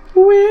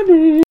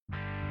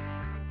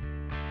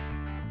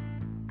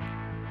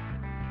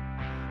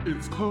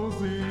 It's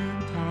closing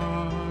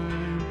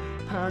time.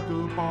 Pack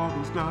up all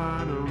those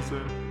dinos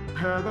and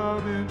head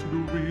out into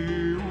the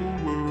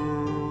real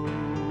world.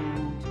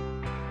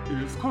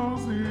 It's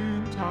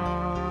closing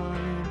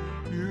time.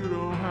 You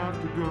don't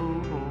have to go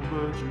home,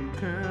 but you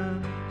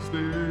can stay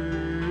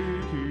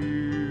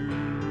here.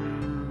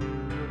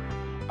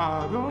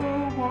 I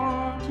don't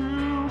want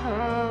to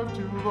have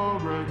too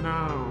long right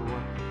now.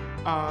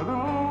 I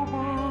don't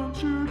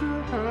want you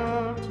to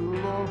have too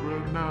long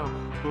right now.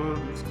 But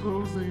it's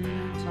closing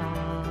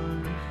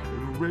time.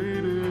 And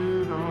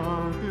Rated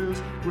Arc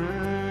is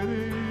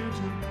ready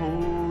to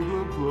pull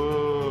the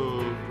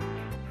plug.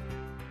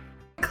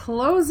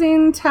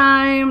 Closing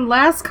time.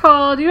 Last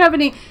call. Do you have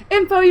any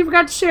info you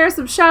forgot to share?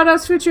 Some shout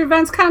outs, future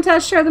events,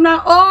 contests, share them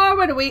now. Or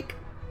wait a week.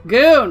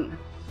 Goon.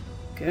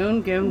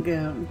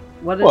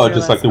 What is I'd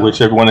just like to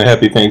wish everyone a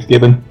happy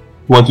Thanksgiving.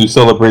 Ones who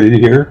celebrated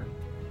it here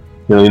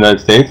in the United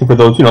States, and for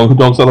those who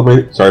don't celebrate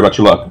it, sorry about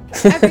your luck.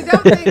 If you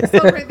don't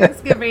celebrate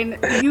Thanksgiving,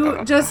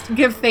 you just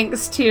give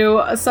thanks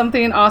to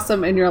something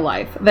awesome in your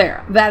life.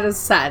 There. That is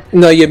said.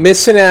 No, you're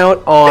missing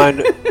out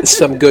on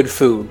some good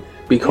food.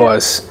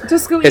 Because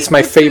it's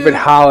my favorite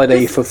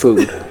holiday for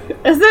food.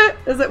 Is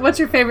it? What's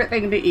your favorite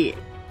thing to eat?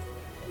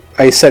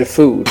 I said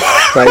food.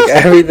 Like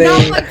everything. No,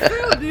 like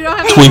food. You don't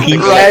have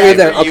Twinkies.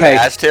 Everything. Okay. You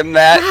asked him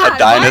that. A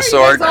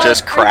dinosaur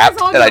just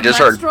crapped, and I just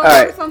heard. All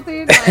right.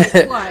 Something?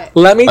 Like, what?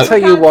 Let me tell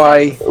you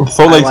why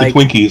I like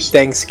Twinkies.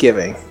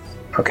 Thanksgiving.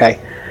 Okay.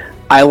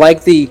 I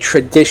like the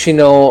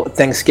traditional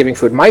Thanksgiving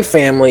food. My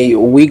family,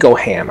 we go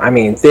ham. I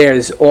mean,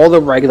 there's all the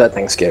regular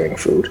Thanksgiving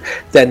food.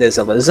 Then there's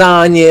a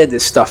lasagna,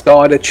 there's stuffed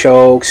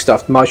artichokes,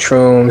 stuffed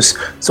mushrooms,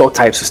 there's all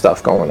types of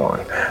stuff going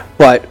on.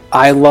 But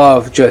I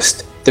love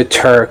just the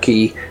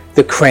turkey,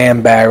 the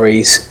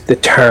cranberries, the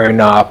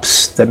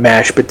turnips, the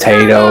mashed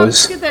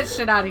potatoes. Get that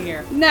shit out of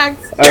here.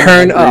 Next.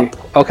 Turn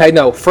up. Okay,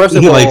 no, first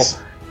of all,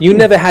 you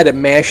never had a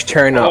mashed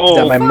turnip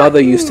that my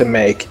mother used to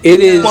make. It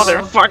is...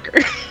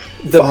 Motherfucker.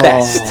 The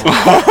best.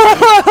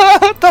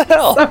 What the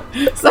hell?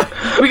 So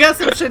we got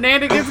some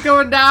shenanigans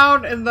going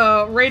down in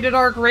the Rated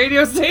Arc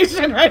radio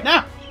station right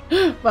now.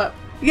 But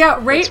yeah,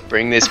 let's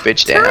bring this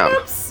bitch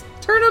down.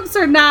 Turnips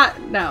are not.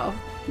 No,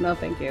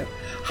 thank you.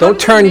 Don't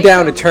turn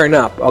down to turn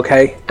up,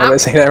 okay? I'm gonna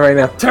say that right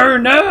now.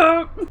 Turn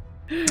up.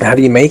 How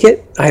do you make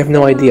it? I have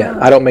no idea.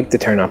 I don't make the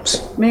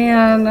turnips.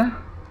 Man,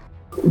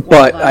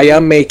 But I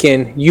am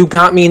making. You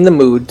got me in the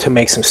mood to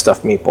make some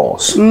stuffed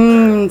meatballs.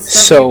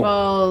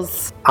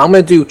 Meatballs. I'm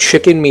gonna do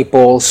chicken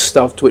meatballs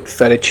stuffed with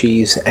feta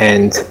cheese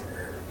and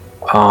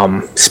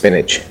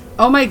spinach.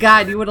 Oh my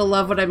god, you would have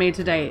loved what I made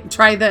today.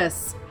 Try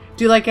this.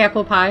 Do you like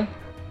apple pie?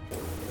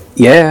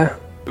 Yeah.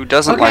 Who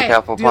doesn't like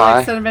apple pie? Do you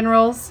like cinnamon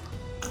rolls?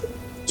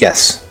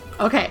 Yes.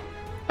 Okay,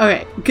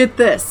 get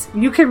this.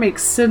 You can make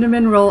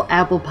cinnamon roll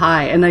apple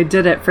pie, and I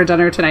did it for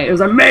dinner tonight. It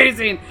was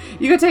amazing.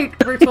 You can take,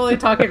 we're totally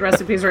talking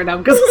recipes right now,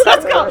 because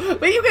let's go.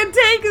 But you can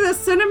take the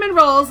cinnamon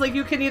rolls, like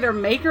you can either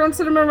make your own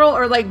cinnamon roll,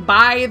 or like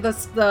buy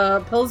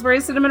the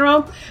Pillsbury cinnamon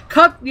roll.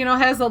 Cut,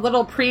 has the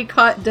little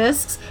pre-cut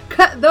discs.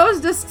 Cut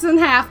those discs in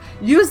half,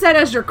 use that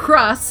as your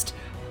crust,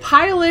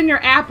 pile in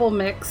your apple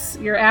mix,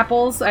 your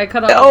apples. I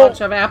cut up a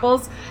bunch of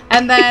apples,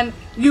 and then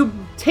you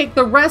take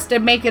the rest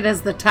and make it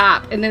as the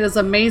top, and it is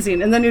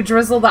amazing. And then you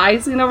drizzle the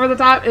icing over the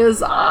top. It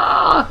is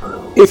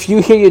If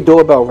you hear your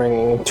doorbell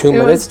ringing in 2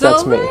 minutes,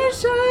 that's me.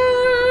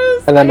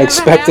 And I'm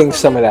expecting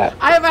some of that.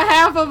 I have a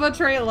half of a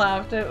tray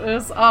left. It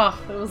was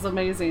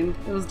amazing.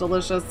 It was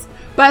delicious.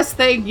 Best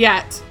thing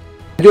yet.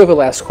 I do have a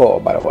last call,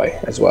 by the way,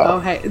 as well. Oh,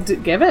 hey,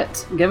 give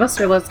us your last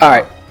call. All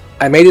right.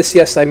 I made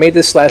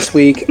this last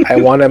week. I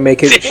want to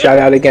make it shout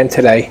out again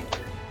today.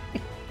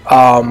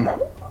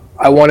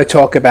 I want to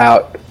talk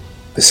about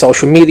the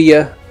social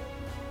media.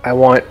 I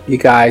want you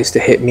guys to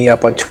hit me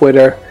up on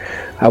Twitter.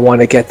 I want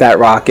to get that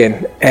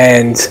rocking.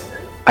 And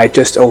I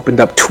just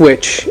opened up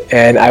Twitch,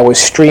 and I was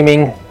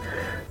streaming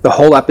the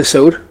whole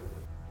episode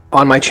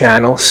on my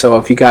channel. So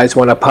if you guys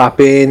want to pop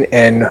in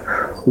and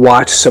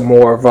watch some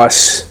more of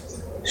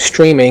us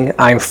streaming,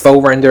 I'm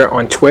Faux Render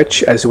on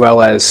Twitch, as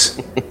well as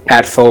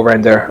at Faux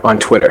Render on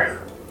Twitter.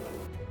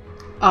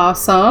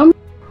 Awesome.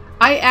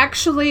 I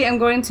actually am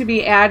going to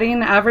be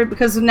adding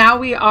because now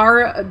we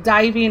are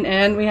diving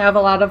in. We have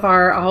a lot of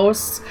our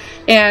hosts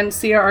and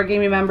CRR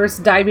Gaming members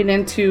diving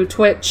into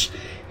Twitch.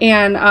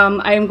 And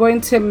I am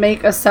going to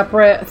make a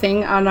separate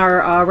thing on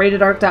our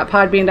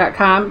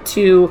ratedark.podbean.com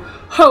to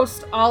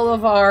host all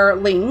of our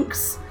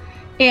links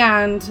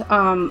and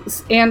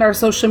our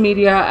social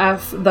media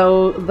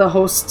though the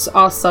hosts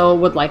also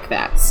would like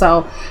that.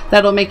 So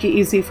that'll make it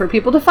easy for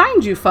people to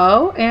find you,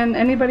 Faux, and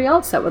anybody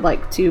else that would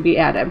like to be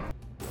added.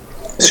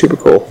 Super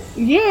cool.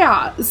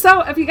 Yeah.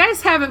 So if you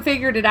guys haven't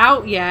figured it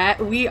out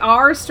yet, we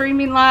are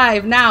streaming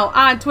live now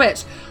on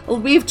Twitch.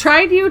 We've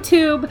tried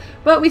YouTube,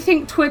 but we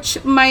think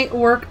Twitch might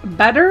work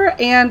better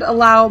and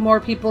allow more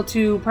people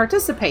to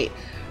participate.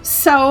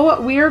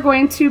 So we are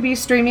going to be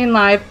streaming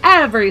live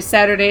every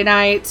Saturday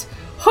night.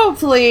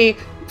 Hopefully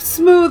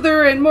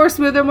smoother and more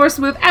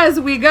smooth as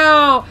we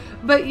go.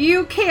 But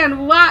you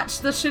can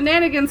watch the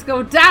shenanigans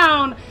go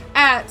down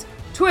at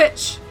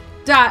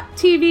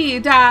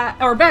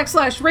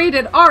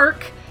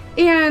twitch.tv/ratedark,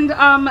 and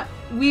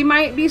we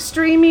might be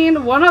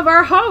streaming. One of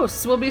our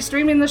hosts will be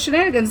streaming the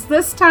shenanigans.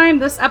 This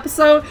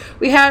episode,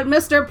 we had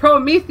Mr.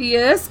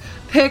 Prometheus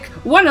pick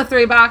one of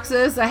 3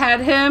 boxes. I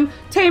had him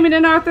taming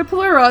an Arthur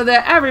Plura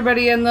that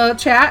everybody in the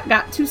chat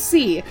got to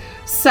see.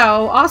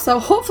 So also,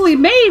 hopefully,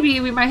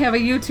 maybe we might have a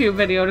YouTube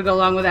video to go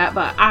along with that,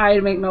 but I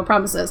make no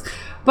promises.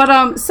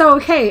 But so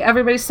hey,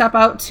 everybody step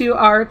out to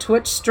our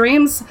Twitch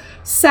streams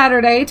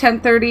Saturday,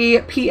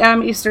 10:30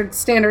 p.m. Eastern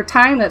Standard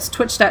Time. That's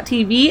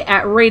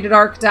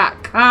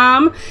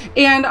twitch.tv@ratedark.com.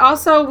 And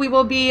also we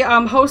will be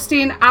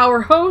hosting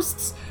our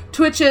hosts'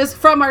 Twitches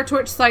from our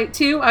Twitch site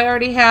too. I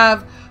already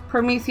have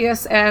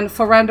Prometheus and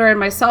Forender and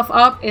myself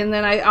up, and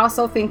then I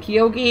also think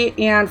Yogi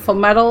and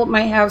Fullmetal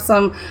might have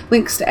some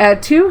links to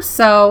add too.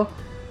 So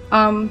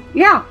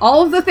yeah,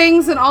 all of the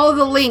things and all of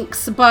the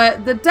links,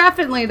 but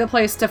definitely the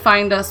place to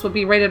find us would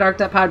be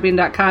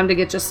ratedark.podbean.com to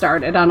get you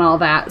started on all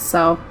that.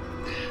 So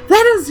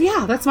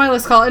that's my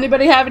last call.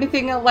 Anybody have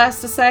anything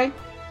last to say?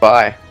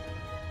 Bye.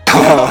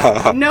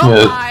 No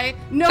bye.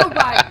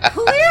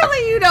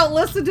 Clearly you don't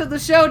listen to the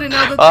show to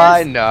know that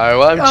I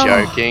know, I'm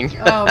joking.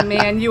 Oh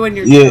man, you and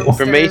your jokesters.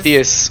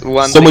 Prometheus,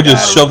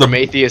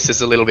 Prometheus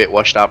is a little bit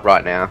washed up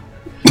right now.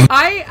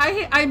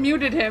 I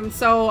muted him,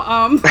 so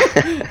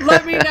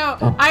let me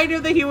know. I knew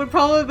that he would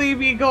probably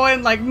be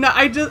going like, no,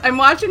 I'm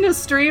watching his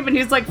stream and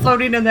he's like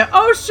floating in the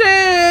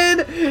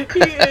ocean. He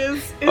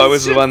is. I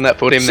was the one that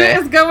put him there.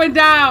 Shit is going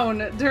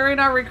down during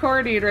our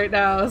recording right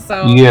now.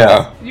 So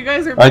yeah, you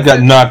guys are. I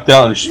got knocked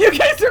out and you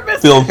guys are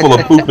filled full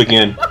of poop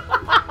again.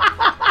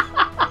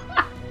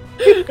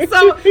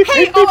 So,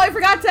 hey, I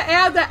forgot to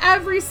add that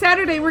every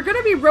Saturday we're going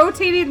to be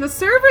rotating the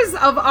servers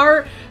of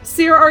our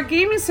CRR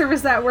gaming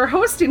service that we're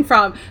hosting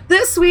from.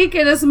 This week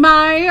it is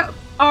my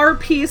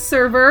RP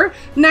server.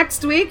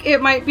 Next week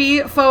it might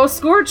be Faux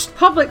Scorched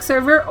public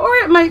server, or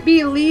it might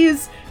be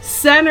Lee's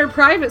Center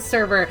private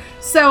server.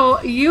 So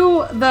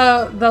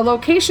the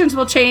locations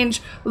will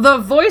change, the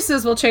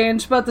voices will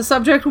change, but the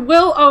subject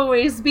will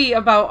always be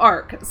about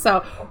ARK.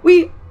 So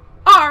we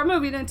are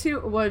moving into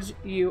Would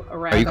You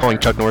Rather. Are you calling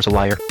Chuck Norris a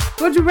liar?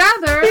 Would you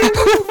rather?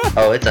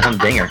 Oh, it's a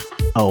humdinger.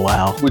 Oh,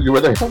 wow. Would you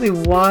rather? Holy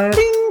what?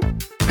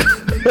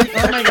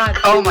 Oh my god.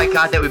 Oh my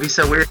god, that would be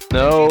so weird.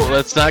 No,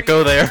 let's not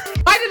go there.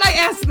 Why did I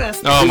ask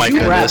this. Oh my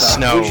goodness,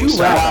 no.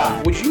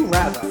 Would you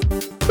rather?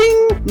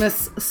 Bing!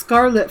 Miss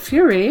Scarlet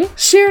Fury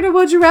shared a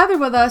would you rather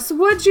with us.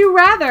 Would you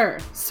rather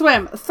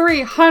swim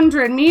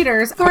 300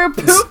 meters through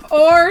poop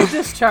or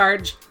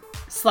discharge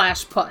 /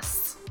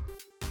 puss?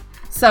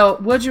 So,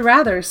 would you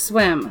rather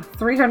swim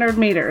 300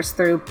 meters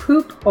through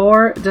poop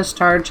or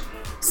discharge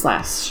 /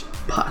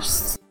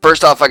 puss?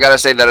 First off, I gotta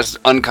say that it's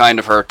unkind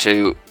of her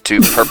to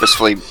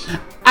purposefully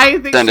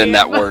send in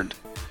that word.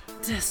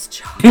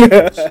 Discharge.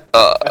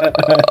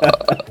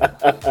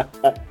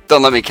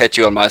 Don't let me catch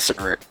you on my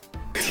server.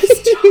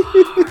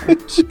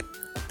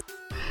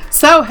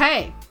 So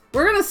hey,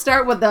 we're gonna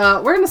start with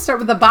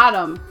the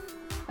bottom.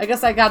 I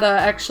guess I gotta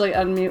actually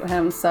unmute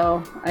him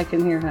so I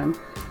can hear him.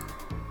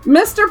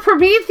 Mr.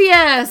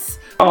 Prometheus,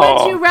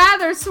 would you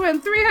rather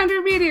swim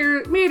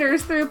 300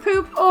 meters through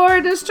poop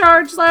or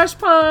discharge /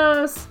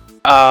 puss?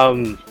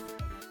 God,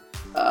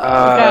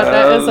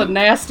 that is a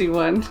nasty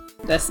one.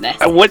 That's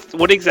nasty.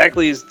 What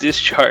exactly is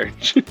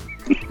discharge?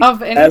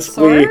 Of any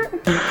sort?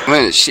 I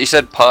mean, she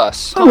said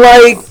puss.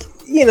 Like,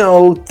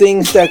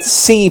 things that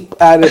seep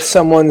out of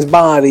someone's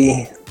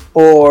body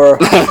or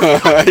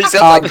he sounds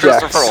like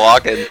Christopher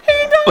Walken. He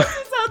does.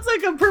 He sounds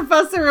like a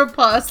professor of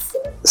pus.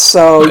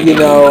 So,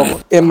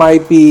 it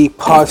might be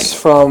pus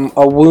from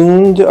a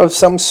wound of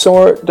some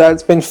sort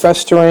that's been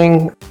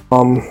festering.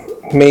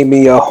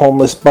 Maybe a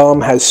homeless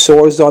bum has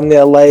sores on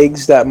their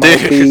legs that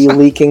might be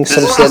leaking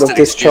some sort of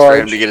discharge.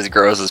 For him to get as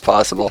gross as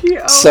possible.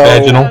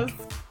 So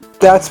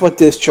that's what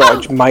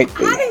discharge might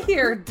be. Out of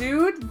here,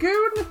 dude.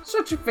 Goon,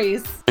 shut your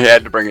face. He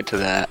had to bring it to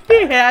that.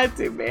 He had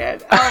to, man.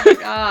 Oh my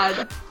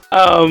god.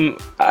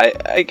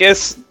 I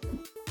guess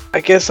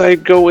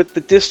I'd go with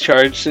the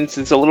discharge since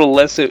it's a little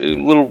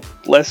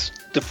less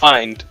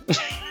defined.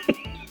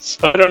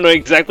 So I don't know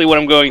exactly what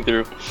I'm going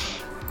through.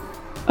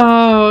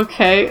 Oh,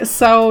 okay.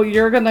 So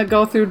you're gonna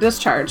go through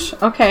discharge.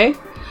 Okay.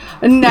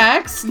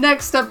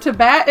 Next up to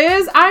bat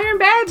is Iron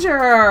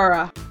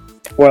Badger.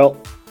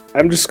 Well,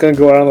 I'm just gonna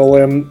go out on a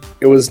limb.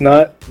 It was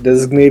not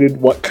designated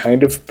what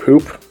kind of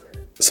poop,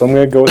 so I'm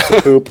gonna go with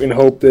the poop and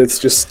hope that it's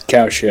just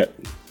cow shit.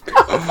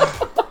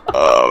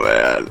 Oh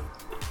man.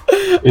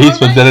 He's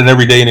been done it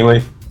every day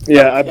anyway.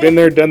 Yeah, I've been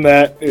there, done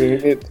that.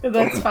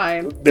 That's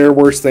fine. There are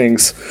worse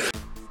things.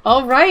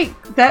 All right,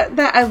 that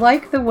I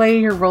like the way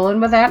you're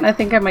rolling with that, and I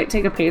think I might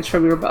take a page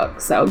from your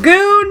book. So,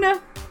 Goon,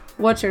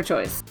 what's your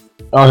choice?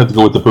 I'll have to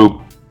go with the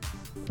poop.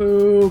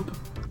 Poop.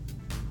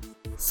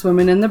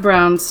 Swimming in the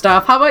brown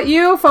stuff. How about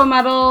you,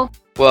 Fometal?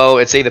 Well,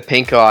 it's either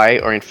pink eye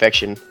or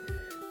infection.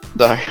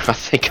 So I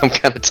think I'm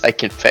gonna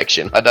take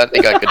infection. I don't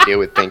think I could deal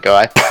with pink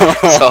eye,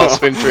 so I'll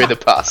swim through the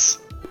pus.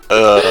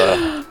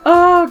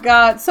 Oh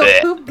god, so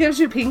poop gives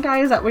you pink eye?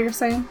 Is that what you're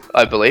saying?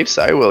 I believe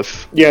so. Well,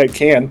 yeah, it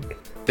can.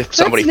 If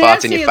somebody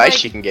farts in your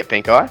face, you can get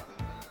pink eye.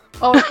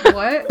 Oh,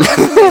 what?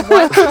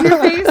 What's in your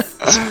face?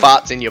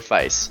 Farts in your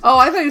face. Oh,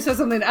 I thought you said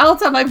something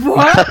else. I'm like,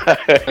 what?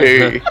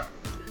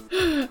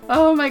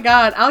 Oh my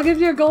god, I'll give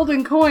you a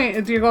golden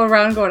coin. Do you go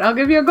around going, I'll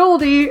give you a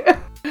goldie?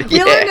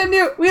 We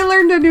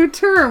learned a new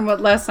term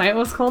last night. It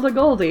was called a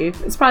goldie.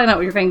 It's probably not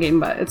what you're thinking,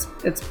 but it's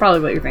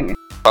probably what you're thinking.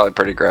 Probably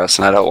pretty gross,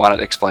 and I don't want it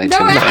explained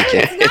to me.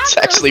 It's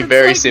actually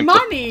very simple.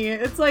 Money.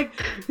 It's like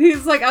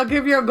he's like, I'll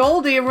give you a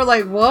goldie, and we're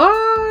like,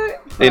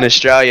 what? In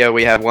Australia,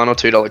 we have $1 or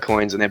 $2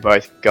 coins, and they're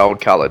both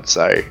gold coloured.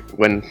 So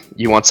when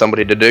you want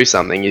somebody to do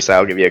something, you say,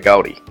 "I'll give you a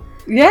goldie."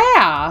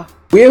 Yeah.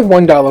 We have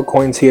 $1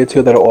 coins here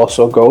too that are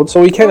also gold,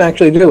 so we can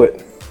actually do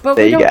it. But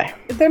there you go.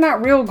 They're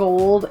not real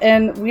gold,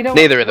 and we don't.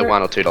 Neither are the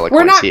 $1 or $2 coins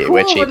we're not here. Cool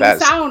We're cheap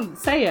as.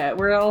 Say it.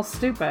 We're all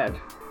stupid.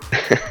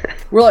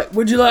 We're like,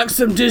 would you like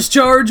some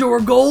discharge or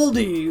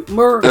goldie?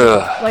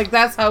 Like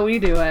that's how we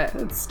do it.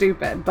 It's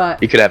stupid, but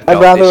you could have.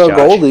 I'd rather discharge. A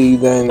goldie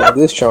than a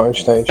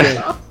discharge. Thank you.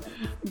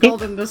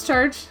 Golden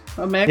discharge,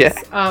 a mix. Yeah.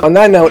 On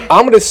that note,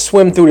 I'm gonna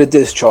swim through the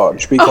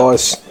discharge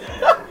because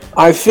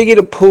I figured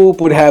a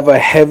poop would have a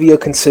heavier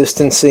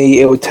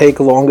consistency. It would take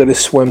longer to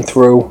swim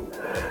through.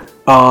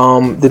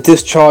 The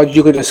discharge,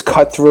 you could just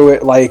cut through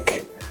it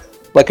like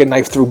a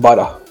knife through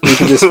butter. You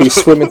could just be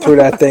swimming through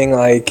that thing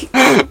like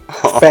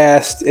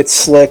fast. It's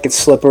slick. It's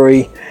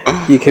slippery.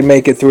 You can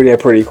make it through there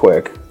pretty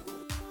quick.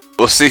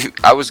 Well, see,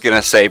 I was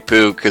gonna say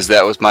poo because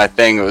that was my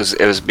thing. It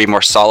was be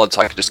more solid,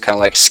 so I could just kind of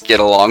like skid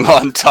along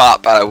on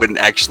top, but I wouldn't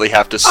actually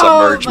have to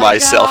submerge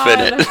myself in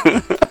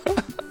it.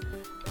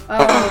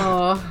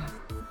 Oh.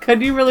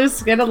 Could you really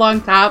skid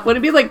along top? Would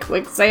it be like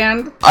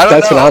quicksand? I don't know.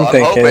 That's what I'm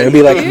thinking. It'd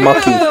be like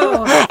mucky.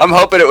 I'm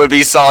hoping it would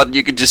be solid.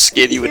 You could just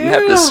skid. You wouldn't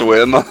have to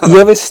swim. You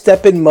ever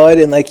step in mud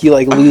and like you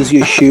like lose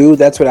your shoe?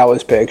 That's what I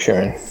was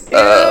picturing. Ew,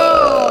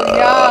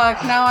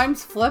 yuck. Now I'm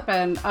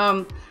flipping.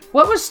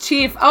 What was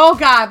Chief? Oh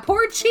God,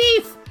 poor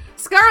Chief.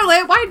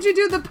 Scarlet, why'd you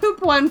do the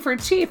poop one for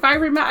Chief?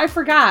 I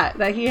forgot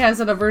that he has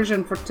an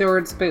aversion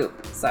towards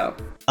poop. So.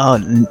 Oh,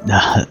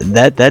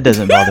 that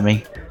doesn't bother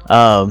me.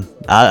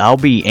 I'll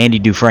be Andy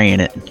Dufresne in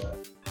it.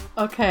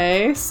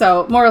 Okay,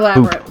 so more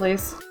elaborate,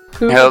 please.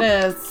 Poop it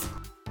is.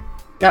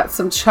 Got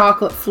some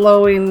chocolate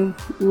flowing,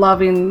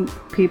 loving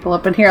people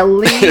up in here.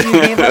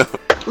 Leave.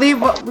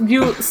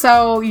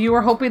 So you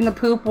were hoping the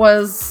poop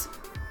was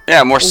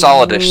Yeah, more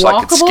solidish, so I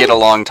could Walkable? skid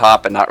along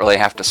top and not really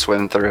have to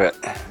swim through it.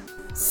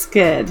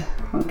 Skid.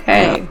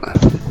 Okay.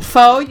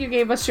 Foe, you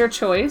gave us your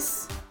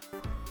choice.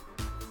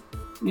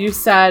 You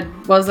said,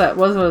 was that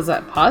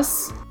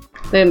pus?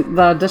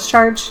 The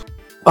discharge?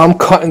 I'm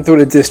cutting through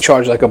the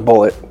discharge like a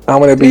bullet.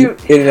 I'm gonna be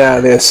in and out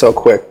of there so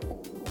quick.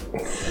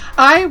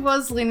 I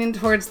was leaning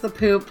towards the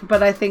poop,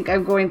 but I think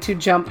I'm going to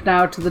jump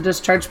now to the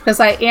discharge because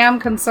I am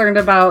concerned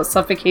about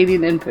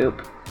suffocating in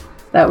poop.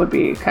 That would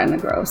be kind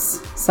of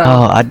gross. So.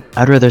 Oh,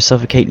 I'd rather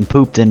suffocate in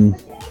poop than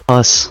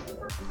pus.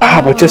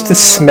 But just the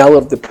smell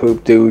of the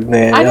poop, dude,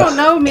 man. I don't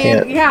know, man.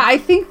 Can't. Yeah, I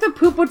think the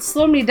poop would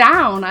slow me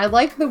down. I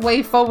like the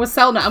way Foe was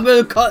selling it. I'm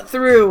gonna cut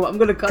through.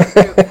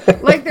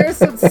 Like there's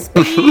some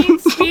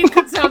speed. Speed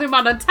could sell the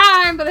amount of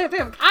time, but they have to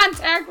have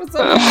contact with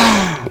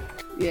someone.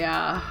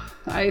 Yeah,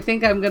 I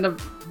think I'm gonna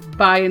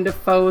buy into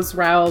Foe's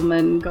realm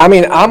and.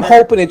 I'm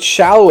hoping it's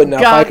shallow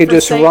enough. I could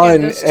just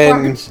run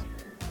and.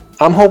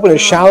 I'm hoping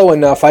it's shallow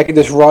enough I could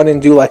just run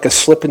and do like a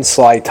slip and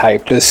slide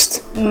type,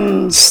 just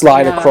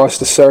slide across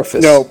the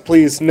surface. No,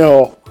 please,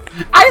 no.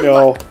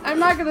 I'm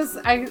not gonna.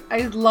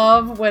 I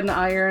love when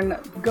Iron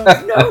goes.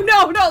 No.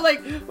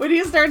 Like when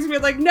he starts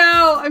being like,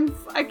 no,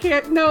 I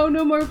can't. No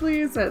more,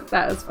 please.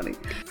 That is funny.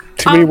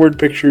 Too many word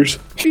pictures.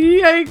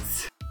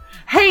 Yikes.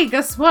 Hey,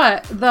 guess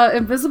what? The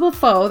invisible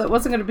foe that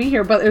wasn't gonna be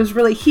here, but it was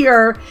really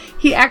here.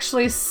 He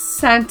actually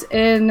sent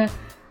in.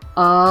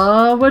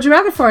 Would you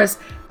rather for us?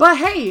 But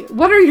hey,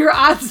 what are your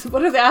odds?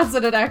 What are the odds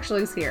that it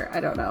actually is here? I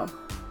don't know.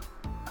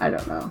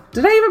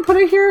 Did I even put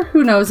it here?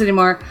 Who knows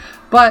anymore?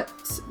 But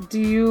do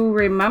you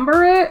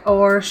remember it,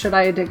 or should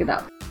I dig it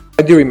up?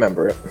 I do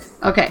remember it.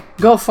 Okay,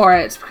 go for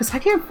it. Because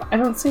I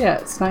don't see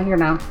it. It's not here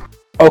now.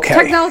 Okay.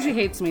 Technology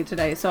hates me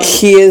today, so...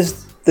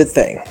 Here's the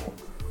thing.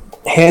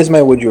 Here's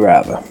my would you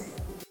rather.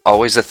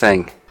 Always a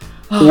thing.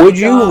 Would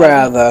you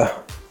rather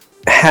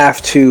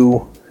have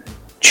to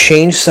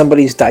change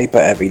somebody's diaper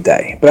every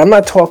day? But I'm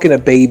not talking a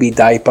baby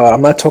diaper.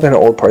 I'm not talking an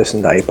old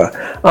person diaper.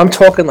 I'm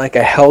talking like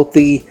a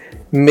healthy,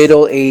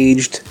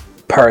 middle-aged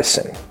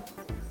person.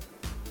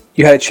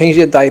 You had to change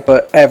your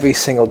diaper every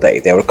single day.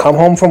 They would come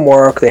home from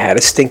work. They had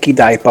a stinky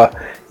diaper.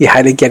 You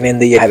had to get in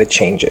there. You had to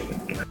change it.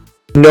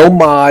 No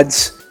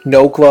mods,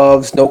 no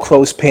gloves, no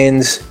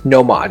clothespins,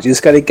 no mods. You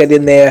just got to get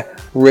in there,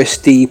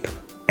 wrist deep,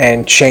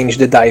 and change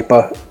the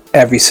diaper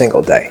every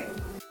single day.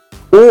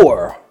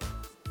 Or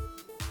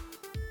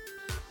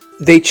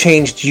they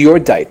changed your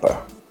diaper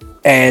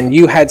and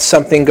you had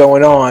something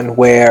going on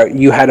where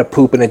you had to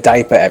poop in a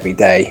diaper every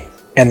day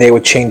and they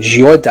would change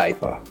your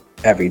diaper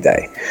every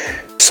day.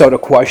 So the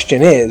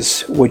question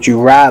is, would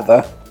you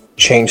rather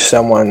change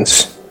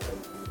someone's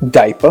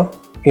diaper,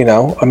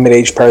 a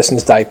mid-aged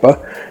person's diaper,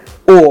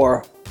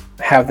 or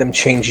have them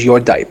change your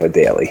diaper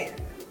daily?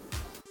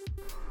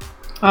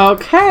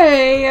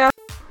 Okay.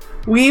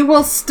 We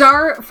will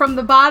start from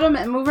the bottom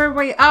and move our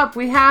way up.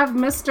 We have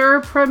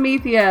Mr.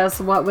 Prometheus.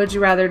 What would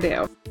you rather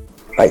do?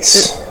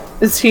 Nice.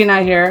 Is he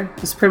not here?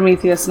 Is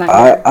Prometheus not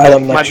here?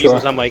 I'm not sure.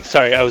 I'm like,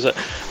 sorry, I was...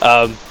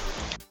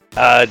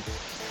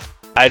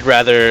 I'd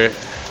rather...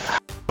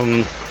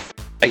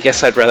 I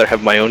guess I'd rather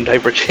have my own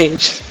diaper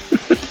changed.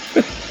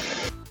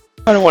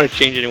 I don't want to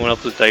change anyone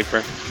else's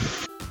diaper.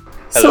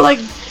 So,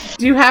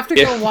 do you have to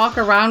go walk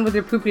around with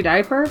your poopy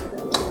diaper?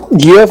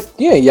 You have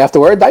to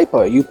wear a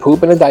diaper. You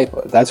poop in a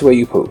diaper. That's where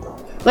you poop.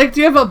 Do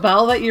you have a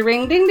bell that you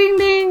ring? Ding, ding,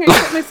 ding. I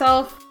get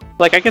myself.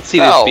 I could see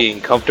this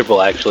being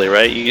comfortable, actually,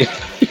 right?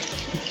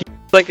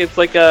 It's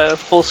like a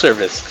full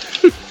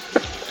service.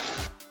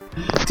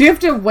 Do you have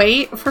to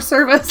wait for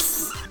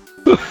service?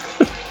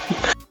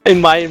 In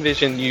my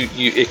envision,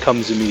 it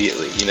comes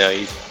immediately.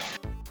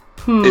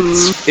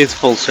 It's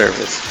full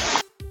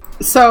service.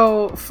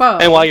 So, Foe.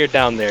 And while you're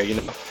down there,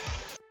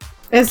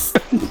 It's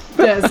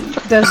that's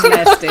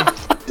nasty.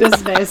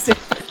 That's nasty.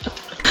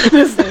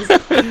 That's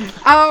nasty.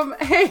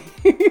 Hey,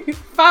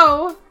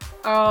 Foe.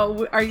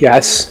 Are you?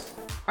 Yes.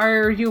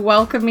 Are you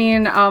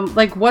welcoming?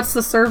 What's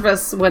the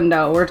service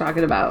window we're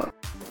talking about?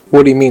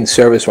 What do you mean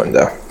service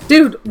window?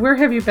 Dude, where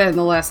have you been in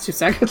the last 2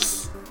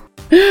 seconds?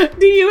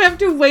 Do you have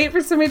to wait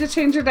for somebody to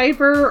change your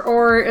diaper,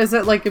 or is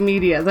it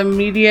immediate?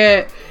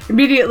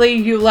 Immediately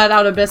you let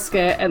out a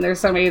biscuit and there's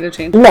somebody to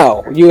change it?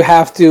 No, you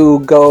have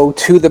to go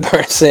to the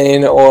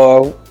person,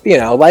 or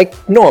like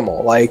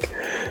normal.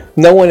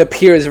 No one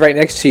appears right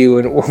next to you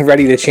and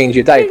ready to change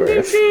your diaper. Ding,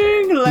 if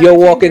ding, ding, you're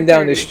walking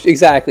down the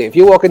if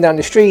you're walking down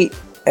the street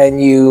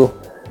and you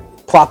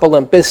plop a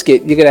limp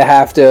biscuit, you're gonna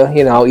have to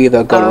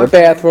either go to a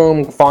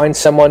bathroom, find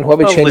someone,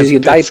 whoever changes your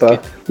diaper,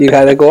 you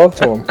gotta go up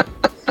to them.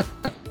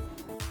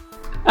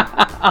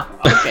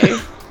 Okay.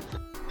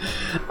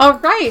 All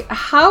right.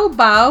 How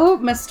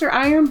about Mr.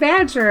 Iron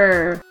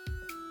Badger?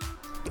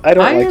 I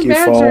don't like you,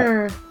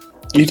 Fall.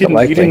 You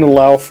didn't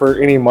allow for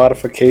any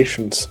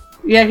modifications.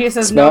 Yeah, he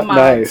says it's no not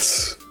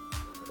mods.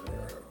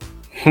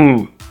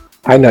 Nice.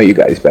 I know you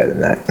guys better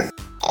than that.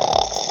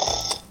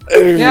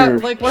 Yeah,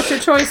 what's your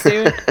choice,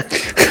 dude?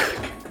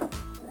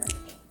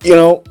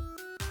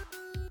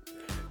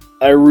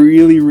 I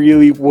really,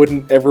 really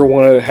wouldn't ever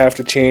want to have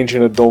to change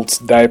an adult's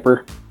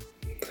diaper.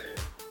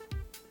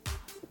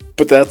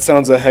 But that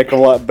sounds a heck of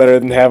a lot better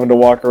than having to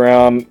walk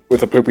around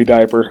with a poopy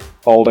diaper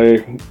all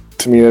day.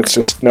 To me, it's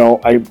just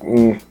no.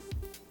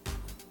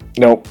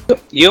 Nope.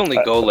 You only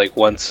go like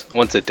once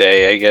a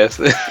day, I guess.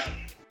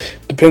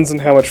 Depends on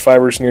how much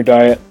fiber's in your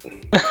diet.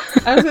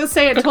 I was gonna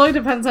say it totally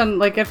depends on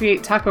like if you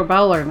eat Taco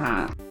Bell or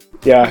not.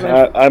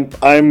 Yeah,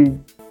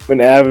 I'm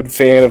an avid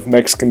fan of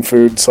Mexican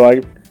food,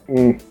 so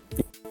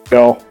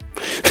no,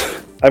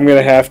 I'm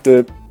gonna have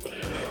to.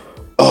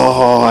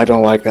 Oh, I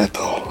don't like that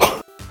though.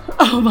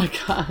 Oh my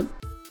god.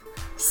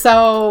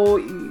 So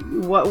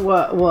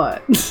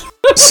what?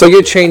 So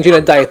you're changing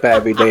a diaper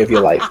every day of your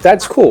life.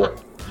 That's cool.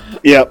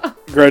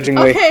 Yep,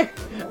 grudgingly.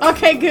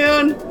 Okay,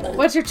 Goon.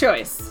 What's your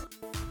choice?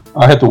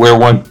 I have to wear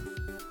one.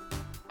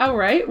 All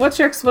right. What's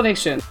your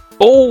explanation?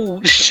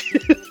 Oh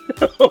shit!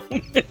 Oh,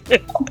 man.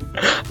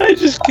 I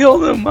just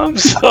killed him. I'm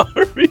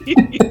sorry.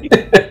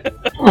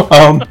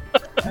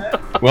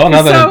 Well,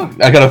 now that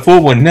I got a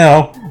full one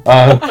now,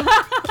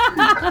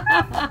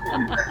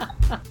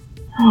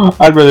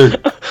 I'd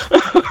rather.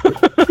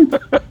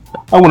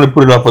 I want to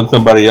put it up on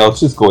somebody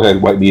else. Just go ahead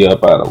and wipe me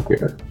up. I don't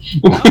care.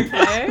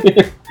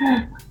 Okay.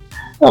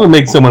 I would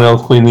make someone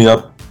else clean me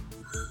up.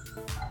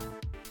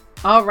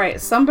 All right.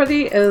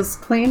 Somebody is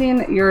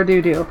cleaning your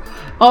doo-doo.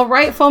 All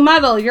right, Full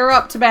Metal, you're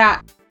up to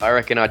bat. I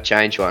reckon I'd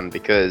change one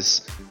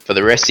because for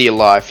the rest of your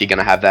life, you're going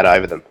to have that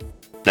over them.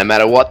 No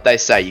matter what they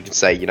say, you can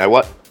say, you know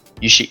what?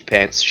 You shit your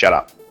pants, shut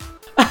up.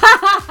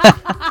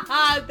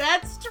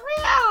 That's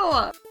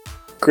true.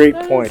 Great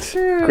point.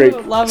 True. Great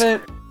point. Love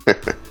it.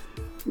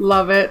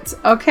 Love it.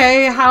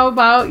 Okay, how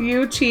about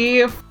you,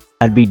 Chief?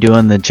 I'd be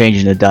doing the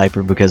changing the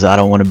diaper because I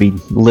don't want to be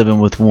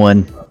living with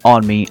one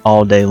on me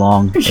all day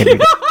long. Every day.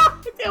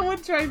 It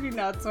would drive you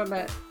nuts, wouldn't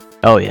it?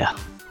 Oh, yeah.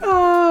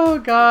 Oh,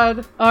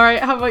 God. All right,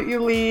 how about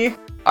you, Lee?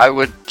 I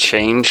would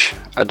change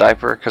a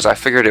diaper because I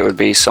figured it would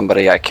be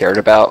somebody I cared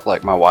about,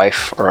 like my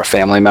wife or a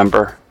family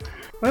member.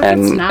 What if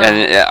it's not?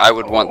 And I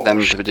would want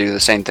them to do the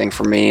same thing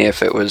for me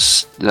if it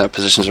was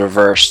positions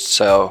reversed.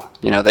 So,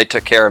 they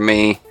took care of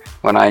me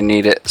when I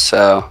need it,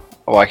 so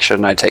why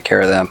shouldn't I take care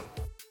of them?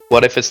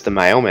 What if it's the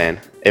mailman?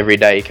 Every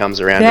day he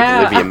comes around to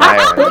deliver your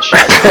mail and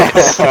shit.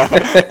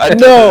 I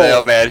know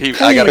the mailman.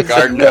 I got a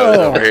garden hose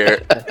over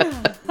here.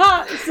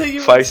 So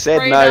you If I would said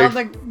spray no.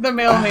 down the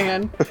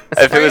mailman.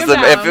 If it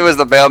was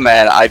the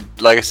mailman, I'd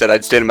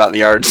stand him out in the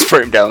yard and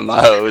spray him down with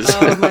my hose.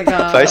 Oh my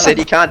god. If I said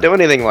you can't do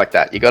anything like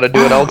that, you got to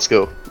do it old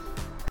school.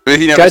 But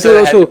he never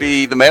said it had to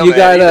be the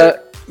mailman.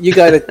 You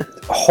gotta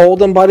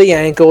hold him by the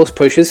ankles,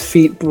 push his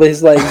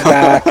legs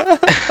back,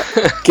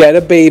 get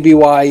a baby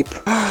wipe,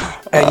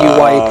 and you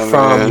wipe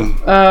from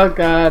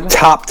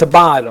top to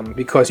bottom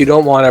because you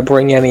don't want to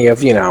bring any of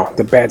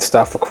the bad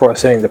stuff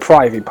across any of the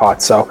private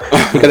parts. So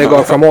you gotta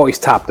go from always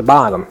top to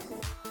bottom.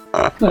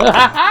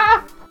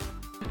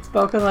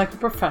 Spoken like a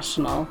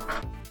professional.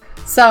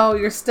 So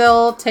you're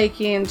still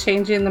changing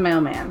the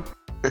mailman.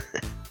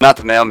 Not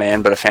the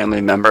mailman, but a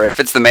family member. If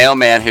it's the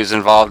mailman who's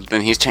involved,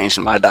 then he's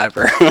changing my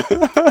diaper.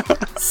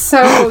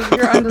 So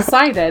you're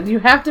undecided. You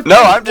have to.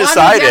 No, I'm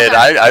decided.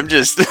 I'm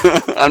just.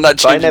 I'm not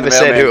changing. I never the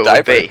said who it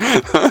diaper. would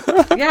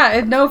be. Yeah,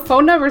 and no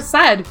phone never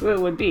said who it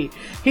would be.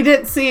 He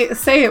didn't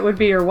say it would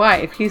be your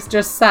wife. He's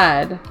just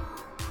said.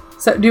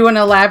 So do you want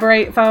to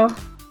elaborate, Fo?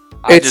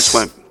 It's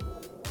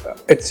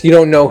you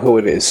don't know who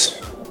it is.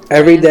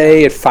 Every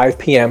day at 5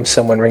 p.m.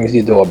 someone rings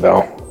your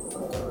doorbell.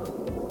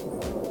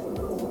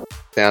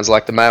 Sounds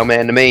like the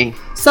mailman to me.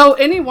 So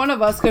any one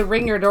of us could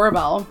ring your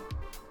doorbell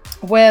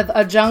with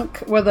a trunk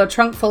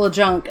full of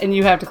junk, and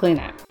you have to clean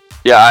it.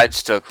 Yeah, I'd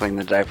still clean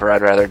the diaper.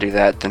 I'd rather do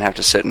that than have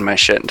to sit in my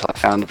shit until I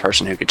found the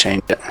person who could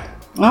change it.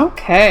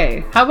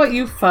 Okay. How about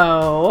you,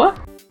 Fo?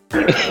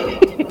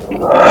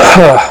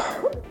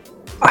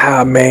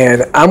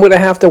 Man, I'm gonna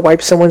have to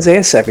wipe someone's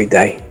ass every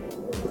day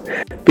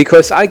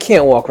because I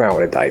can't walk around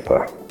with a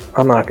diaper.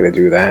 I'm not gonna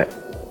do that.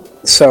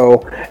 So,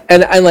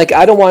 and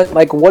I don't want,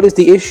 what is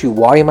the issue?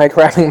 Why am I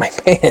crapping my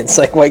pants?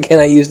 Why can't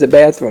I use the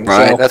bathroom?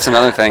 Right, so, that's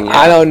another thing. Yeah.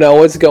 I don't know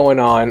what's going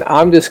on.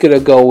 I'm just going to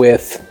go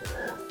with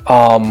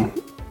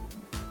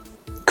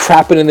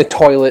crapping in the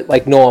toilet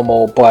like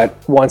normal, but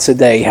once a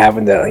day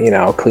having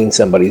to, clean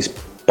somebody's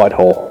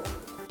butthole.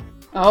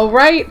 All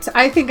right.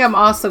 I think I'm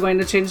also going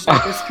to change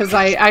diapers because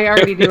I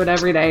already do it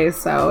every day,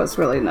 so it's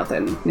really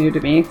nothing new to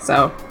me,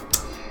 so...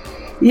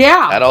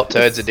 Yeah. Adult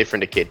turds are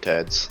different to kid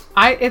turds.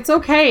 It's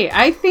okay.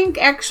 I think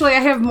actually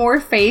I have more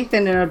faith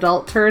in an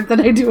adult turd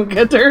than I do a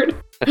kid turd.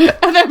 If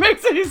that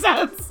makes any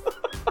sense.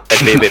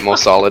 They'd be a bit more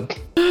solid.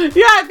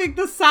 Yeah, I think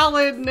the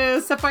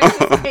solidness, if I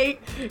just take,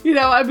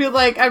 I'd be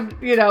like,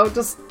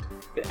 just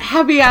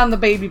heavy on the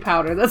baby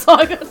powder. That's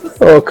all I got to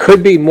say. Or it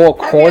could be more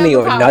corny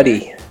or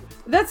nutty.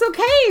 That's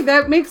okay.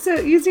 That makes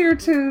it easier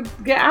to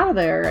get out of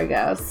there, I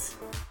guess.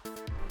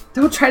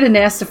 Don't try to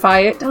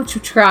nastify it. Don't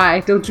you try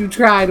to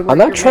I'm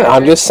not trying.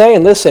 I'm just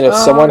saying, listen, if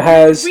someone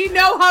has we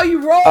know how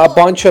you roll. A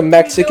bunch of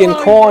Mexican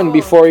corn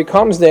before he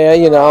comes there,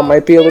 it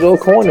might be a little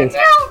corny.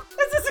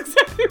 This is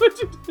exactly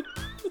what you do.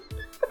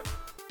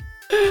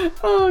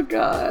 Oh,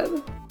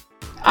 God.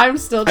 I'm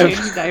still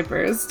changing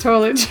diapers.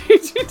 Totally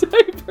changing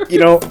diapers.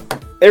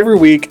 every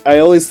week, I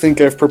always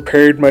think I've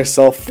prepared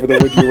myself for the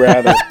Would You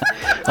Rather.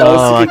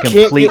 I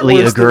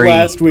completely agree.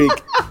 Last week.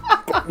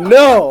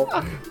 No!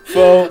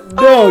 So,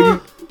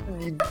 no,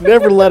 you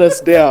never let us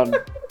down.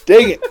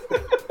 Dang it.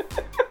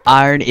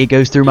 Iron, it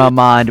goes through my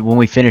mind when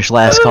we finish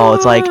last call.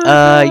 It's like,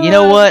 you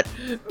know what?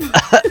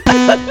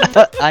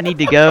 I need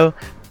to go.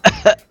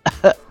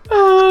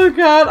 Oh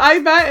god, I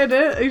bet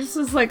it's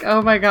just like,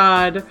 oh my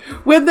god.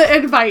 When the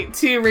invite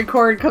to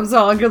record comes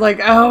on, you're like,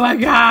 oh my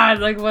god,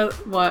 like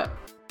what?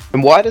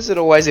 And why does it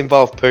always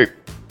involve poop?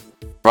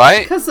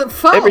 Right? Because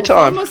every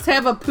time must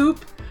have a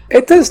poop.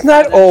 It does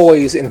not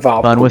always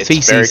involve fun with it's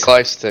feces. Very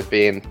close to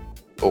being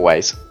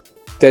always.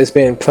 There's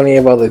been plenty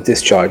of other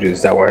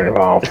discharges that weren't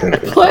involved.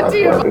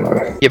 Plenty of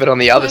Yeah, but on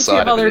the other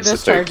side of it,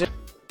 it's the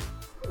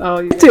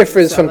poop. It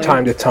differs from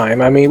time to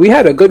time. I mean, we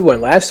had a good one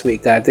last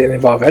week that didn't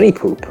involve any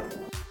poop.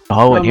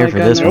 I wasn't here for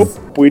this one.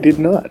 Nope, we did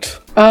not.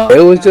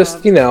 It was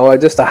just,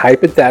 just a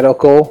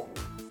hypothetical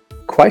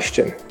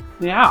question.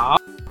 Yeah.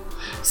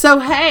 So,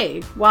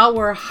 hey, while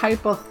we're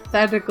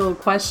hypothetical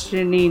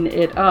questioning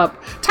it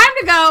up, time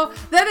to go.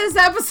 That is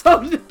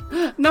episode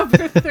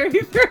number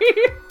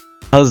 33.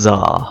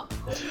 Huzzah.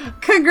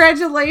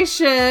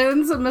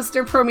 Congratulations,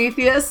 Mr.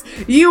 Prometheus.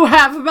 You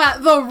have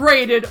met the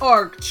Rated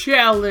Arc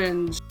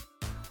Challenge.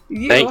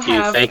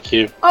 Thank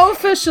you.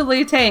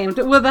 Officially tamed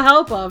with the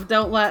help of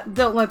don't let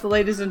the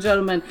ladies and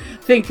gentlemen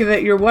think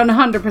that you're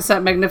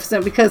 100%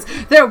 magnificent, because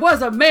there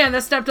was a man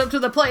that stepped up to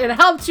the plate and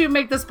helped you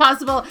make this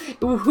possible.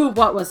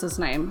 What was his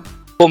name?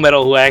 Full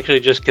Metal, who I actually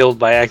just killed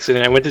by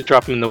accident. I went to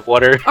drop him in the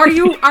water. Are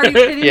you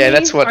kidding me? Yeah,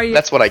 that's what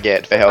I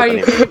get for helping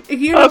him.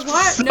 You know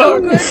what? No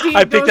good deed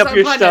I picked goes up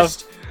your unpunished.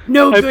 stuff.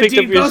 No I good picked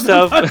up deed your goes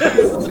stuff.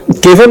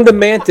 unpunished. Give him the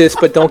mantis,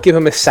 but don't give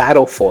him a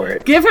saddle for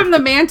it. Give him the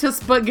mantis,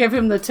 but give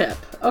him the tip.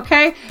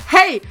 Okay?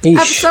 Hey, Eesh.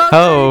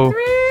 episode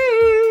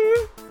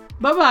 33.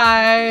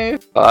 Bye-bye.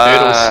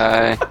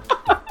 Bye.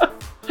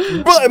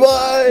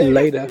 Bye-bye.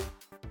 Later.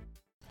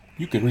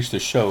 You can reach the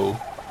show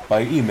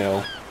by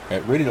email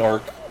at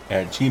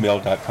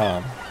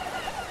ratedarc@gmail.com.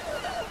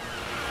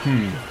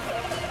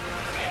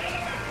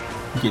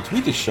 You can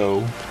tweet the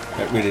show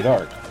at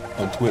ratedarc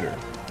on Twitter.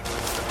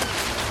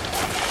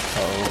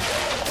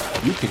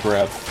 You can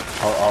grab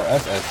our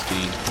RSS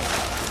feed,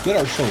 get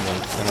our show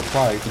notes, and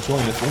apply to join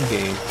us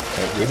in-game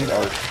at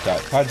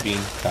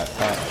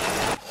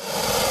ratedarc.podbean.com.